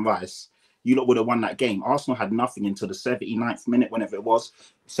Declan Rice, you lot would have won that game. Arsenal had nothing until the 79th minute, whenever it was,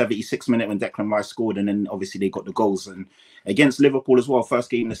 76th minute when Declan Rice scored, and then obviously they got the goals. And against Liverpool as well, first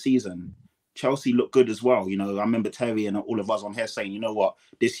game of the season, Chelsea looked good as well. You know, I remember Terry and all of us on here saying, you know what,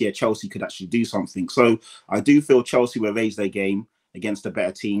 this year Chelsea could actually do something. So I do feel Chelsea will raise their game against the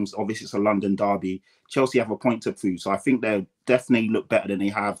better teams. Obviously, it's a London derby. Chelsea have a point to prove. So I think they'll definitely look better than they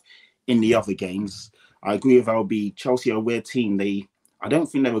have in the other games. I agree with LB. Chelsea are a weird team. I don't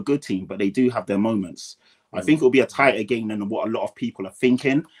think they're a good team, but they do have their moments. I think it'll be a tighter game than what a lot of people are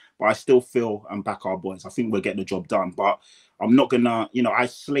thinking, but I still feel and back our boys. I think we'll get the job done, but I'm not going to, you know, I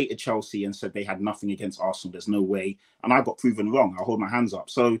slated Chelsea and said they had nothing against Arsenal. There's no way. And I got proven wrong. I hold my hands up.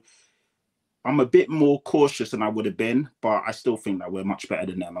 So I'm a bit more cautious than I would have been, but I still think that we're much better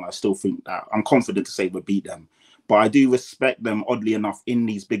than them. And I still think that I'm confident to say we'll beat them. But I do respect them, oddly enough, in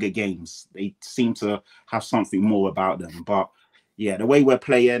these bigger games. They seem to have something more about them. But yeah, the way we're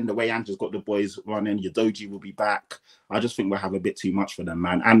playing, the way Andrew's got the boys running, Udogie will be back. I just think we'll have a bit too much for them,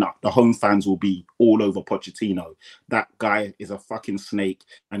 man. And the home fans will be all over Pochettino. That guy is a fucking snake,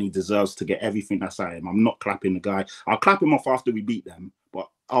 and he deserves to get everything that's at him. I'm not clapping the guy. I'll clap him off after we beat them. But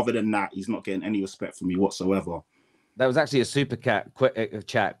other than that, he's not getting any respect from me whatsoever. That was actually a super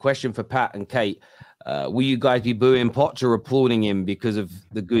chat question for Pat and Kate. Will you guys be booing Poch or applauding him because of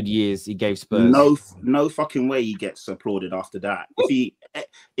the good years he gave Spurs? No fucking way he gets applauded after that.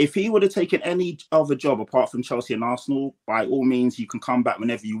 If he would have taken any other job apart from Chelsea and Arsenal, by all means, you can come back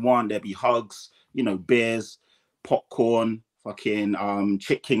whenever you want. There'll be hugs, you know, beers, popcorn, fucking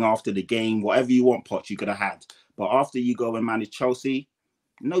Chick King after the game, whatever you want, Poch, you could have had. But after you go and manage Chelsea,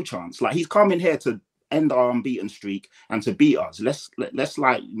 no chance. Like, he's coming here to end our unbeaten streak and to beat us. Let's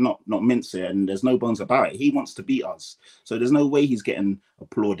like not mince it, and there's no bones about it. He wants to beat us, so there's no way he's getting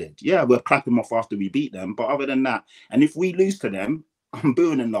applauded. Yeah, we'll clap him off after we beat them, but other than that, and if we lose to them, I'm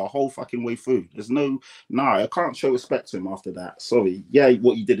booing him the whole fucking way through. There's I can't show respect to him after that. Sorry. Yeah,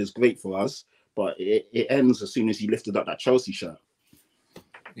 what he did is great for us, but it ends as soon as he lifted up that Chelsea shirt.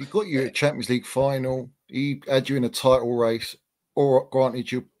 He got you at Champions League final. He had you in a title race, or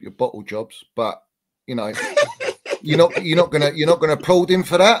granted your bottle jobs, but you know, you're not gonna applaud him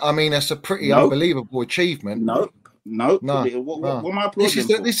for that. I mean, that's a pretty unbelievable achievement. No. What am I applauding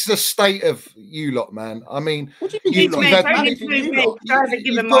for? This is a state of you lot, man. I mean, what do you mean?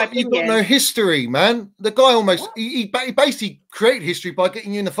 You've got no history, man. The guy he basically created history by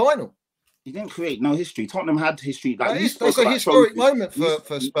getting you in the final. He didn't create no history. Tottenham had history. Like, that's a historic moment for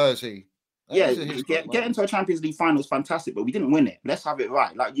Spursy. Yeah, get into a Champions League final is fantastic, but we didn't win it. Let's have it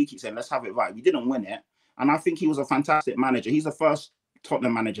right. Like you keep saying, let's have it right. We didn't win it. And I think he was a fantastic manager. He's the first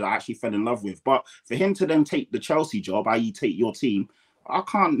Tottenham manager I actually fell in love with. But for him to then take the Chelsea job, i.e. take your team, I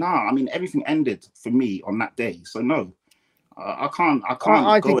can't. I mean, everything ended for me on that day. So no, I can't.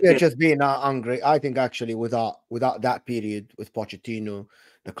 I think they're just being hungry. I think actually without that period with Pochettino,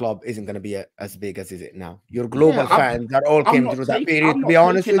 the club isn't going to be as big as is it now. Your global fans that all came through that period. To be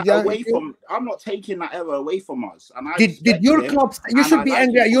honest with you, I'm not taking that era away from us. And did your club? You should be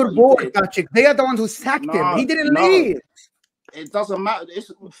angry at your board, Patrick. They are the ones who sacked him. He didn't leave. It doesn't matter.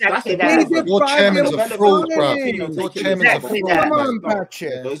 Your chairman's a fraud, bro. Your chairman's a fraud. Come on,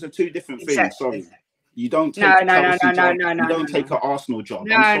 Patrick. Those are two different things. Sorry. You don't take no. You don't take an Arsenal job.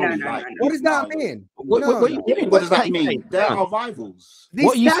 No. What does that mean? What does that mean? They're our rivals.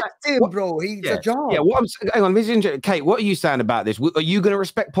 What you sacked him, bro. He's a job. Yeah. Hang on, Kate. What are you saying about this? Are you going to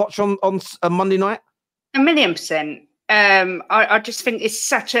respect Poch on a Monday night? 1,000,000%. I just think it's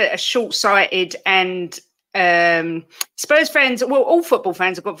such a short-sighted and Spurs fans, well, all football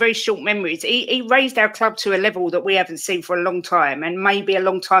fans have got very short memories. He raised our club to a level that we haven't seen for a long time, and maybe a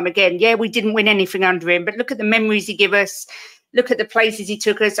long time again. Yeah, we didn't win anything under him, but look at the memories he gave us. Look at the places he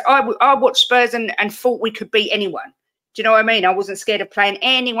took us. I watched Spurs and thought we could beat anyone. Do you know what I mean? I wasn't scared of playing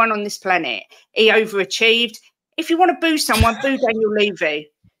anyone on this planet. He overachieved. If you want to boo someone, boo Daniel Levy.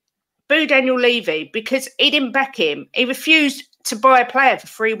 Boo Daniel Levy, because he didn't back him. He refused to buy a player for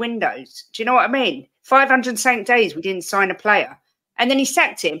 3 windows. Do you know what I mean? 500 days we didn't sign a player. And then he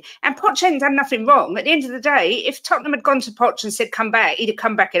sacked him. And Poch hadn't done nothing wrong. At the end of the day, if Tottenham had gone to Poch and said, come back, he'd have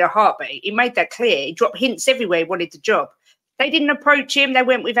come back in a heartbeat. He made that clear. He dropped hints everywhere he wanted the job. They didn't approach him. They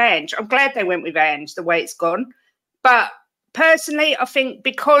went with Ange. I'm glad they went with Ange, the way it's gone. But personally, I think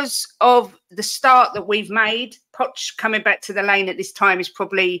because of the start that we've made, Poch coming back to the lane at this time is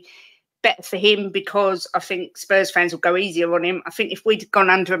probably better for him, because I think Spurs fans will go easier on him. I think if we'd gone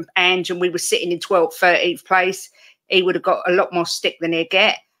under Ange and we were sitting in 12th, 13th place, he would have got a lot more stick than he'd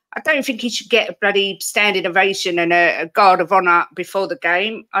get. I don't think he should get a bloody standing ovation and a guard of honour before the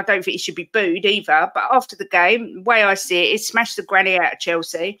game. I don't think he should be booed either. But after the game, the way I see it is smash the granny out of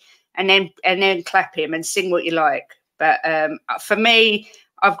Chelsea and then clap him and sing what you like. But for me,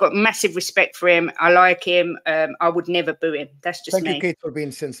 I've got massive respect for him. I like him. I would never boo him. That's just me. Thank you, Kate, for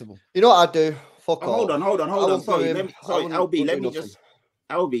being sensible. You know what I'd do? Fuck off. Hold on. Sorry, LB, let me just...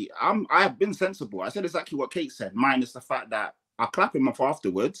 LB, I have been sensible. I said exactly what Kate said, minus the fact that I clap him off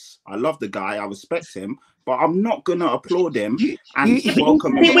afterwards. I love the guy. I respect him. But I'm not going to applaud him and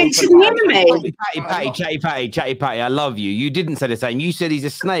welcome him. Chatty Patty, I love you. You didn't say the same. You said he's a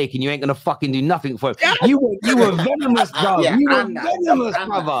snake and you ain't going to fucking do nothing for him. You were venomous, bro. Yeah, you were venomous,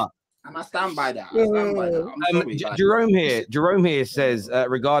 brother. And I stand by that. Jerome here says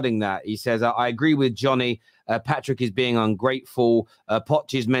regarding that, he says, I agree with Johnny. Patrick is being ungrateful.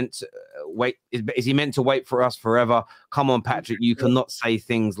 Poch is meant to wait. Is he meant to wait for us forever? Come on, Patrick. You cannot say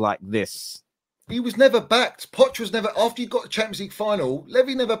things like this. He was never backed. Poch was never, after you got the Champions League final,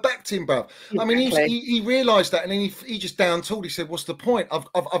 Levy never backed him, bruv. I mean, he realised that, and then he just down-tooled. He said, what's the point?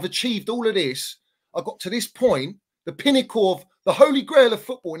 I've achieved all of this. I got to this point, the pinnacle of the holy grail of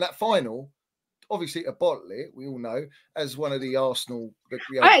football in that final. Obviously, to bottle it, we all know, as one of the Arsenal.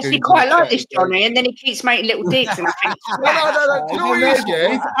 I actually quite like this Johnny, and then he keeps making little digs. And I think, no. Do you know what it is,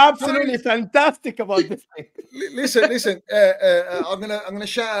 yeah? He's absolutely fantastic about this thing. Listen. I'm gonna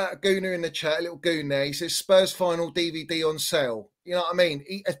shout out Gooner in the chat, a little goon there. He says Spurs final DVD on sale. You know what I mean?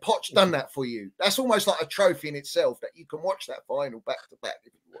 Has Poch done that for you? That's almost like a trophy in itself that you can watch that final back to back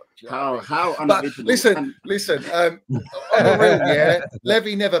if you want. You know how listen. On the real, yeah,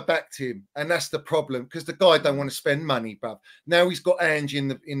 Levy never backed him, and that's the problem, because the guy don't want to spend money, bruv. Now he's got Ange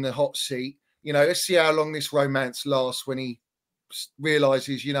in the hot seat. You know, let's see how long this romance lasts when he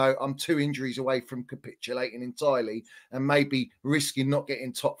realizes, you know, I'm 2 injuries away from capitulating entirely and maybe risking not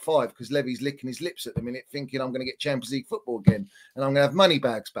getting top 5, because Levy's licking his lips at the minute, thinking I'm going to get Champions League football again and I'm going to have money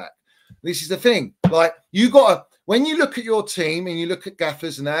bags back. This is the thing. Like, you got to, when you look at your team and you look at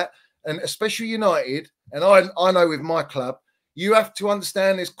gaffers and that, and especially United, and I know with my club, you have to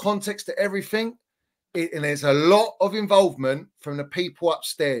understand there's context to everything, and there's a lot of involvement from the people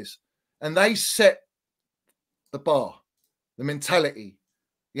upstairs, and they set the bar, the mentality,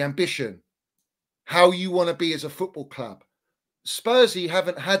 the ambition, how you want to be as a football club. Spursy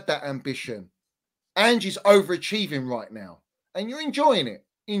haven't had that ambition. Angie's overachieving right now, and you're enjoying it.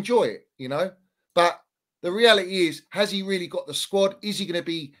 Enjoy it, you know. But the reality is, has he really got the squad? Is he going to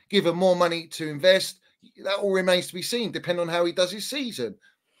be given more money to invest? That all remains to be seen, depending on how he does his season,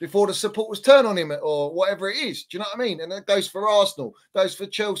 before the supporters turn on him or whatever it is. Do you know what I mean? And that goes for Arsenal, goes for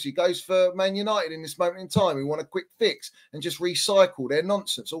Chelsea, goes for Man United in this moment in time. We want a quick fix and just recycle their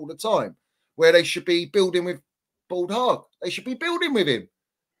nonsense all the time, where they should be building with Bald Hag. They should be building with him.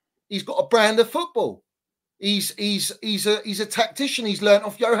 He's got a brand of football. He's a tactician. He's learnt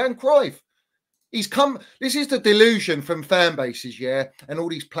off Johan Cruyff. He's come. This is the delusion from fan bases, yeah, and all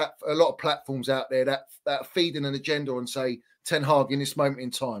these a lot of platforms out there that are feeding an agenda and say Ten Hag in this moment in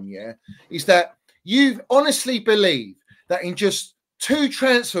time, yeah, is that you honestly believe that in just 2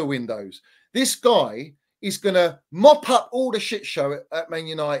 transfer windows, this guy is going to mop up all the shit show at Man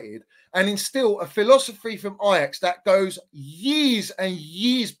United and instill a philosophy from Ajax that goes years and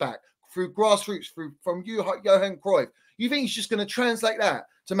years back through grassroots, from Johan Cruyff. You think he's just going to translate that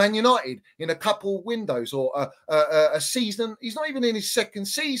to Man United in a couple windows or a season? He's not even in his 2nd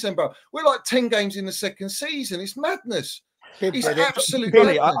season, bro. We're like 10 games in the 2nd season. It's madness. It's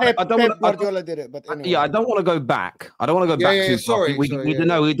absolutely I don't want to go back. I don't want to go back too far.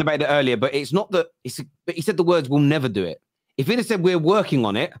 We debated it earlier, but it's not that. But he said the words "will never do it." If he'd have said we're working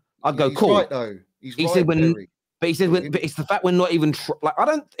on it, I'd go cool. Right, though. He said when. But he says, but it's the fact we're not even like. I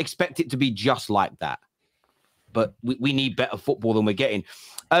don't expect it to be just like that, but we need better football than we're getting.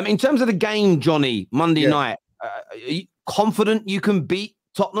 In terms of the game, Johnny, Monday night, are you confident you can beat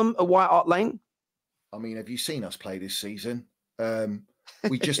Tottenham at White Hart Lane? I mean, have you seen us play this season?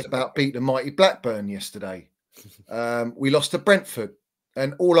 We just about beat the mighty Blackburn yesterday. We lost to Brentford,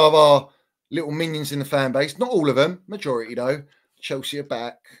 and all of our little minions in the fan base, not all of them, majority though. Chelsea are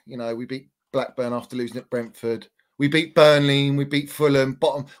back. You know, we beat Blackburn after losing at Brentford. We beat Burnley and we beat Fulham.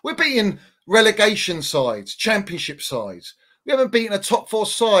 Bottom. We're beating relegation sides, championship sides. We haven't beaten a top 4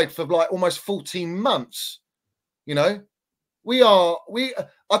 side for like almost 14 months. You know, I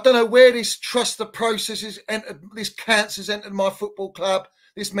don't know where this trust the process is entered, this cancer's entered my football club,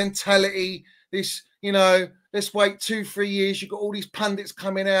 this mentality, this, you know, let's wait 2-3 years. You've got all these pundits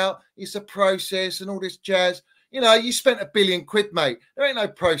coming out. It's a process and all this jazz. You know, you spent £1 billion, mate. There ain't no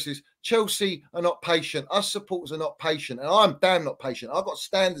process. Chelsea are not patient. Us supporters are not patient. And I'm damn not patient. I've got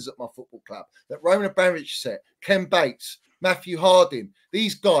standards at my football club that Roman Abramovich set, Ken Bates, Matthew Harding,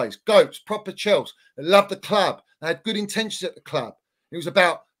 these guys, goats, proper Chelsea. They love the club. They had good intentions at the club. It was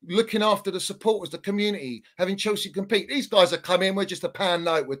about looking after the supporters, the community, having Chelsea compete. These guys are coming. We're just a pound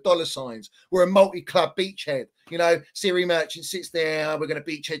note with dollar signs. We're a multi-club beachhead. You know, Siri Merchant sits there. We're going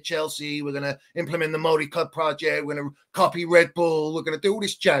to beachhead Chelsea. We're going to implement the multi-club project. We're going to copy Red Bull. We're going to do all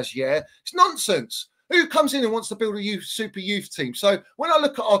this jazz, yeah? It's nonsense. Who comes in and wants to build a super youth team? So when I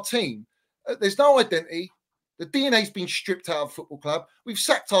look at our team, there's no identity. The DNA's been stripped out of football club. We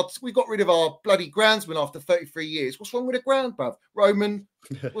got rid of our bloody groundsman after 33 years. What's wrong with the ground, bruv? Roman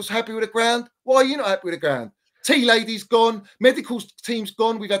was happy with the ground. Why are you not happy with the ground? Tea lady's gone. Medical team's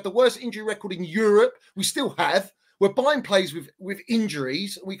gone. We've had the worst injury record in Europe. We still have. We're buying players with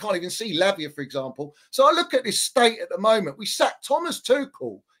injuries. We can't even see Lavia, for example. So I look at this state at the moment. We sacked Thomas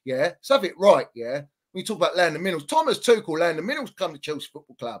Tuchel. Yeah, let's have it right, yeah? We talk about Landon Minnels. Thomas Tuchel, Landon Minnels come to Chelsea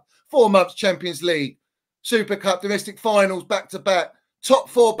Football Club. 4 months Champions League. Super Cup, domestic finals, back-to-back, top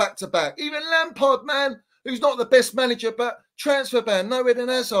 4 back-to-back. Even Lampard, man, who's not the best manager, but transfer ban, no Eden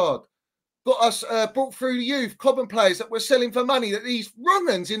Hazard. Got us brought through the youth, Cobham players that we're selling for money, that these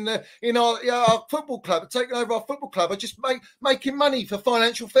wrong-uns in our football club, taking over our football club, are just making money for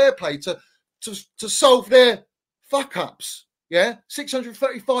financial fair play to solve their fuck-ups, yeah?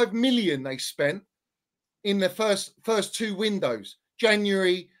 635 million they spent in the first 2 windows,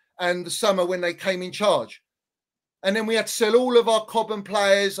 January and the summer when they came in charge. And then we had to sell all of our Cobham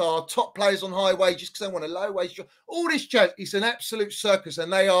players, our top players on high wages because they want a low wage job. All this jazz, it's an absolute circus,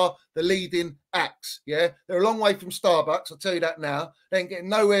 and they are the leading acts. Yeah, they're a long way from Starbucks. I'll tell you that now. They ain't getting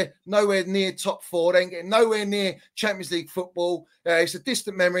nowhere near top 4. They ain't getting nowhere near Champions League football. It's a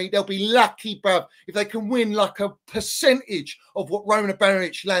distant memory. They'll be lucky, bruv, if they can win like a percentage of what Roman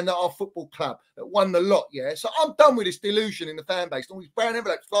Abramovich landed at our football club that won the lot. Yeah, so I'm done with this delusion in the fan base. All these brown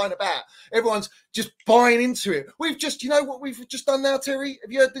envelopes flying about. Everyone's just buying into it. We've just, you know what we've just done now, Terry?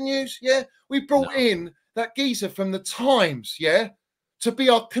 Have you heard the news? Yeah, we brought in that geezer from the Times, yeah, to be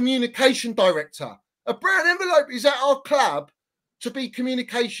our communication director. A brown envelope is at our club to be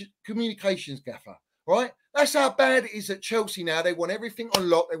communications gaffer, right? That's how bad it is at Chelsea now. They want everything on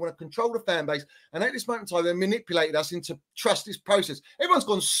lock. They want to control the fan base. And at this moment in time, they manipulated us into trust this process. Everyone's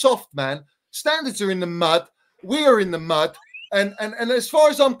gone soft, man. Standards are in the mud. We are in the mud. And as far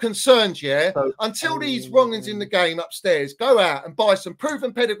as I'm concerned, yeah, until these wrongins in the game upstairs go out and buy some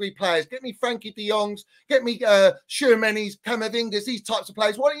proven pedigree players, get me Frankie de Jongs, get me Schuurmanis, Camavingas, these types of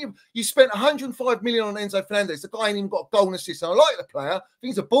players. Why don't you spent 105 million on Enzo Fernandez? The guy ain't even got a goal and assist. And I like the player. I think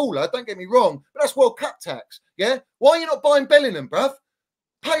he's a baller. Don't get me wrong, but that's World Cup tax. Yeah, why are you not buying Bellingham, bruv?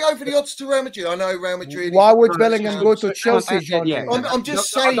 Pay over the odds to Real Madrid. I know Real Madrid. Why would Bellingham go to Chelsea, Johnny? I'm just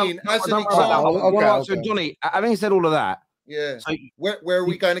saying as an example. Okay. So, Johnny, having said all of that, yeah. So, where are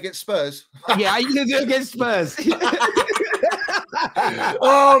we going to get Spurs? Yeah, are you going to do against Spurs?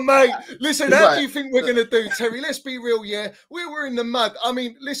 Oh, mate. Listen, how do you think we're going to do, Terry? Let's be real, yeah. We're in the mud. I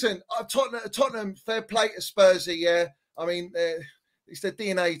mean, listen, Tottenham, fair play to Spursy, yeah. I mean, it's their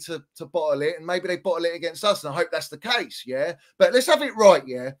DNA to bottle it, and maybe they bottle it against us, and I hope that's the case, yeah. But let's have it right,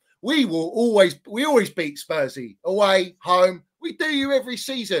 yeah. We always beat Spursy away, home. We do you every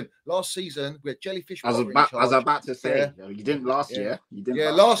season. Last season, we had Jellyfish Potter in charge. I was about to say, you didn't last year. You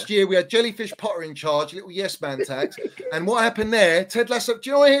didn't last year we had Jellyfish Potter in charge, little yes man tax. And what happened there? Ted Lasso, do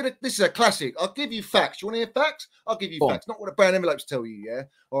you know what I hear? This is a classic. I'll give you facts. You want to hear facts? I'll give you facts. Not what the brown envelopes tell you, yeah?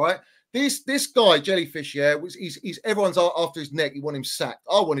 All right? This guy, Jellyfish, yeah, he's everyone's after his neck. You want him sacked.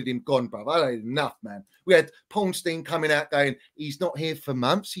 I wanted him gone, bruv. I had enough, man. We had Paulstein coming out going, he's not here for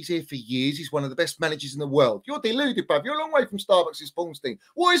months. He's here for years. He's one of the best managers in the world. You're deluded, bruv. You're a long way from Starbucks' Paulstein.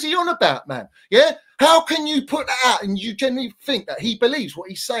 What is he on about, man? Yeah? How can you put that out and you genuinely think that he believes what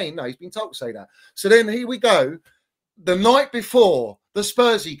he's saying? No, he's been told to say that. So then here we go. The night before the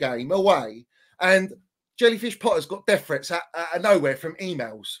Spursy game away, and Jellyfish Potter's got death threats out of nowhere from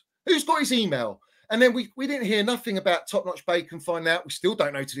emails. Who's got his email? And then we didn't hear nothing about Top Notch Bacon. Find out. We still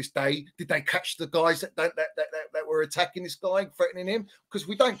don't know to this day. Did they catch the guys that were attacking this guy, threatening him? Because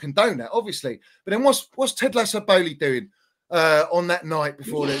we don't condone that, obviously. But then what's Ted Lasso Bowley doing on that night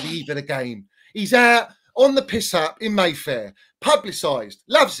before the eve of the game? He's out on the piss up in Mayfair, publicised,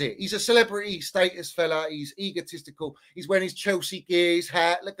 loves it. He's a celebrity status fella. He's egotistical. He's wearing his Chelsea gear, his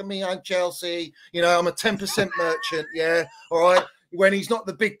hat. Look at me, I'm Chelsea. You know, I'm a 10% merchant. Yeah, all right. When he's not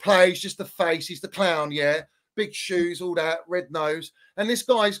the big play, he's just the face. He's the clown. Yeah, big shoes, all that, red nose. And this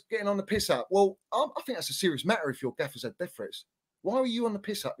guy's getting on the piss up. Well, I think that's a serious matter if your gaffer's had death threats. Why were you on the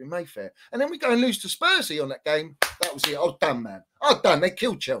piss up in Mayfair? And then we go and lose to Spursy on that game. That was it. I was done, man. I was done. They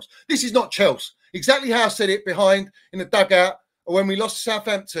killed Chelsea. This is not Chelsea. Exactly how I said it behind in the dugout when we lost to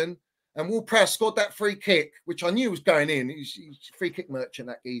Southampton and Ward-Prowse scored that free kick, which I knew was going in. He's a free kick merchant,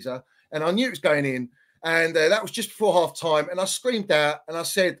 that geezer. And I knew it was going in. And that was just before half time. And I screamed out and I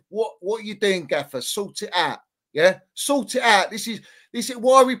said, what are you doing, Gaffer? Sort it out. Yeah, sort it out. This is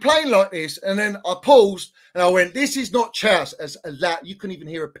why are we playing like this? And then I paused and I went, this is not Chelsea. As that, you couldn't even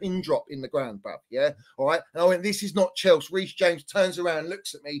hear a pin drop in the ground, bruv. Yeah, all right. And I went, this is not Chelsea. Reece James turns around,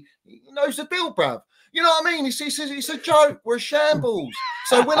 looks at me. He knows the deal, bruv. You know what I mean? It's a joke. We're a shambles.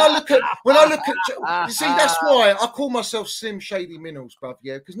 So when I look at, you see, that's why I call myself Slim Shady Minerals, bruv.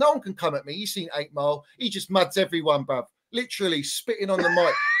 Yeah, because no one can come at me. You've seen 8 Mile. He just muds everyone, bruv. Literally spitting on the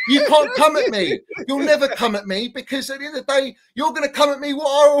mic. You can't come at me. You'll never come at me because at the end of the day, you're going to come at me what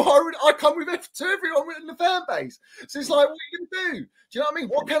I come with to everyone in the fan base. So it's like, what are you going to do? Do you know what I mean?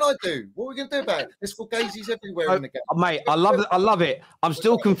 What can I do? What are we going to do about it? There's Fugazis everywhere in the game. Mate, I love it. I'm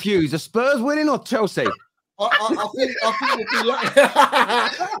still confused. Are Spurs winning or Chelsea? I think we'll be like,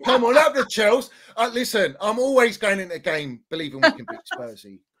 come on up the Chelsea. Listen, I'm always going into the game believing we can beat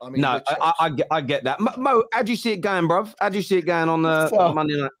Spursy. I mean, no, I get that. Mo, how do you see it going, bruv? How do you see it going on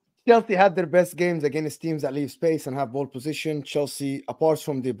Monday night? Chelsea had their best games against teams that leave space and have ball position. Chelsea, apart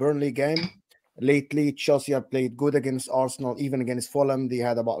from the Burnley game, lately Chelsea have played good against Arsenal, even against Fulham. They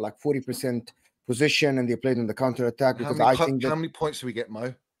had about like 40% position and they played on the counter attack. Because how many points do we get,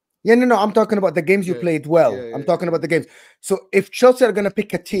 Mo? Yeah, no, I'm talking about the games you played well. I'm talking about the games. So if Chelsea are going to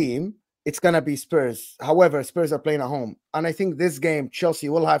pick a team, it's going to be Spurs. However, Spurs are playing at home. And I think this game, Chelsea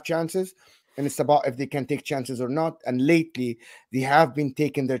will have chances. And it's about if they can take chances or not. And lately, they have been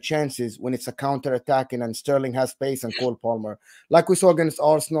taking their chances when it's a counter-attacking and Sterling has space and Cole Palmer. Like we saw against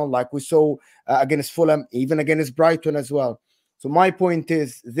Arsenal, like we saw against Fulham, even against Brighton as well. So my point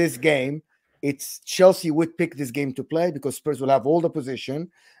is, this game, it's Chelsea would pick this game to play because Spurs will have all the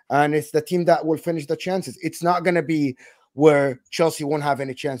position. And it's the team that will finish the chances. It's not going to be where Chelsea won't have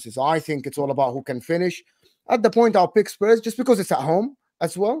any chances. I think it's all about who can finish. At the point, I'll pick Spurs just because it's at home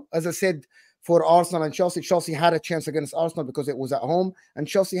as well. As I said, for Arsenal and Chelsea, Chelsea had a chance against Arsenal because it was at home, and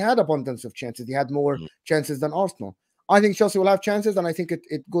Chelsea had abundance of chances. They had more chances than Arsenal. I think Chelsea will have chances, and I think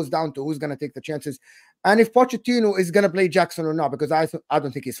it goes down to who's going to take the chances. And if Pochettino is going to play Jackson or not, because I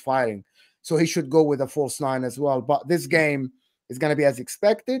don't think he's firing. So he should go with a false 9 as well. But this game is going to be as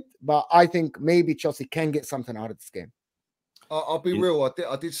expected, but I think maybe Chelsea can get something out of this game. I'll be real.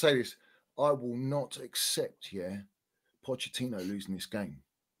 I did say this. I will not accept, Pochettino losing this game.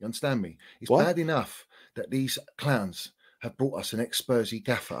 You understand me? It's bad enough that these clowns have brought us an ex-Spursy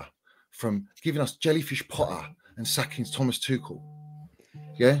gaffer from giving us Jellyfish Potter and sacking Thomas Tuchel.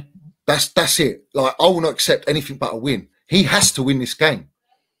 Yeah? That's it. Like, I will not accept anything but a win. He has to win this game.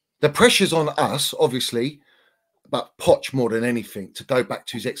 The pressure's on us, obviously, but Poch more than anything to go back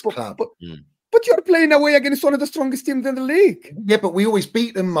to his ex-club. But you're playing away against one of the strongest teams in the league. Yeah, but we always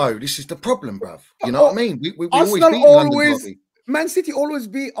beat them, Mo. This is the problem, bruv. You know what I mean? We always beat London. Man City always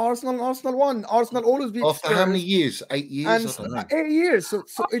beat Arsenal and Arsenal won. Arsenal always beat After Spurs. How many years? 8 years? And 8 years. So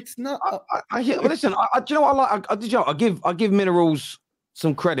it's not. Listen, do you know what I like? I give Minerals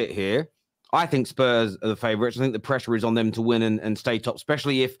some credit here. I think Spurs are the favourites. I think the pressure is on them to win and stay top,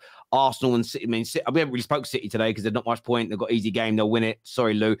 especially if Arsenal and City. I mean, we haven't really spoke City today because there's not much point. They've got easy game. They'll win it.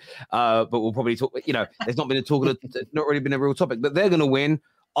 Sorry, Lou. But we'll probably talk. You know, there's not really been a real topic. But they're going to win.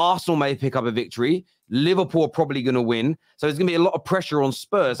 Arsenal may pick up a victory. Liverpool are probably going to win. So there's going to be a lot of pressure on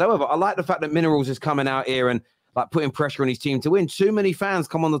Spurs. However, I like the fact that Minerals is coming out here and like putting pressure on his team to win. Too many fans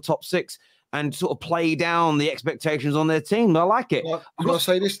come on the top 6 and sort of play down the expectations on their team. I like it. Can I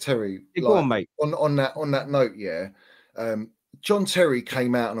say this, Terry? Go on, mate. On that note, John Terry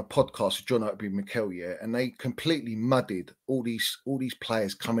came out on a podcast with John Oakley Mikel, and they completely mudded all these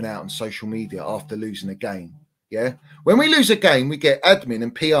players coming out on social media after losing a game. Yeah, when we lose a game, we get admin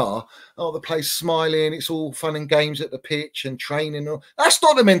and PR. Oh, the players smiling. It's all fun and games at the pitch and training. That's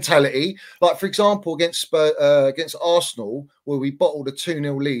not the mentality. Like, for example, against Arsenal, where we bottled a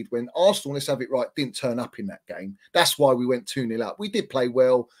 2-0 lead when Arsenal, let's have it right, didn't turn up in that game. That's why we went 2-0 up. We did play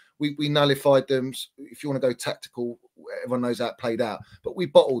well. We nullified them. If you want to go tactical, everyone knows how it played out. But we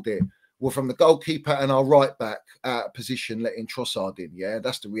bottled it. were from the goalkeeper and our right back out of position, letting Trossard in. Yeah,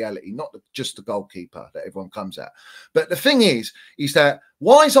 that's the reality, not just the goalkeeper that everyone comes at. But the thing is that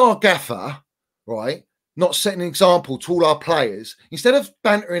why is our gaffer, right, not setting an example to all our players? Instead of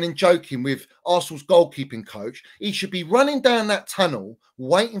bantering and joking with Arsenal's goalkeeping coach, he should be running down that tunnel,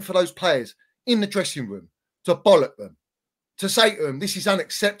 waiting for those players in the dressing room to bollock them, to say to them, this is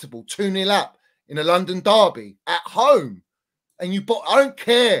unacceptable, 2-0 up in a London derby at home. And I don't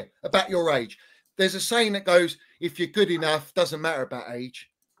care about your age. There's a saying that goes, if you're good enough, doesn't matter about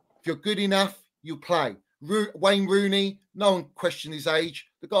age. If you're good enough, you play. Wayne Rooney, no one questioned his age.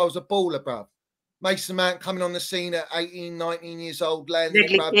 The guy was a baller, bruv. Mason Mount coming on the scene at 18, 19 years old, landing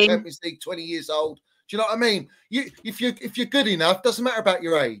in Champions League, 20 years old. Do you know what I mean? If you're good enough, doesn't matter about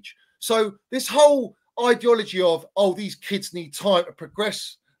your age. So this whole ideology of, oh, these kids need time to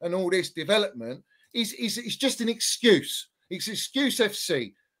progress and all this development is just an excuse. It's excuse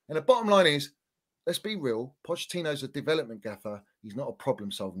FC. And the bottom line is, let's be real, Pochettino's a development gaffer. He's not a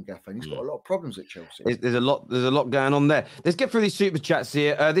problem-solving gaffer. And he's got a lot of problems at Chelsea. There's a lot going on there. Let's get through these super chats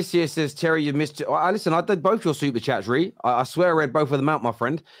here. This year says, Terry, you missed it. Listen, I did both your super chats, Ree. I swear I read both of them out, my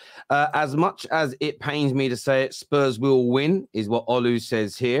friend. As much as it pains me to say it, Spurs will win, is what Olu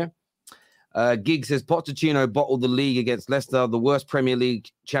says here. Gig says, Pochettino bottled the league against Leicester, the worst Premier League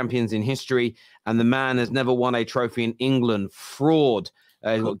champions in history, and the man has never won a trophy in England. Fraud.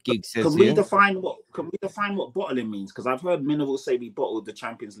 Is what Gig says. Can we define what bottling means? Because I've heard Minival say we bottled the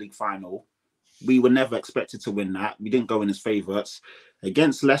Champions League final. We were never expected to win that. We didn't go in as favourites.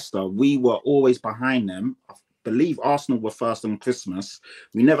 Against Leicester, we were always behind them. I believe Arsenal were first on Christmas.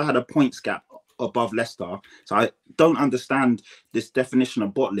 We never had a points gap above Leicester. So I don't understand this definition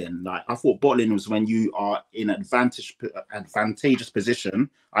of bottling. Like, I thought bottling was when you are in advantageous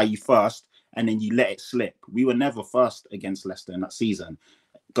position, i.e. first, and then you let it slip. We were never first against Leicester in that season.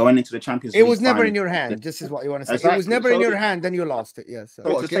 Going into the Champions League, it was never in your hand. This is what you want to say. Exactly. It was never in your hand, then you lost it. Yes. So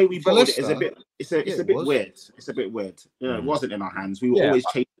to say we bottled it is a bit. It's a bit weird. It's a bit weird. Yeah, it wasn't in our hands. We were always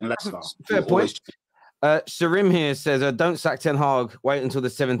chasing Leicester. Fair point. Sarim here says, don't sack Ten Hag. Wait until the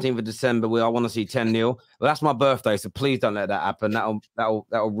 17th of December. I want to see 10-0. Well, that's my birthday, so please don't let that happen.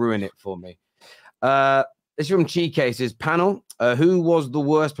 That'll ruin it for me. This from Chike says, panel, who was the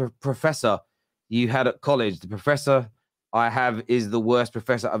worst professor you had at college? The professor I have is the worst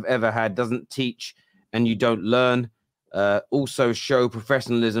professor I've ever had. Doesn't teach and you don't learn. Also show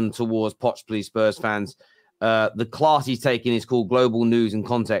professionalism towards Poch, please, Spurs fans. The class he's taking is called Global News and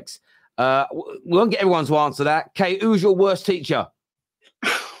Context. We won't get everyone to answer that. Kate, who's your worst teacher?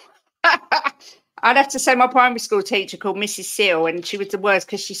 I'd have to say my primary school teacher called Mrs. Seal, and she was the worst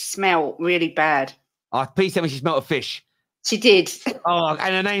because she smelled really bad. Please tell me she smelled of fish. She did. Oh,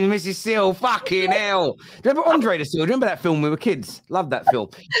 and her name is Mrs. Seal. Fucking hell. Do you remember Andre the Seal? Do you remember that film when we were kids? Loved that film.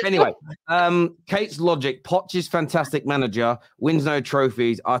 Anyway, Kate's logic. Poch is fantastic manager, wins no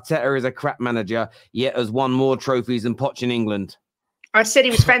trophies. Arteta is a crap manager, yet has won more trophies than Poch in England. I said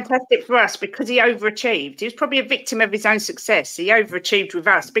he was fantastic for us because he overachieved. He was probably a victim of his own success. He overachieved with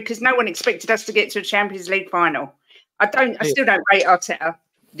us because no one expected us to get to a Champions League final. I still don't rate Arteta.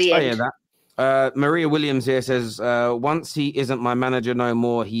 The end. I hear that. Maria Williams here says, once he isn't my manager no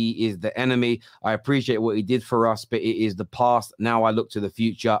more, he is the enemy. I appreciate what he did for us, but it is the past. Now I look to the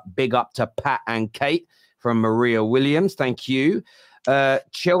future. Big up to Pat and Kate from Maria Williams. Thank you.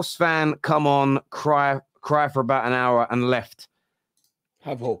 Chelsea fan, come on, cry for about an hour and left.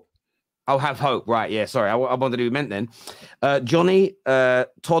 Have hope. I'll have hope. Right. Yeah. Sorry. I wanted to be meant then. Johnny,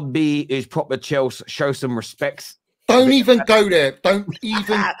 Todd B is proper Chelsea. Show some respects. Don't even go there. Don't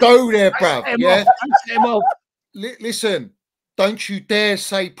even go there, bruv. Yeah. Listen, don't you dare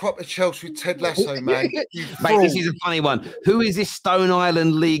say proper Chelsea with Ted Lasso, man. Mate, this is a funny one. Who is this Stone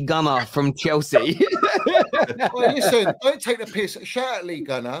Island League gunner from Chelsea? Well, listen, don't take the piss. Shout out Lee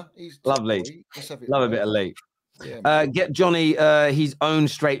Gunner. He's lovely. Love a bit of Lee. Yeah, get Johnny his own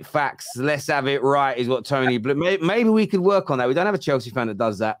straight facts. Let's have it right, is what Tony. But maybe we could work on that. We don't have a Chelsea fan that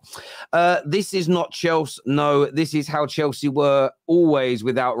does that. This is not Chelsea. No, this is how Chelsea were always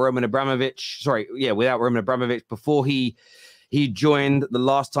without Roman Abramovich. Without Roman Abramovich. Before he joined, the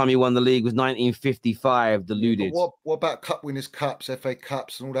last time he won the league was 1955. Deluded. What about Cup Winners' Cups, FA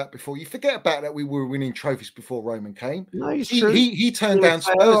Cups, and all that before? You forget about that. We were winning trophies before Roman came. No, it's true. He turned down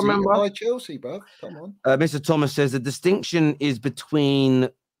Spurs by Chelsea, bro. Come on. Mr. Thomas says the distinction is between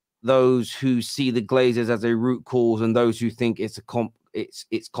those who see the Glazers as a root cause and those who think it's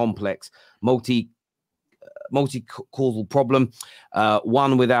complex, multi-causal problem,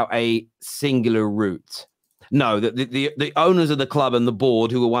 one without a singular root. No, the owners of the club and the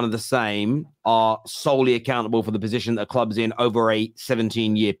board, who are one of the same, are solely accountable for the position that the club's in over a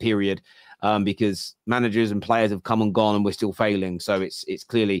 17-year period, because managers and players have come and gone and we're still failing. So it's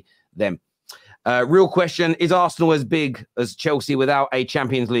clearly them. Real question, is Arsenal as big as Chelsea without a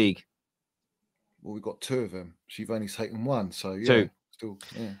Champions League? Well, we've got 2 of them. So you've only taken 1. So, yeah. 2. Still,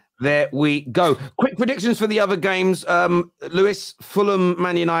 yeah. There we go. Quick predictions for the other games. Lewis, Fulham,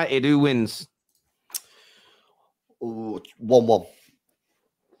 Man United, who wins? 1-1.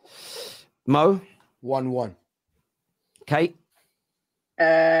 Mo? 1-1. Kate?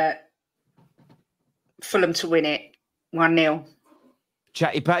 Fulham to win it. 1-0.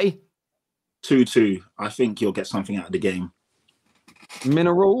 Chatty Patty? 2-2. I think you'll get something out of the game.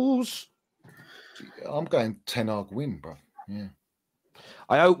 Minerals? I'm going Ten Hag win, bro. Yeah.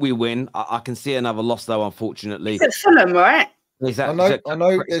 I hope we win. I can see another loss, though, unfortunately. Is it Fulham, right? I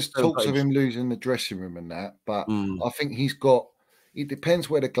know there's talks of him losing the dressing room and that, but I think he's got. It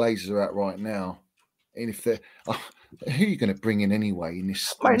depends where the Glazers are at right now, and if they're who are you going to bring in anyway in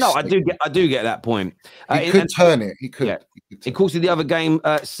this? No, I do get that point. He could turn it. He could. Yeah. Of course, in the other game,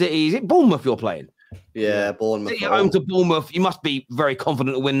 City. Is it Bournemouth you're playing? Yeah, Bournemouth. City home to Bournemouth. You must be very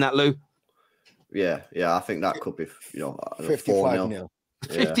confident to win that, Lou. Yeah. I think that could be 55-0.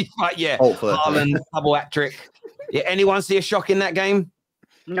 55, yeah. Hopefully. Haaland, double hat trick. Yeah, anyone see a shock in that game?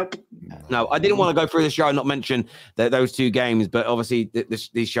 Nope. No, I didn't want to go through the show and not mention those 2 games, but obviously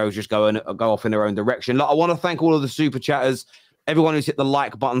these shows just go off in their own direction. Look, I want to thank all of the super chatters, everyone who's hit the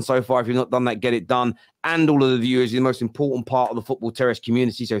like button so far. If you've not done that, get it done. And all of the viewers, you're the most important part of the Football Terrace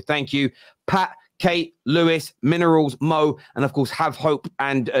community. So thank you, Pat, Kate, Lewis, Minerals, Mo, and of course Have Hope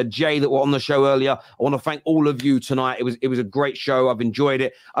and Jay that were on the show earlier. I want to thank all of you tonight. It was a great show. I've enjoyed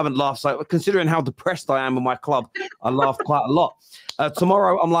it. I haven't laughed so considering how depressed I am with my club. I laughed quite a lot.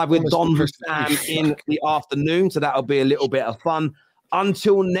 Tomorrow I'm live with Don Sam in the afternoon, so that'll be a little bit of fun.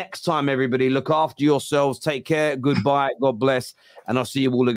 Until next time, everybody, look after yourselves. Take care. Goodbye. God bless, and I'll see you all again.